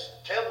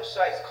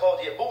Jebusites called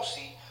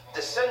Yebusi,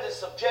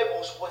 descendants of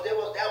Jebus,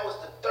 that was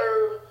the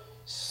third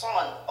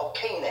son of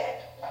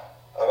Canaan.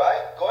 All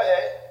right, go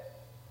ahead.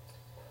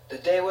 The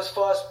day was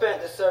far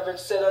spent. The servant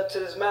said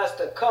unto his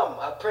master, "Come,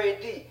 I pray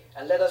thee,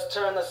 and let us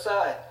turn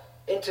aside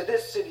into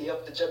this city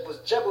of the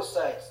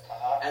Jebusites,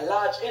 and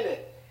lodge in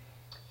it."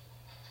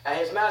 And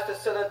his master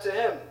said unto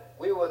him,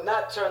 "We will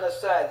not turn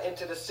aside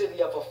into the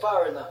city of a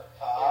foreigner,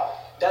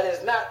 that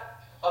is not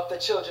of the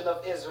children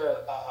of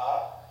Israel,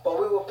 but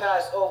we will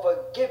pass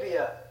over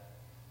Gibeah."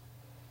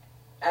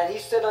 And he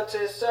said unto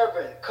his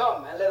servant,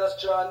 "Come, and let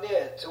us draw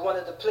near to one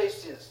of the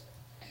places,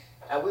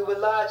 and we will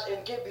lodge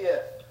in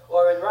Gibeah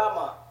or in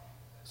Ramah."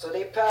 So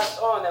they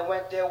passed on and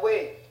went their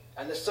way,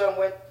 and the sun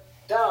went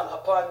down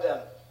upon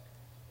them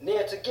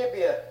near to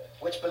Gibeah,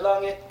 which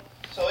belongeth.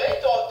 So they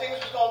thought things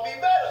was going to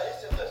be better. They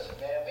said, "Listen,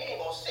 man, we ain't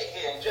going to sit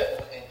here in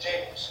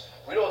Jebus.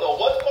 We don't know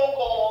what's going to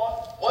go on,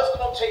 what's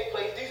going to take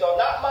place. These are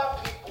not my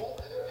people,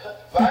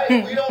 right?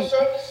 We don't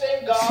serve the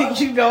same God."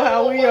 You know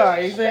how we are.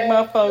 You think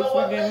my folks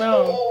will get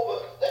known.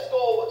 Let's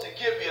go over to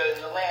Gibeah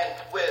in the land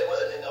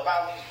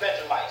around these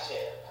Benjamites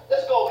here.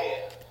 Let's go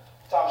here,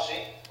 Tom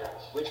C.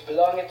 Which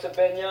belongeth to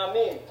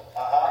Benjamin.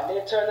 And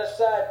they turned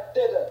aside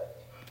thither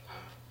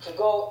to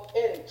go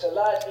in to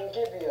lodge in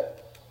Gibeah.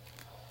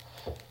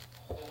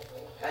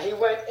 And he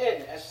went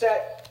in and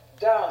sat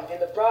down in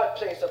the broad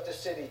place of the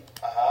city.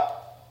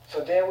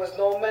 For there was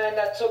no man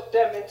that took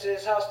them into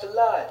his house to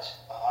lodge.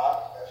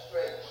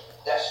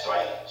 That's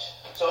strange.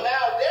 So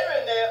now they're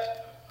in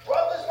there.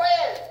 Brother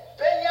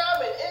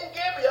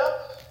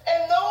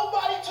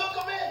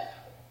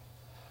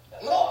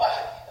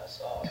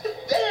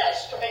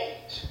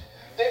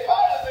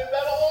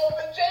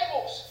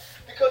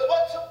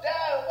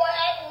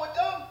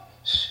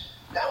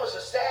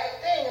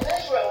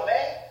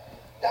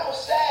That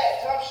was sad,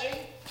 Tamshi.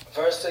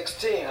 Verse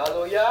 16,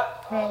 hallelujah.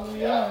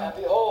 Hallelujah. And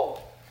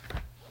behold,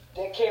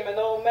 there came an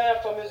old man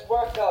from his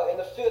workout in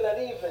the field at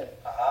evening.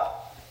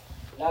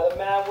 Now the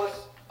man was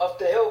of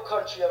the hill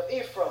country of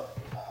Ephraim,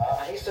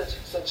 and he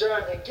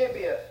sojourned in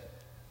Gibeah.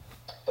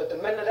 But the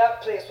men of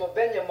that place were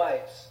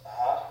Benjamites.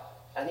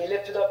 And he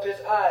lifted up his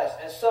eyes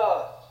and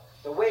saw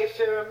the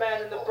wayfaring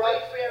man in the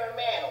bright... Wayfaring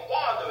man, a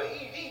wanderer.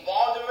 He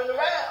wandering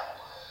around.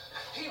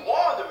 He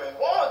wandering,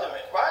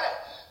 right?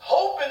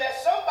 Hoping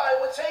that somebody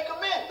would take him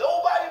in.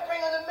 Nobody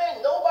bringing him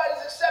in.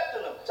 Nobody's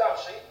accepting him.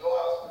 Tamshi. No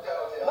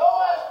hospitality. No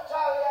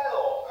hospitality at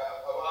all.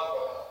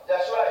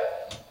 That's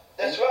right.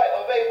 That's right,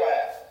 of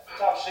Abraham.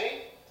 Tamshi.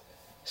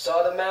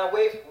 Saw the man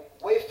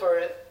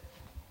wayfaring...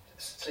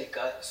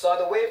 Saw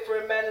the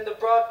wayfaring man in the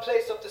broad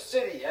place of the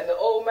city, and the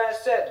old man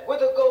said,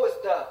 Whither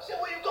goest thou? He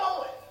said, where you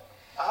going?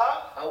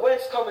 And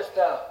whence comest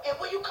thou? And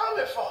where you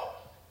coming from?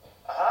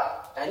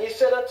 And he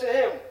said unto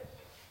him,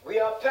 We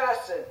are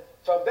passing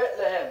from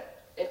Bethlehem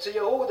into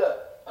Yehuda,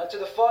 unto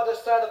the farther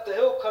side of the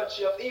hill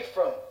country of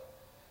Ephraim.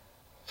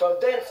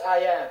 From thence I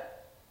am.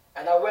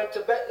 And I went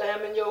to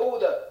Bethlehem in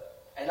Yehuda,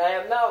 and I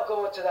am now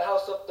going to the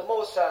house of the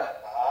Most High.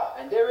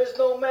 And there is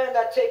no man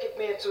that taketh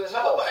me into his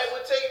house. Nobody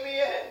would take me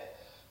in.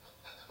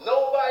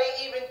 Nobody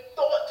even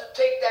thought to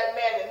take that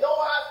man in. No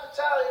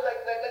hospitality, like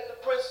the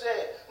prince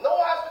said. No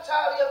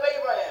hospitality of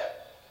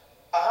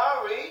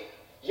Abraham. Read.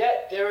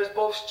 Yet there is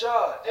both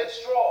straw and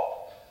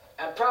straw,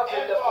 and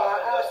provender for our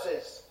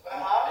asses.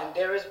 And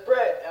there is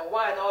bread and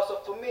wine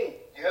also for me.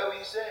 You heard what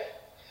he said?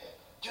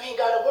 You ain't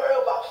got to worry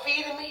about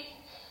feeding me.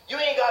 You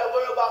ain't got to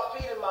worry about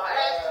feeding my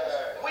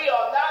asses. We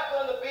are not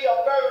going to be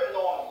a burden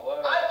on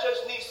you. I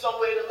just need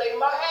somewhere to lay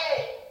my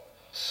head.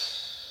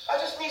 I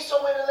just need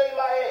somewhere to lay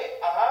my head.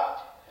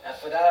 And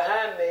for thy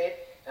handmaid,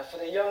 and for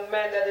the young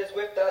man that is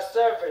with thy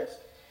servants,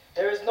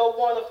 there is no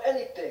want of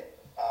anything.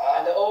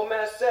 And the old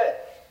man said,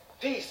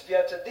 Peace be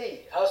unto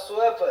thee.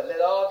 Howsoever, let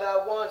all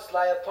thy wants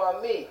lie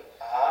upon me.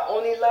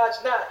 Only lodge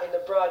not in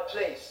the broad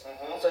place.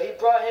 So he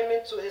brought him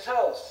into his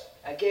house,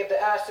 and gave the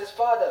ass his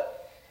father.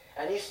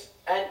 And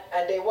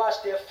they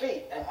washed their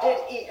feet, and did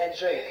eat and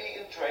drink.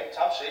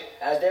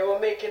 As they were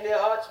making their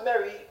hearts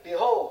merry,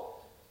 behold,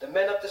 the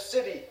men of the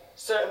city,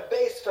 certain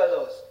base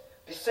fellows,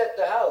 beset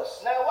the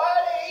house. Now why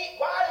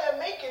they're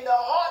making their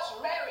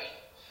hearts merry?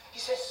 He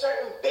says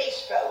certain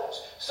base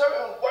fellows,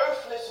 certain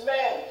worthless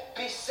men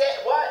beset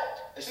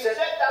what? Beset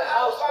the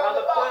house round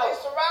about. They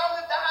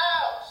surrounded the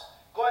house.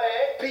 Go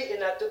ahead.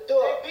 Beating at the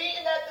door. They're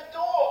beating at the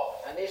door.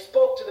 And they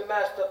spoke to the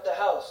master of the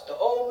house, the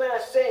old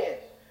man, saying,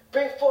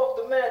 Bring forth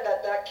the man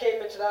that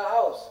came into thy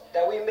house,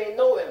 that we may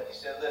know him. He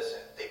said, listen,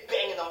 they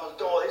banging on the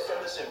door. They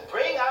said, listen,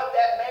 bring out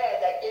that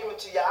man that came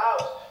into your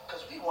house,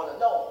 because we want to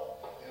know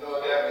him. You know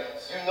what that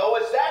means? You know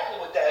exactly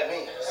what that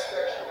means.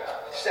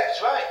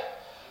 Sex, right?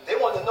 They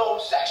want to know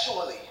him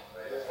sexually.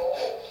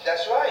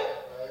 That's right.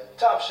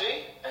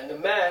 Tamshi. And the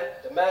man,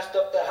 the master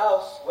of the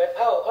house, went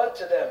out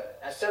unto them,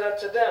 and said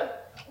unto them,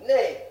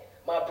 Nay,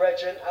 my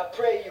brethren, I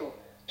pray you,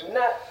 do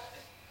not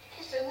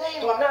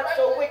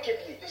so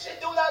wickedly. He said,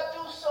 do not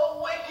do so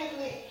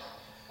wickedly.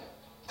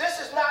 This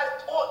is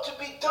not ought to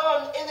be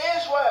done in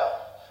Israel.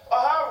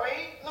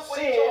 Read. Look what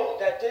he Seeing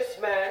told. that this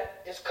man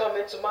is come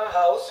into my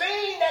house.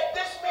 Seeing that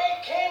this man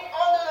came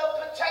under the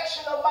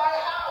protection of my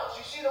house.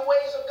 You see the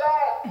ways of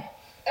God.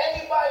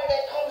 Anybody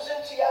that comes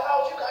into your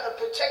house, you got to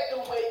protect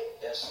them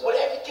with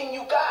everything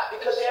you got,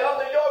 because they're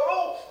under your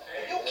roof.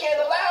 And you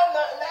can't allow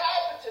nothing to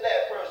happen to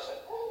that person.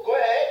 Go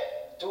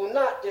ahead. Do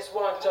not this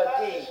wanton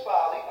deed.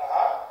 Folly.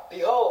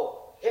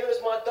 Behold, here is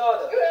my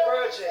daughter, the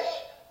virgin.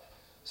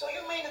 So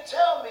you mean to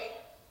tell me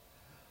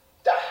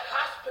the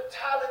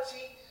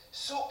hospitality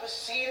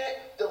superseded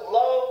the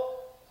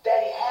love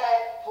that he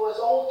had for his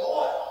own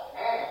daughter?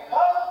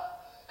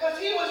 Because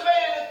he was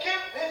ready to give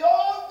his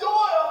own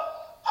daughter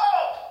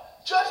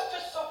up just to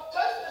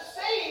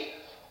save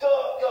the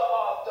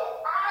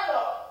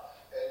honor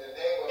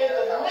in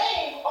the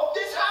name of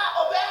this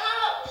of that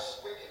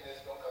house.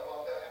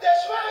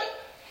 That's right.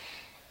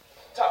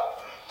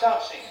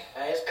 Tamshi.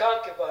 And his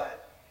concubine,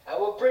 I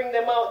will bring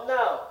them out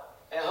now,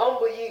 and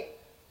humble ye,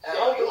 and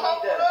you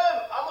humble them.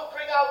 I'm gonna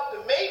bring out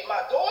the maid, my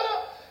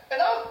daughter,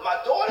 and I'm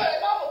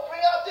gonna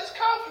bring out this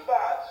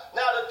concubine.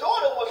 Now the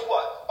daughter was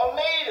what? A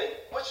maiden,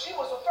 but she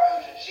was a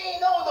virgin. She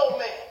ain't know no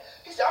man.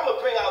 He said, I'm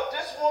gonna bring out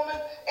this woman,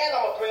 and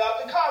I'm gonna bring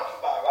out the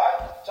concubine,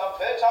 right?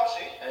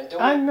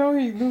 I know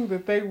he knew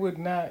that they would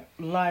not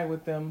lie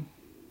with them,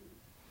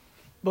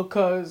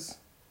 because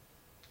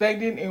they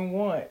didn't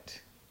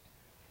want.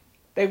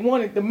 They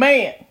wanted the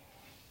man.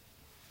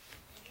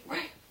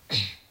 Right.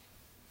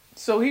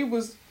 So he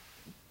was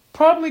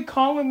probably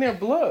calling their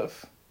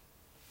bluff.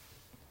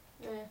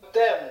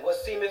 Them what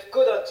seemeth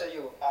good unto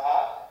you.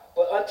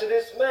 But unto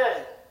this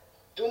man,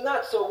 do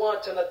not so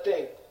wanton a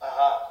thing.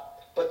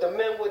 But the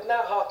men would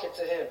not hearken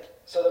to him.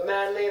 So the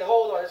man laid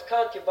hold on his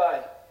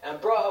concubine,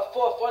 and brought her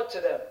forth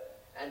unto them.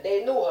 And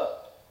they knew her,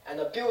 and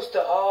abused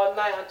her all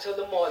night until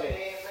the morning. He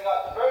didn't bring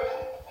out the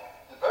virgin.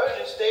 The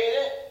virgin stayed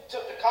in,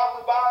 took the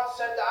concubine,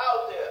 sent her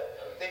out there.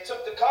 they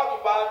took the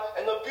concubine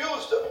and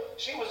abused her.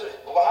 She was a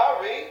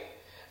Bahari.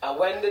 And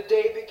when the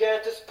day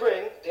began to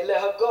spring, they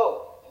let her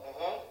go.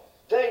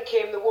 Then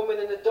came the woman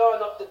in the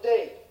dawn of the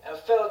day and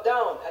fell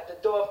down at the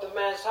door of the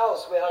man's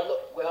house where her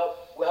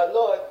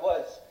Lord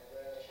was.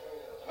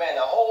 Man,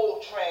 the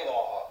whole train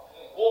on her.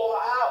 Wore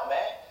her out,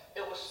 man.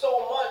 It was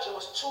so much, it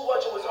was too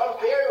much, it was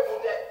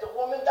unbearable that the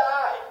woman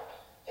died.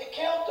 It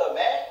killed her,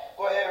 man.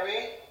 Go ahead,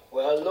 read.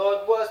 Where her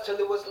Lord was till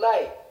it was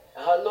light.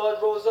 And her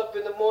Lord rose up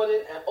in the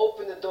morning and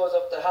opened the doors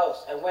of the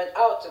house and went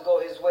out to go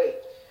his way.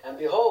 And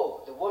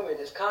behold, the woman,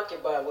 his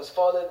concubine, was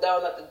fallen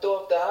down at the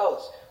door of the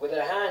house with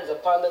her hands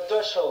upon the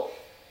threshold.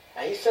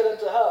 And he said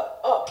unto her,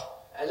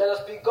 Up, and let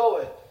us be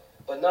going.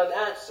 But none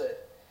answered.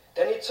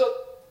 Then he took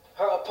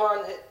her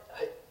upon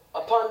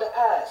the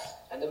ass,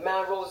 and the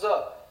man rose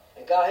up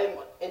and got him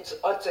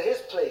unto his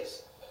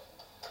place.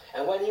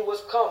 And when he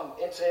was come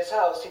into his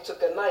house, he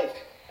took a knife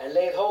and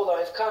laid hold on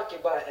his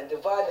concubine and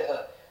divided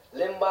her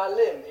limb by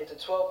limb into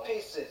 12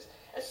 pieces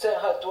and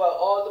sent her throughout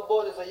all the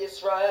borders of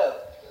Israel.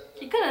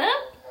 You could.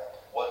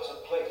 What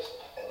took place?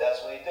 And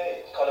that's what he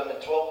did. Cut them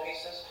in 12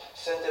 pieces,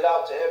 sent it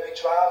out to every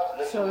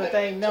tribe. So that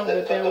they know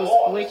that there was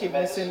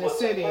wickedness in the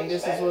city, and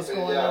this is what's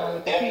going on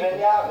with the people.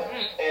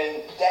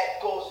 And that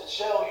goes to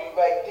show you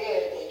right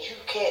there that you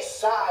can't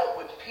side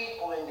with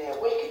people in their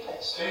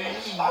wickedness.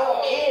 I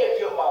don't care if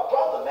you're my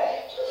brother,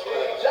 man.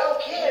 I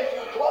don't care if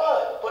you're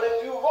blood. But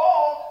if you're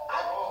wrong,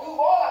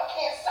 I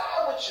can't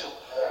side with you.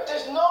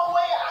 There's no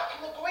way I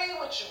can agree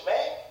with you,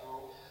 man.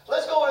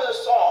 Let's go to the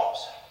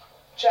Psalms,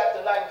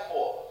 chapter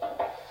 94.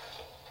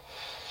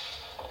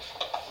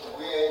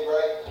 We ain't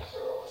right.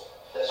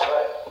 That's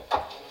right.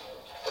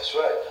 That's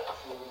right.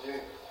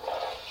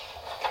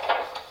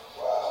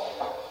 Wow,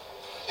 man.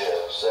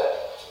 Yeah, sad.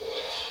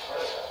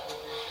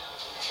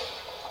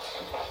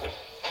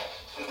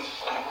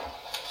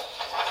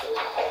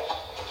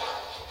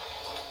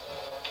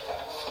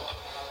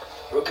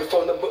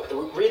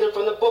 Reading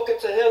from the book of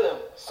Tehillim,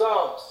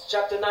 Psalms,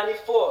 chapter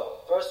 94,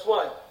 verse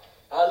 1.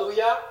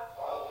 Hallelujah.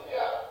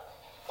 Hallelujah.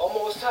 O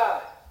Most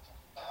High.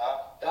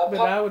 But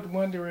I would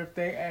wonder if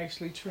they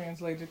actually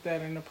translated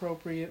that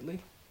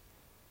inappropriately.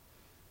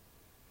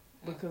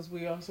 Because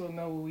we also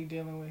know what we're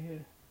dealing with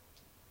here.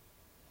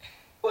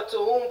 But to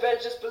whom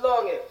vengeance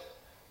belongeth?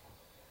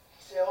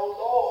 He said,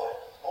 oh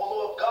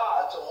Lord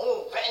God, to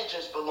whom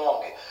vengeance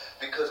belongeth.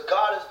 Because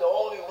God is the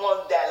only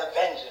one that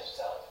avenges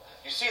himself.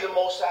 You see the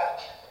Most High,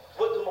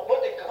 what did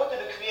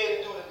the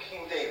Creator do to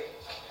King David?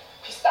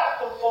 He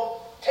stopped him from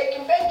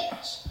taking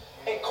vengeance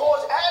and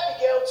caused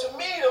Abigail to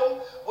meet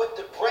him with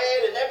the bread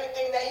and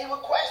everything that he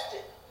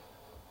requested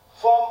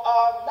from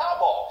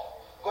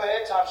Nabal. Go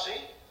ahead,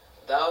 Tamshi.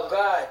 Thou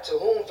God, to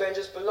whom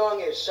vengeance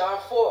belongeth, shine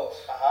forth.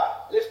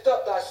 Lift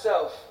up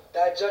thyself,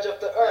 thou judge of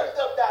the earth. Lift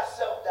up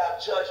thyself, thou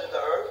judge of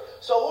the earth.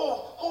 So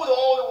who the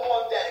only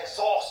one that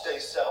exalts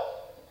themselves?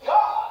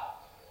 God.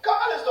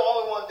 God is the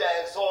only one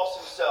that exalts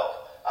himself.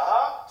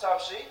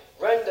 Tamshi.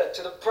 Render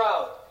to the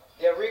proud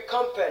their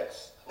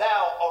recompense.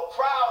 Now, a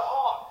proud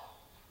heart,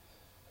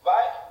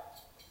 right?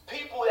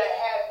 People that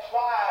have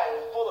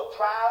pride and full of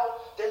pride,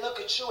 they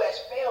look at you as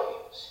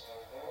failures.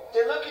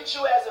 They look at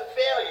you as a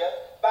failure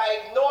by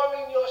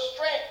ignoring your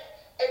strength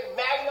and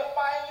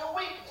magnifying your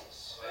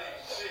weakness.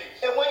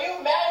 And when you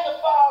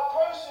magnify a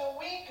person's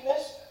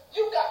weakness,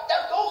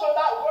 those are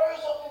not words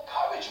of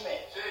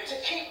encouragement to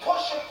keep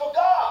pushing for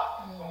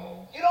God.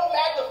 You don't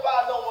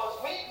magnify no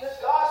one's weakness.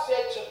 God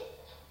said to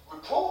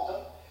reprove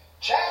them,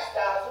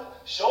 chastise them,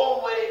 show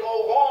them where they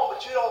go wrong,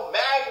 but you don't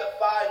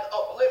magnify and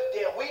uplift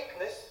their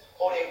weakness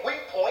or their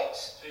weak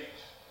points.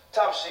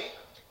 Tamshi.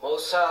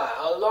 Most High,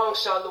 how long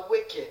shall the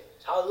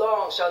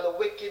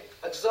wicked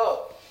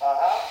exult?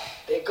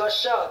 They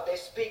gush out, they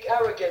speak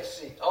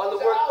arrogancy. How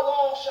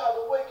long shall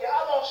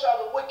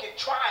the wicked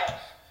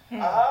triumph?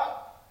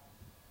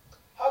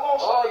 How long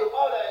shall they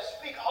utter and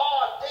speak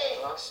hard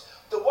things?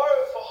 The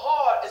word for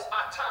hard is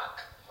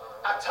atak.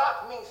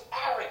 Atak means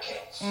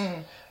arrogance.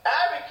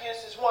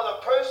 Arrogance is when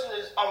a person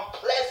is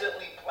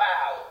unpleasantly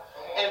proud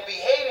and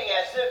behaving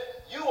as if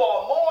you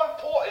are more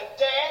important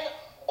than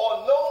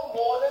or no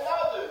more than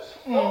others.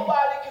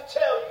 Nobody can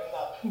tell you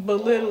nothing.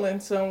 Belittling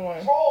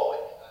someone. Fraud.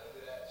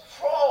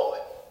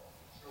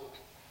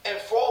 And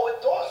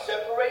froward thoughts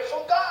separate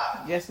from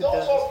God. Yes, it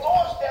Those does. are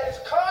thoughts that is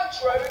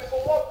contrary from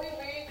what we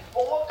read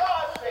from what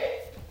God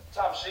said.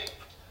 Tamshi.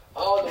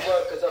 All the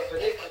workers of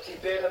iniquity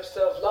bear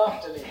themselves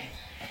loftily.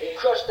 They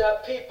crush their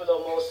people,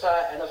 O Most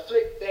High, and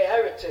afflict their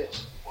heritage.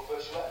 What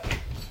verse you at?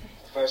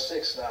 Verse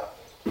 6 now.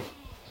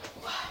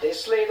 They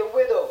slay the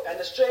widow and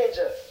the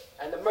stranger,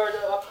 and murder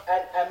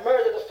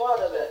the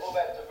fatherless. Go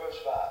back to verse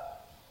 5.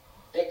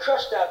 They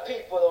crush their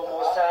people, O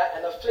Most High,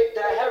 and afflict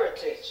their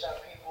heritage. Thy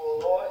people, O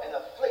Lord, and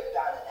afflict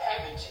thine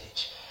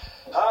heritage.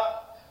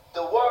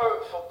 The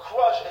word for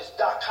crush is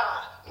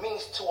daka,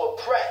 means to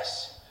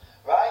oppress,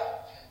 right?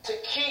 To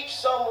keep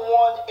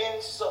someone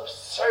in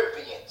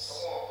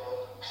subservience.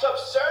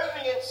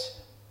 Subservience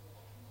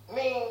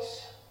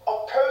means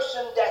a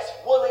person that's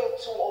willing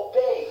to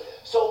obey.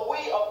 So we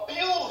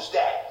abuse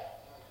that.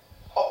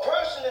 A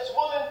person is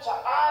willing to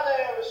honor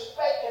and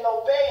respect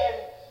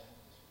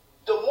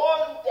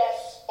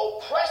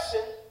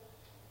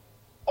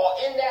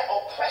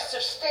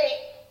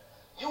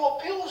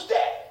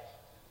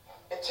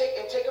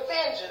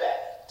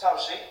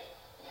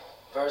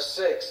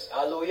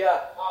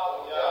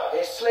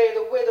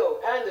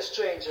and the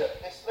stranger,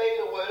 Enslave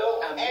the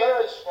widow and and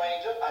murder- the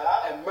stranger.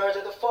 and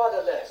murder the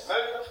fatherless.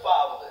 Murder the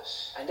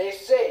fatherless. And they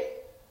say,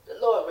 the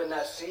Lord will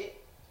not see,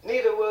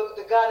 neither will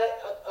the God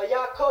of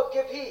Yaakov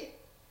give heed.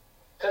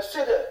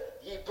 Consider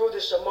ye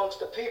brutish amongst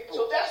the people.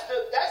 So that's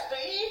the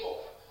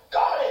evil.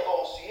 God ain't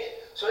gonna see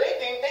it. So they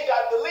think they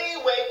got the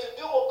leeway to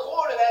do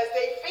according as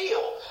they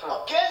feel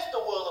against the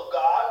will of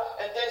God,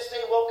 and then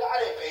say, well,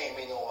 God ain't paying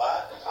me no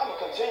mind. I'm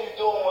gonna continue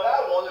doing what I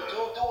want to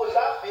do as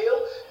I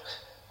feel.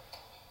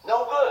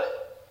 No good.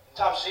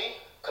 Tom C.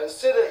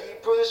 Consider ye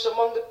brutish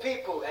among the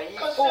people, and ye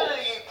Consider fools.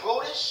 ye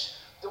brutish.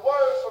 The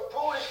word for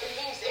brutish, it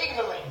means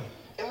ignorant.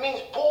 It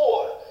means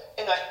bored.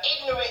 And an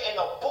ignorant and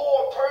a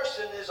bored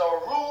person is a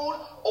rude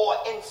or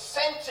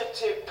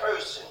insensitive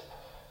person.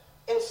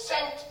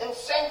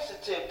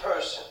 Insensitive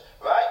person,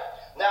 right?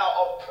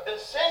 Now, a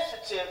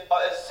sensitive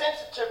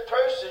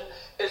person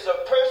is a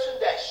person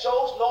that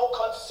shows no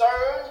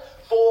concern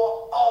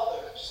for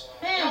others.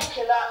 You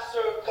cannot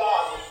serve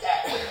God with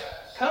that.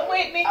 Come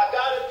with me. I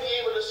gotta be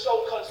able to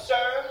show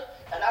concern,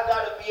 and I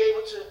gotta be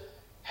able to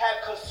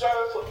have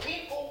concern for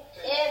people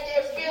and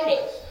their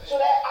feelings, so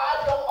that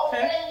I don't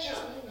offend you.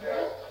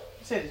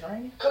 You said it's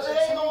raining? Because it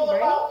ain't all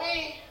about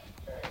me,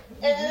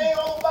 and it ain't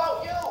all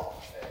about you.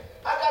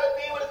 I gotta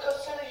be able to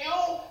consider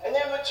you, and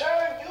in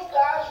return, you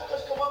guys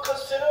will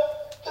consider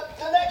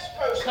the next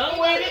person. Come We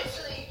with gotta it.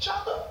 consider each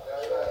other.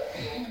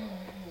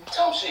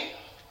 Tom C.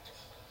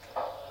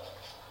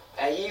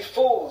 And ye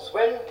fools,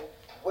 when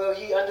will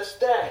ye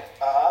understand?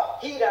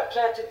 He that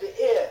planted the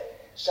ear,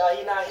 shall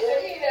he not He hear?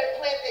 said, he that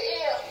plant the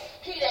ear,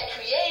 he that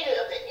created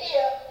of the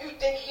ear, you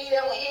think he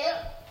don't hear?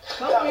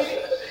 Come with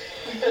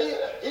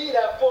it. He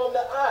that formed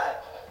the eye,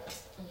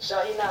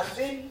 shall he not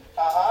see?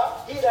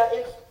 He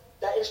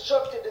that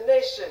instructed the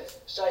nations,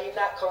 shall he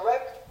not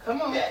correct?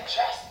 Come on. He that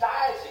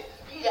chastises,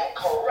 he that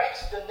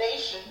corrects the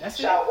nation, That's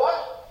shall it.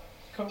 what?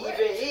 Correct.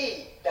 Even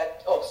he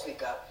that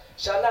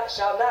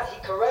shall not he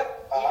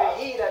correct? Even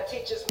he that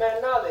teaches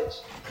man knowledge.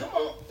 Come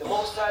on. The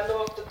Most High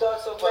knoweth the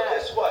thoughts of But man.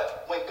 guess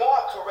what? When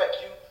God corrects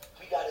you,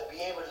 we got to be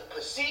able to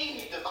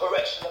perceive the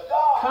correction of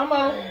God. Come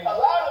on. A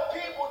lot of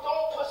people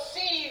don't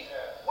perceive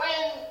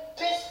when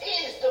this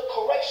is the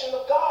correction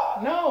of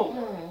God.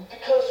 No.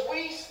 Because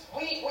we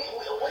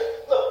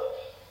look,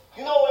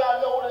 you know what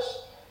I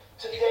noticed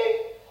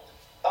today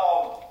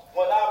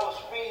when I was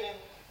reading,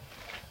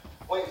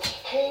 when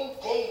King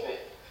David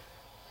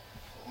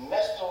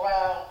messed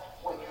around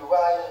with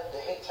Uriah, the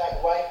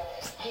Hittite wife,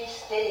 he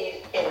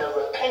stayed in a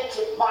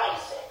repentant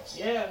mindset.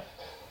 Yeah.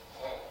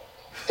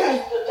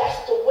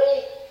 That's the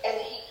way, and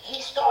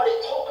he started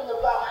talking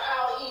about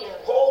how he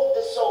enrolled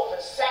himself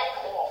in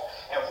sackcloth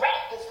and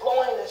wrapped his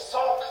loin in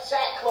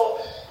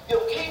sackcloth.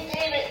 King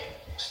David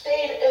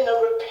stayed in a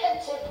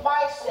repentant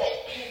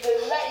mindset. He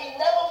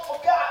never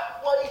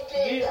forgot what he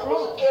did that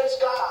was against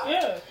God.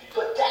 Yeah.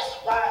 But that's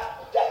why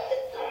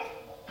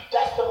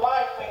that's the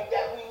mind frame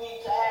that we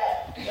need to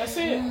have. That's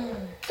it.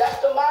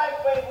 That's the mind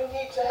frame we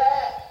need to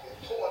have.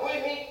 We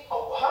need,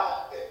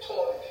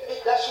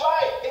 that's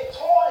right, it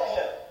taunted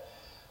him.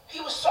 He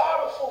was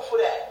sorrowful for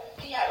that.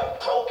 He had a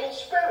broken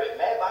spirit,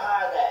 man,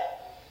 behind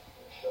that.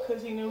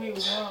 Because he knew he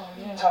was wrong.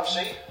 Yeah. Tom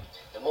C.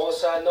 The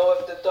Most High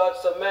knoweth the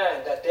thoughts of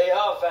man, that they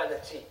are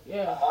vanity.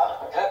 Yeah.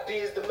 Happy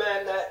is the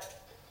man that...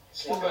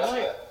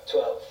 Right.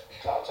 12.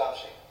 Tom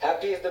C.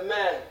 Happy is the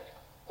man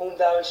whom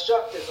thou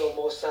instructest, O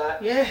Most High.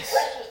 Yes.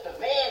 Blessed is the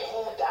man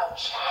whom thou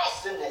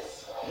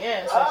chastenest.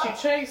 Yes. That you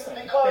chase him.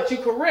 Because That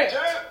you correct.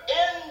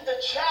 in the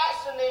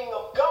chastening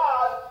of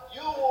God,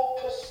 you will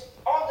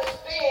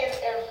understand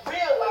and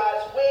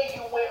realize where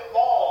you went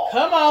wrong.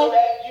 Come on. So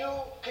that you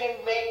can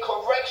make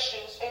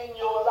corrections in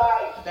your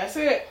life. That's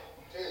it.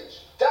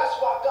 That's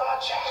why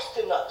God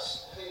chastened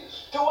us.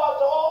 Throughout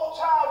the whole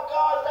time,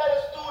 God led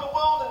us through the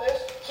wilderness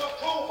to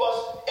prove us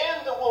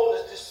in the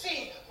wilderness, to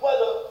see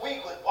whether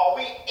are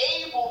we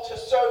able to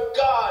serve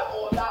God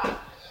or not.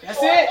 That's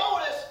so it. I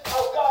notice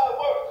how God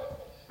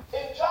worked.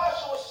 In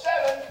Joshua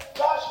 7,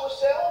 Joshua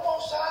said, "Oh,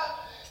 Most High,"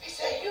 he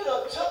said, "you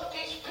done took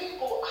these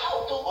people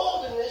out the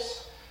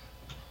wilderness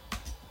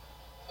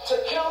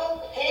to kill them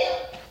here."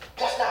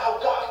 That's not how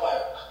God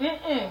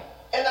works.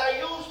 And I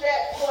use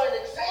that for an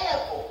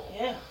example.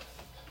 Yeah.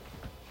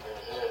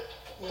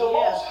 The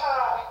Most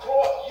High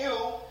brought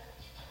you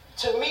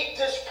to meet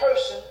this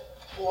person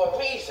for a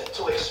reason,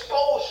 to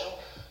expose you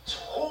to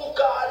who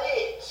God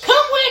is.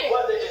 Come with it.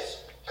 Whether it's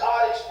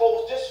God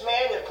exposed this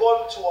man and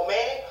brought him to a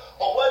man,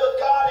 or whether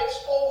God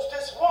exposed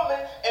this woman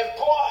and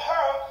brought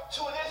her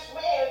to this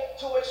man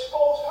to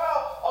expose her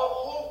of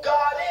who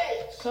God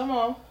is. Come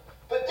on.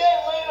 But then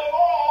later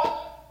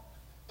on,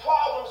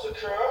 problems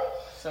occur.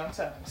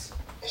 Sometimes.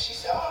 And she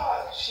said,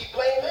 she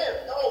blamed him.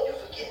 No, you're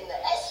forgetting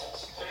the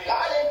essence.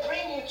 God didn't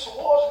bring you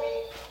towards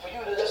me for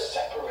you to just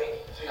separate.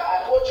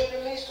 God brought you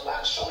to me so I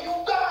can show you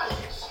who God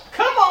is.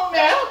 Come on now.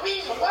 That's the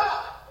reason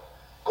why.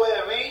 Go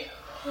ahead, read.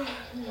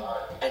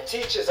 And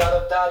teachers out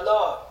of thy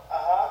law,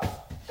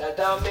 that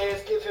thou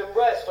mayest give him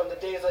rest from the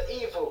days of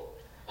evil,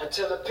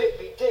 until the pit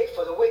be digged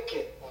for the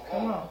wicked.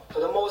 Come on. For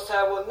the Most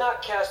High will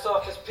not cast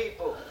off his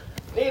people,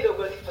 neither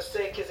will he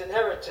forsake his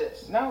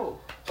inheritance. No.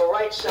 For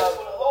right shall...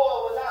 For the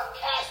Lord will not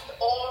cast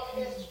off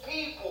his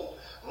people,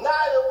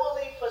 neither will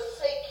he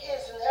forsake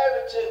his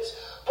inheritance.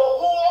 But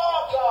who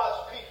are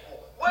God's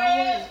people?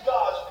 Where is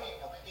God's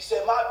people? He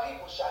said, my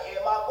people shall hear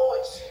my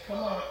voice. Come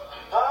on.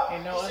 Huh?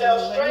 And no He said, a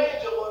other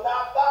stranger will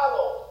not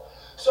follow.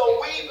 So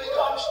we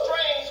become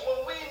strange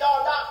when we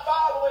are not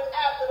following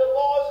after the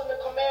laws and the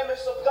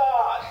commandments of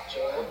God.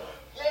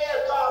 Yeah,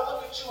 God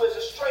look at you as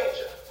a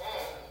stranger.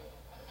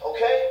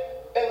 Okay?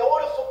 In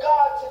order for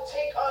God to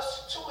take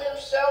us to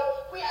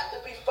himself, we have to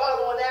be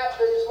following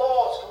after his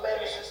laws,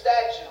 commandments, and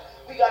statutes.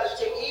 We got to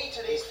take heed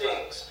to these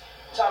things.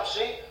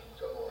 Tamshi.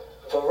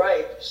 For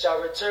right shall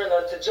return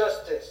unto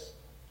justice,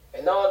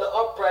 and all the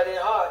upright in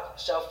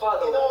heart shall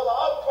follow And it. all the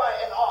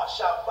upright in heart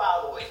shall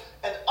follow it.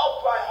 An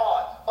upright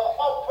heart, an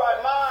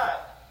upright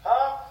mind,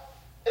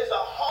 is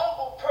a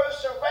humble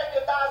person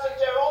recognizing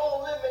their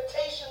own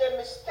limitation and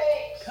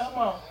mistakes. Come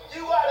on.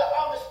 You got to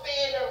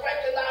understand and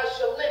recognize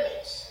your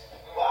limits.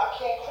 Well, I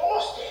can't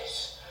cross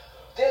this.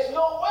 There's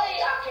no way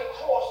I can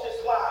cross this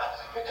line,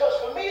 because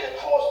for me to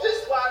cross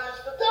this line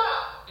is to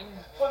die.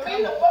 For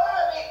me to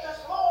violate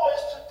this law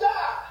is to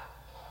die.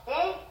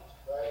 Right.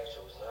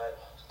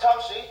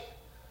 Tamshi.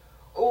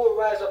 Who will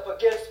rise up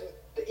against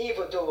the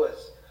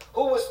evildoers?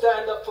 Who will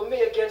stand up for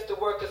me against the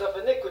workers of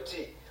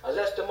iniquity?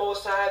 Unless the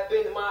Most High had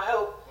been my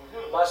help,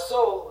 my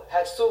soul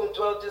had soon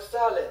dwelt in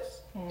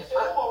silence. He said,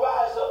 who will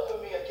rise up for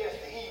me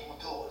against the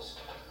evildoers?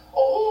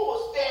 Or who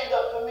will stand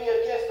up for me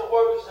against the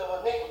workers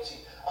of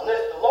iniquity?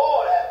 Unless the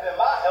Lord had been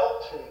my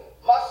help,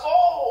 my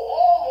soul will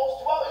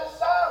almost dwell in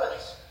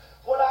silence.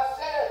 When I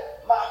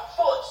said my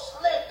foot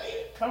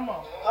slipping, Come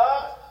on.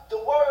 the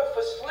word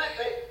for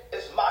slipping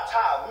is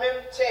matah,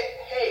 memte,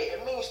 hey.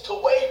 It means to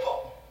waver.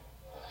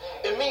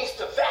 It means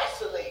to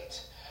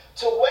vacillate.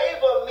 To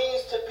waver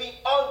means to be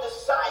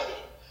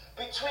undecided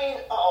between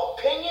an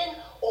opinion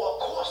or a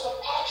course of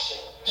action.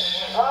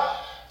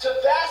 To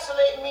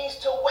vacillate means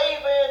to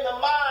waver in the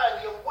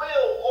mind, your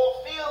will, or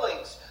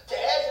feelings. To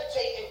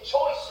hesitate in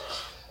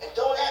choices. And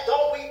don't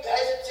we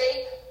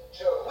hesitate?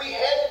 We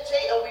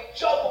hesitate and we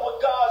juggle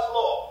with God's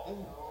law.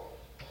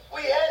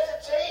 We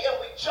hesitate and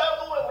we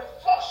juggle and we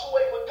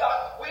fluctuate with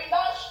God. We're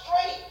not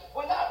straight.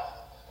 We're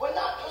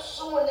not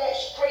pursuing that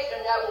straight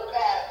and narrow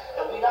path,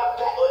 and we're not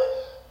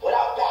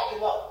without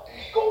backing up.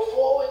 We go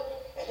forward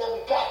and then we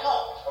back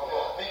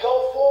up. We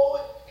go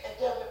forward and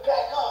then we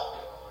back up.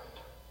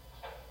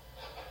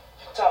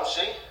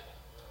 Tamshi.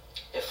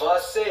 If I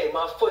say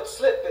my foot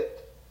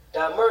slippeth,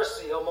 thy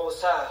mercy, O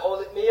Most High,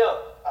 holdeth me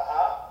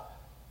up.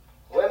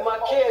 When my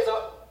cares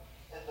are...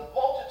 In the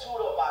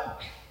multitude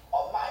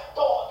of my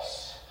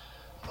thoughts.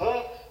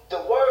 The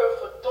word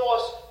for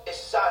thoughts is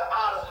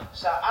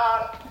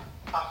sa'ad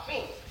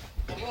afin.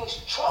 It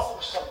means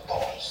troublesome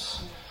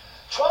thoughts.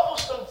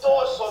 Troublesome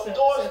thoughts are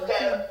thoughts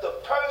that the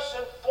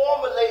person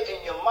formulate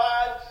in your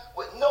mind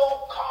with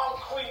no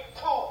concrete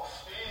proof.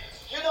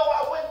 You know,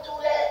 I went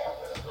through that.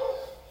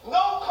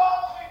 No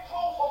concrete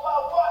proof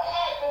about what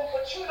happened,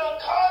 but you done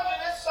conjure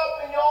this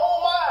up in your own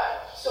mind.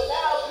 So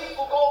now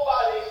people go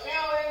by their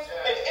feelings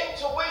and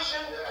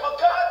intuition, but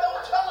God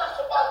don't tell us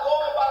about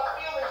going by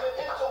feelings and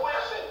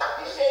intuition.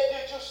 He said,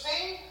 did you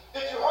see?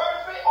 Did you heard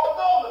of it or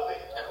known of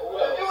it?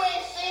 If you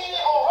ain't seen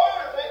it or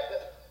heard of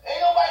it, ain't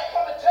nobody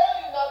come and tell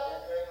you nothing.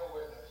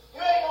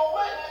 You ain't no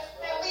witness,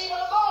 then leave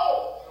it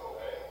alone.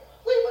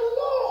 Leave it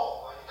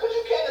alone. Because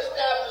you can't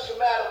establish a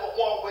matter with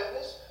one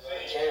witness.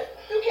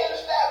 You can't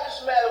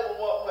establish a matter with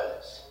one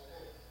witness.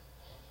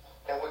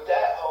 And with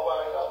that, I'll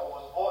wind up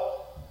with the boy.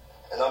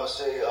 And I'm going to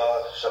say,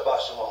 Shabbat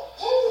Shalom.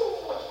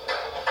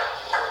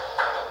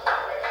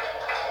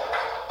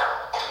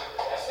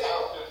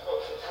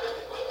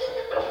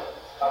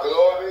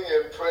 Glory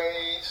and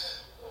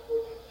praise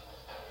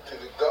to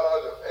the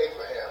God of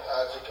Abraham,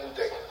 Isaac, and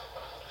Jacob.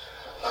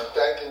 I'm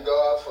thanking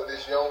God for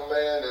this young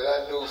man that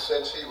I knew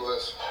since he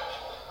was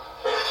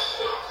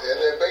in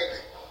their baby.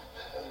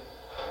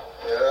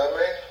 You know what I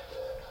mean?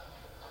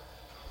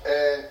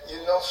 And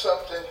you know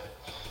something?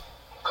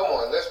 Come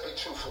on, let's be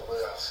truthful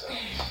with ourselves.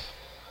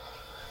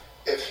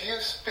 If you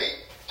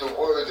speak the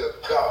word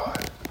of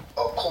God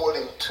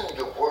according to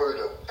the word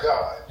of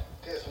God,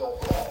 there's no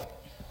wrong.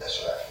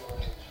 That's right.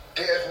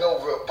 There's no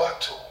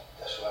rebuttal.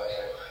 That's right.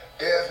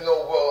 There's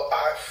no, well,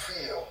 I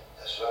feel.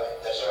 That's right.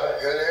 That's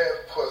right. You know,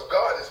 because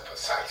God is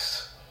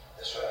precise.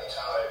 That's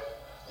right.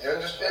 You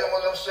understand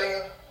what I'm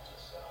saying?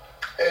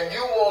 And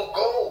you won't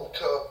go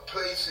to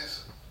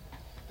places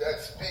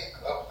that speak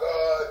of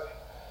God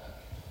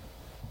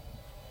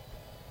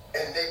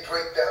and they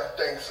break down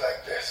things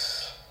like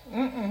this.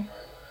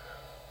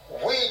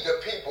 We,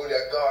 the people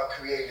that God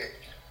created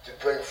to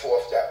bring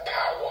forth that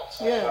power.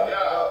 Yeah.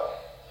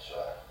 That's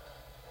right.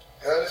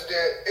 You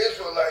understand?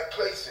 Israelite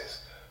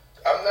places.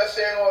 I'm not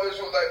saying all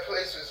Israelite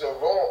places are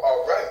wrong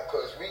or right,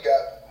 because we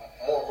got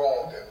more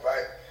wrong than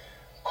right,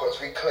 because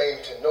we claim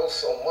to know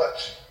so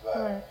much,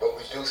 Right. but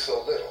we do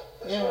so little.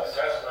 That's Yes. right.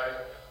 That's right.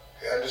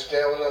 You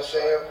understand what I'm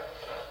saying?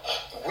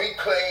 We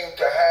claim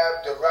to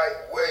have the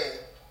right way,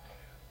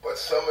 but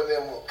some of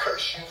them will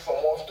curse you from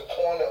off the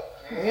corner.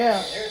 Yeah.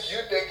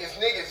 You think it's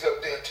niggas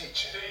up there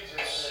teaching.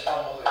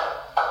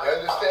 You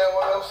understand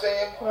what I'm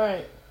saying?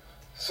 Right.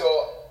 So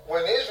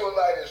when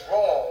Israelite is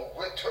wrong,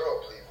 we're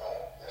terribly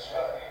wrong. That's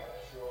right.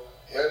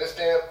 You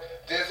understand?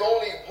 There's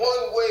only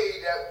one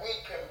way that we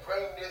can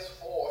bring this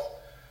forth,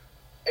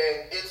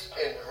 and it's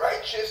in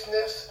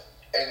righteousness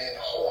and in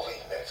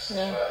holiness.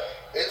 Yeah.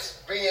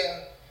 It's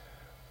being,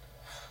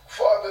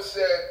 Father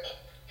said,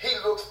 he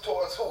looks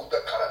towards who?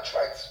 The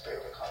contrite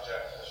spirit. That's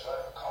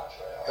right. The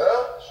contrite heart.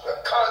 Huh? The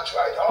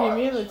contrite heart.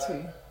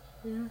 Humility.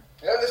 Yeah.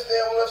 You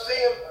understand what I'm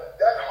saying?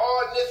 That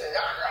hardness and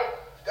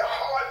the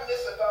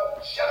hardness about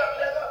shut up,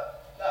 nigga.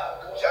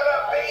 Shut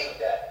up, me.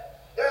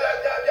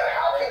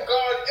 How can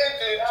God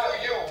enter into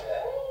you?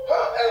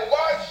 Huh? And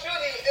why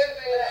should he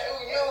enter into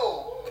you?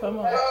 Come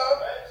on.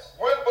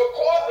 When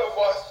because of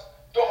us,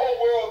 the whole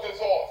world is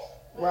off.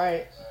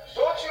 Right.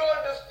 Don't you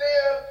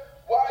understand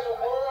why the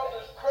world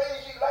is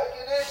crazy like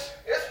it is?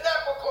 It's not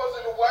because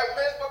of the white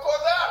man, it's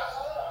because of us.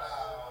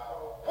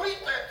 We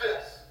did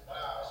this.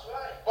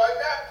 By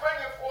not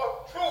bringing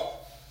forth truth,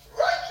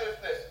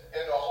 righteousness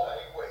in a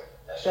holy way.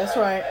 That's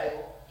right.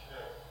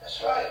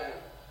 That's right.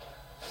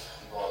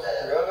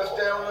 You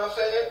understand what I'm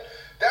saying?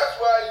 That's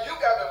why you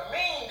got to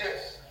mean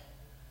this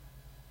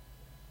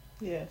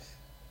Yes.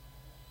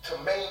 to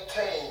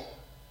maintain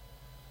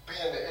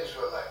being the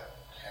Israelite.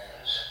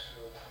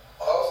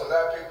 Also, a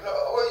lot of people know,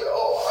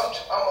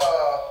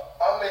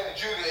 I'm into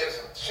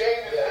Judaism.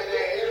 Shame to say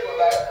they're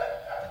Israelite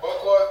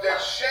because they're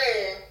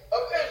shame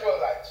of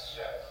Israelites.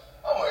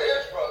 I'm an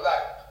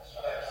Israelite.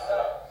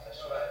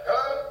 That's right.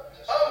 Huh?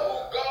 I'm who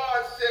God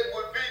said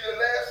would be the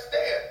last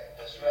stand.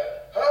 That's right.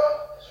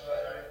 Huh? That's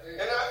right.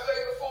 In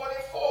Isaiah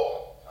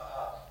 44,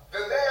 the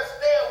last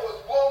stand was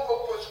one who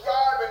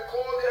prescribed and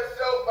called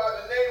themselves by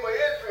the name of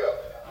Israel.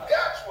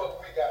 That's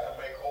what we got to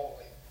make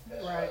holy.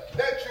 That's right.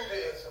 Not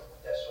Judaism.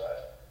 That's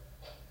right.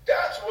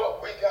 That's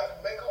what we got to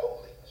make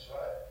holy. That's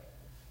right.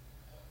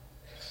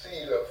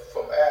 Seed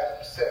from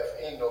Adam, Seth,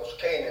 Enos,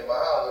 Canaan,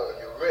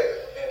 Mahalalel, Yared,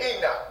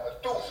 Enoch,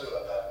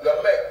 Methuselah,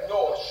 Lamech,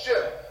 Noah,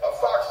 Shem,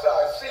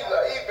 Arphaxad,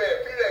 Selah, Eber,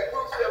 Peleg,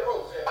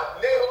 Serug,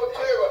 Nahor,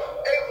 Terah,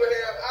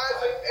 Abraham,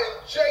 Isaac, and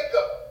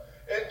Jacob.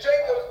 And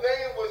Jacob's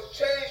name was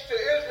changed to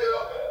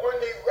Israel when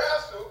he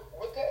wrestled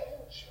with that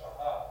huge.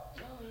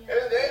 And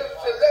the angel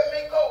said, let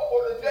me go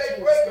for the day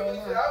breaker. He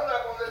said, I'm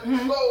not going to let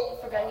you go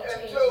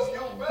until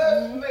you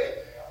bless me.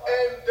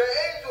 And the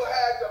angel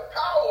had the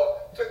power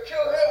to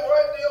kill him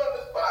right there on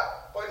the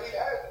spot. But he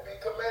had to be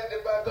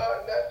commanded by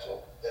God not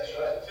to. That's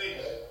right.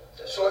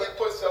 So he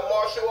put some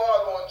martial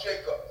art on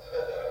Jacob.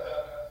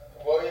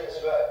 Well, that's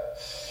right.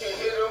 He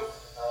hit him.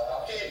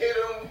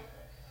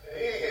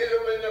 He hit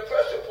him in the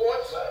pressure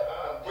points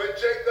where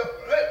Jacob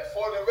lived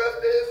for the rest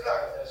of his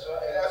life. That's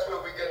right. And that's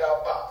where we get our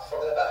bop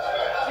from.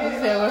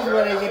 He said that's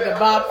where they get the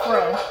bop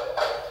from.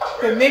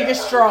 The nigga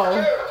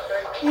strong.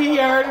 He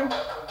heard him.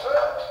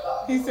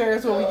 He said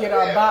that's where we get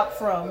our bop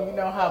from. You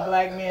know how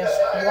black men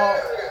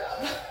walk.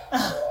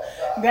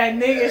 That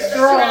nigga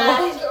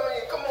strong.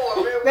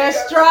 That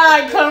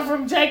stride come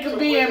from Jacob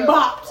being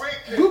bopped.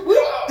 Whoop,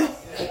 whoop.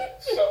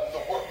 Something to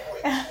work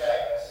with.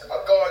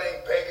 God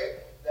ain't begging.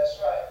 That's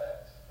right.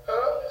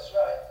 Huh? That's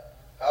right.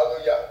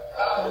 Hallelujah.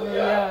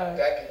 Hallelujah.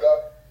 Thank you, God.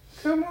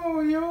 Come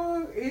on, yo.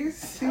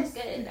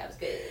 That was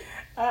good.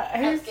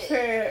 That was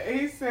good.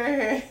 He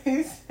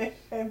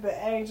said the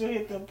angel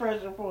hit the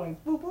pressure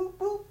point. Boop, boop,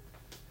 boop.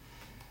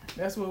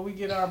 That's where we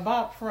get our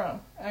bop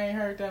from. I ain't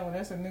heard that one.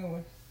 That's a new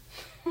one.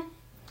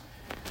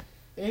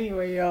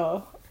 Anyway,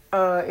 y'all,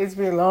 it's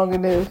been long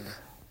enough.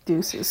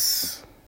 Deuces.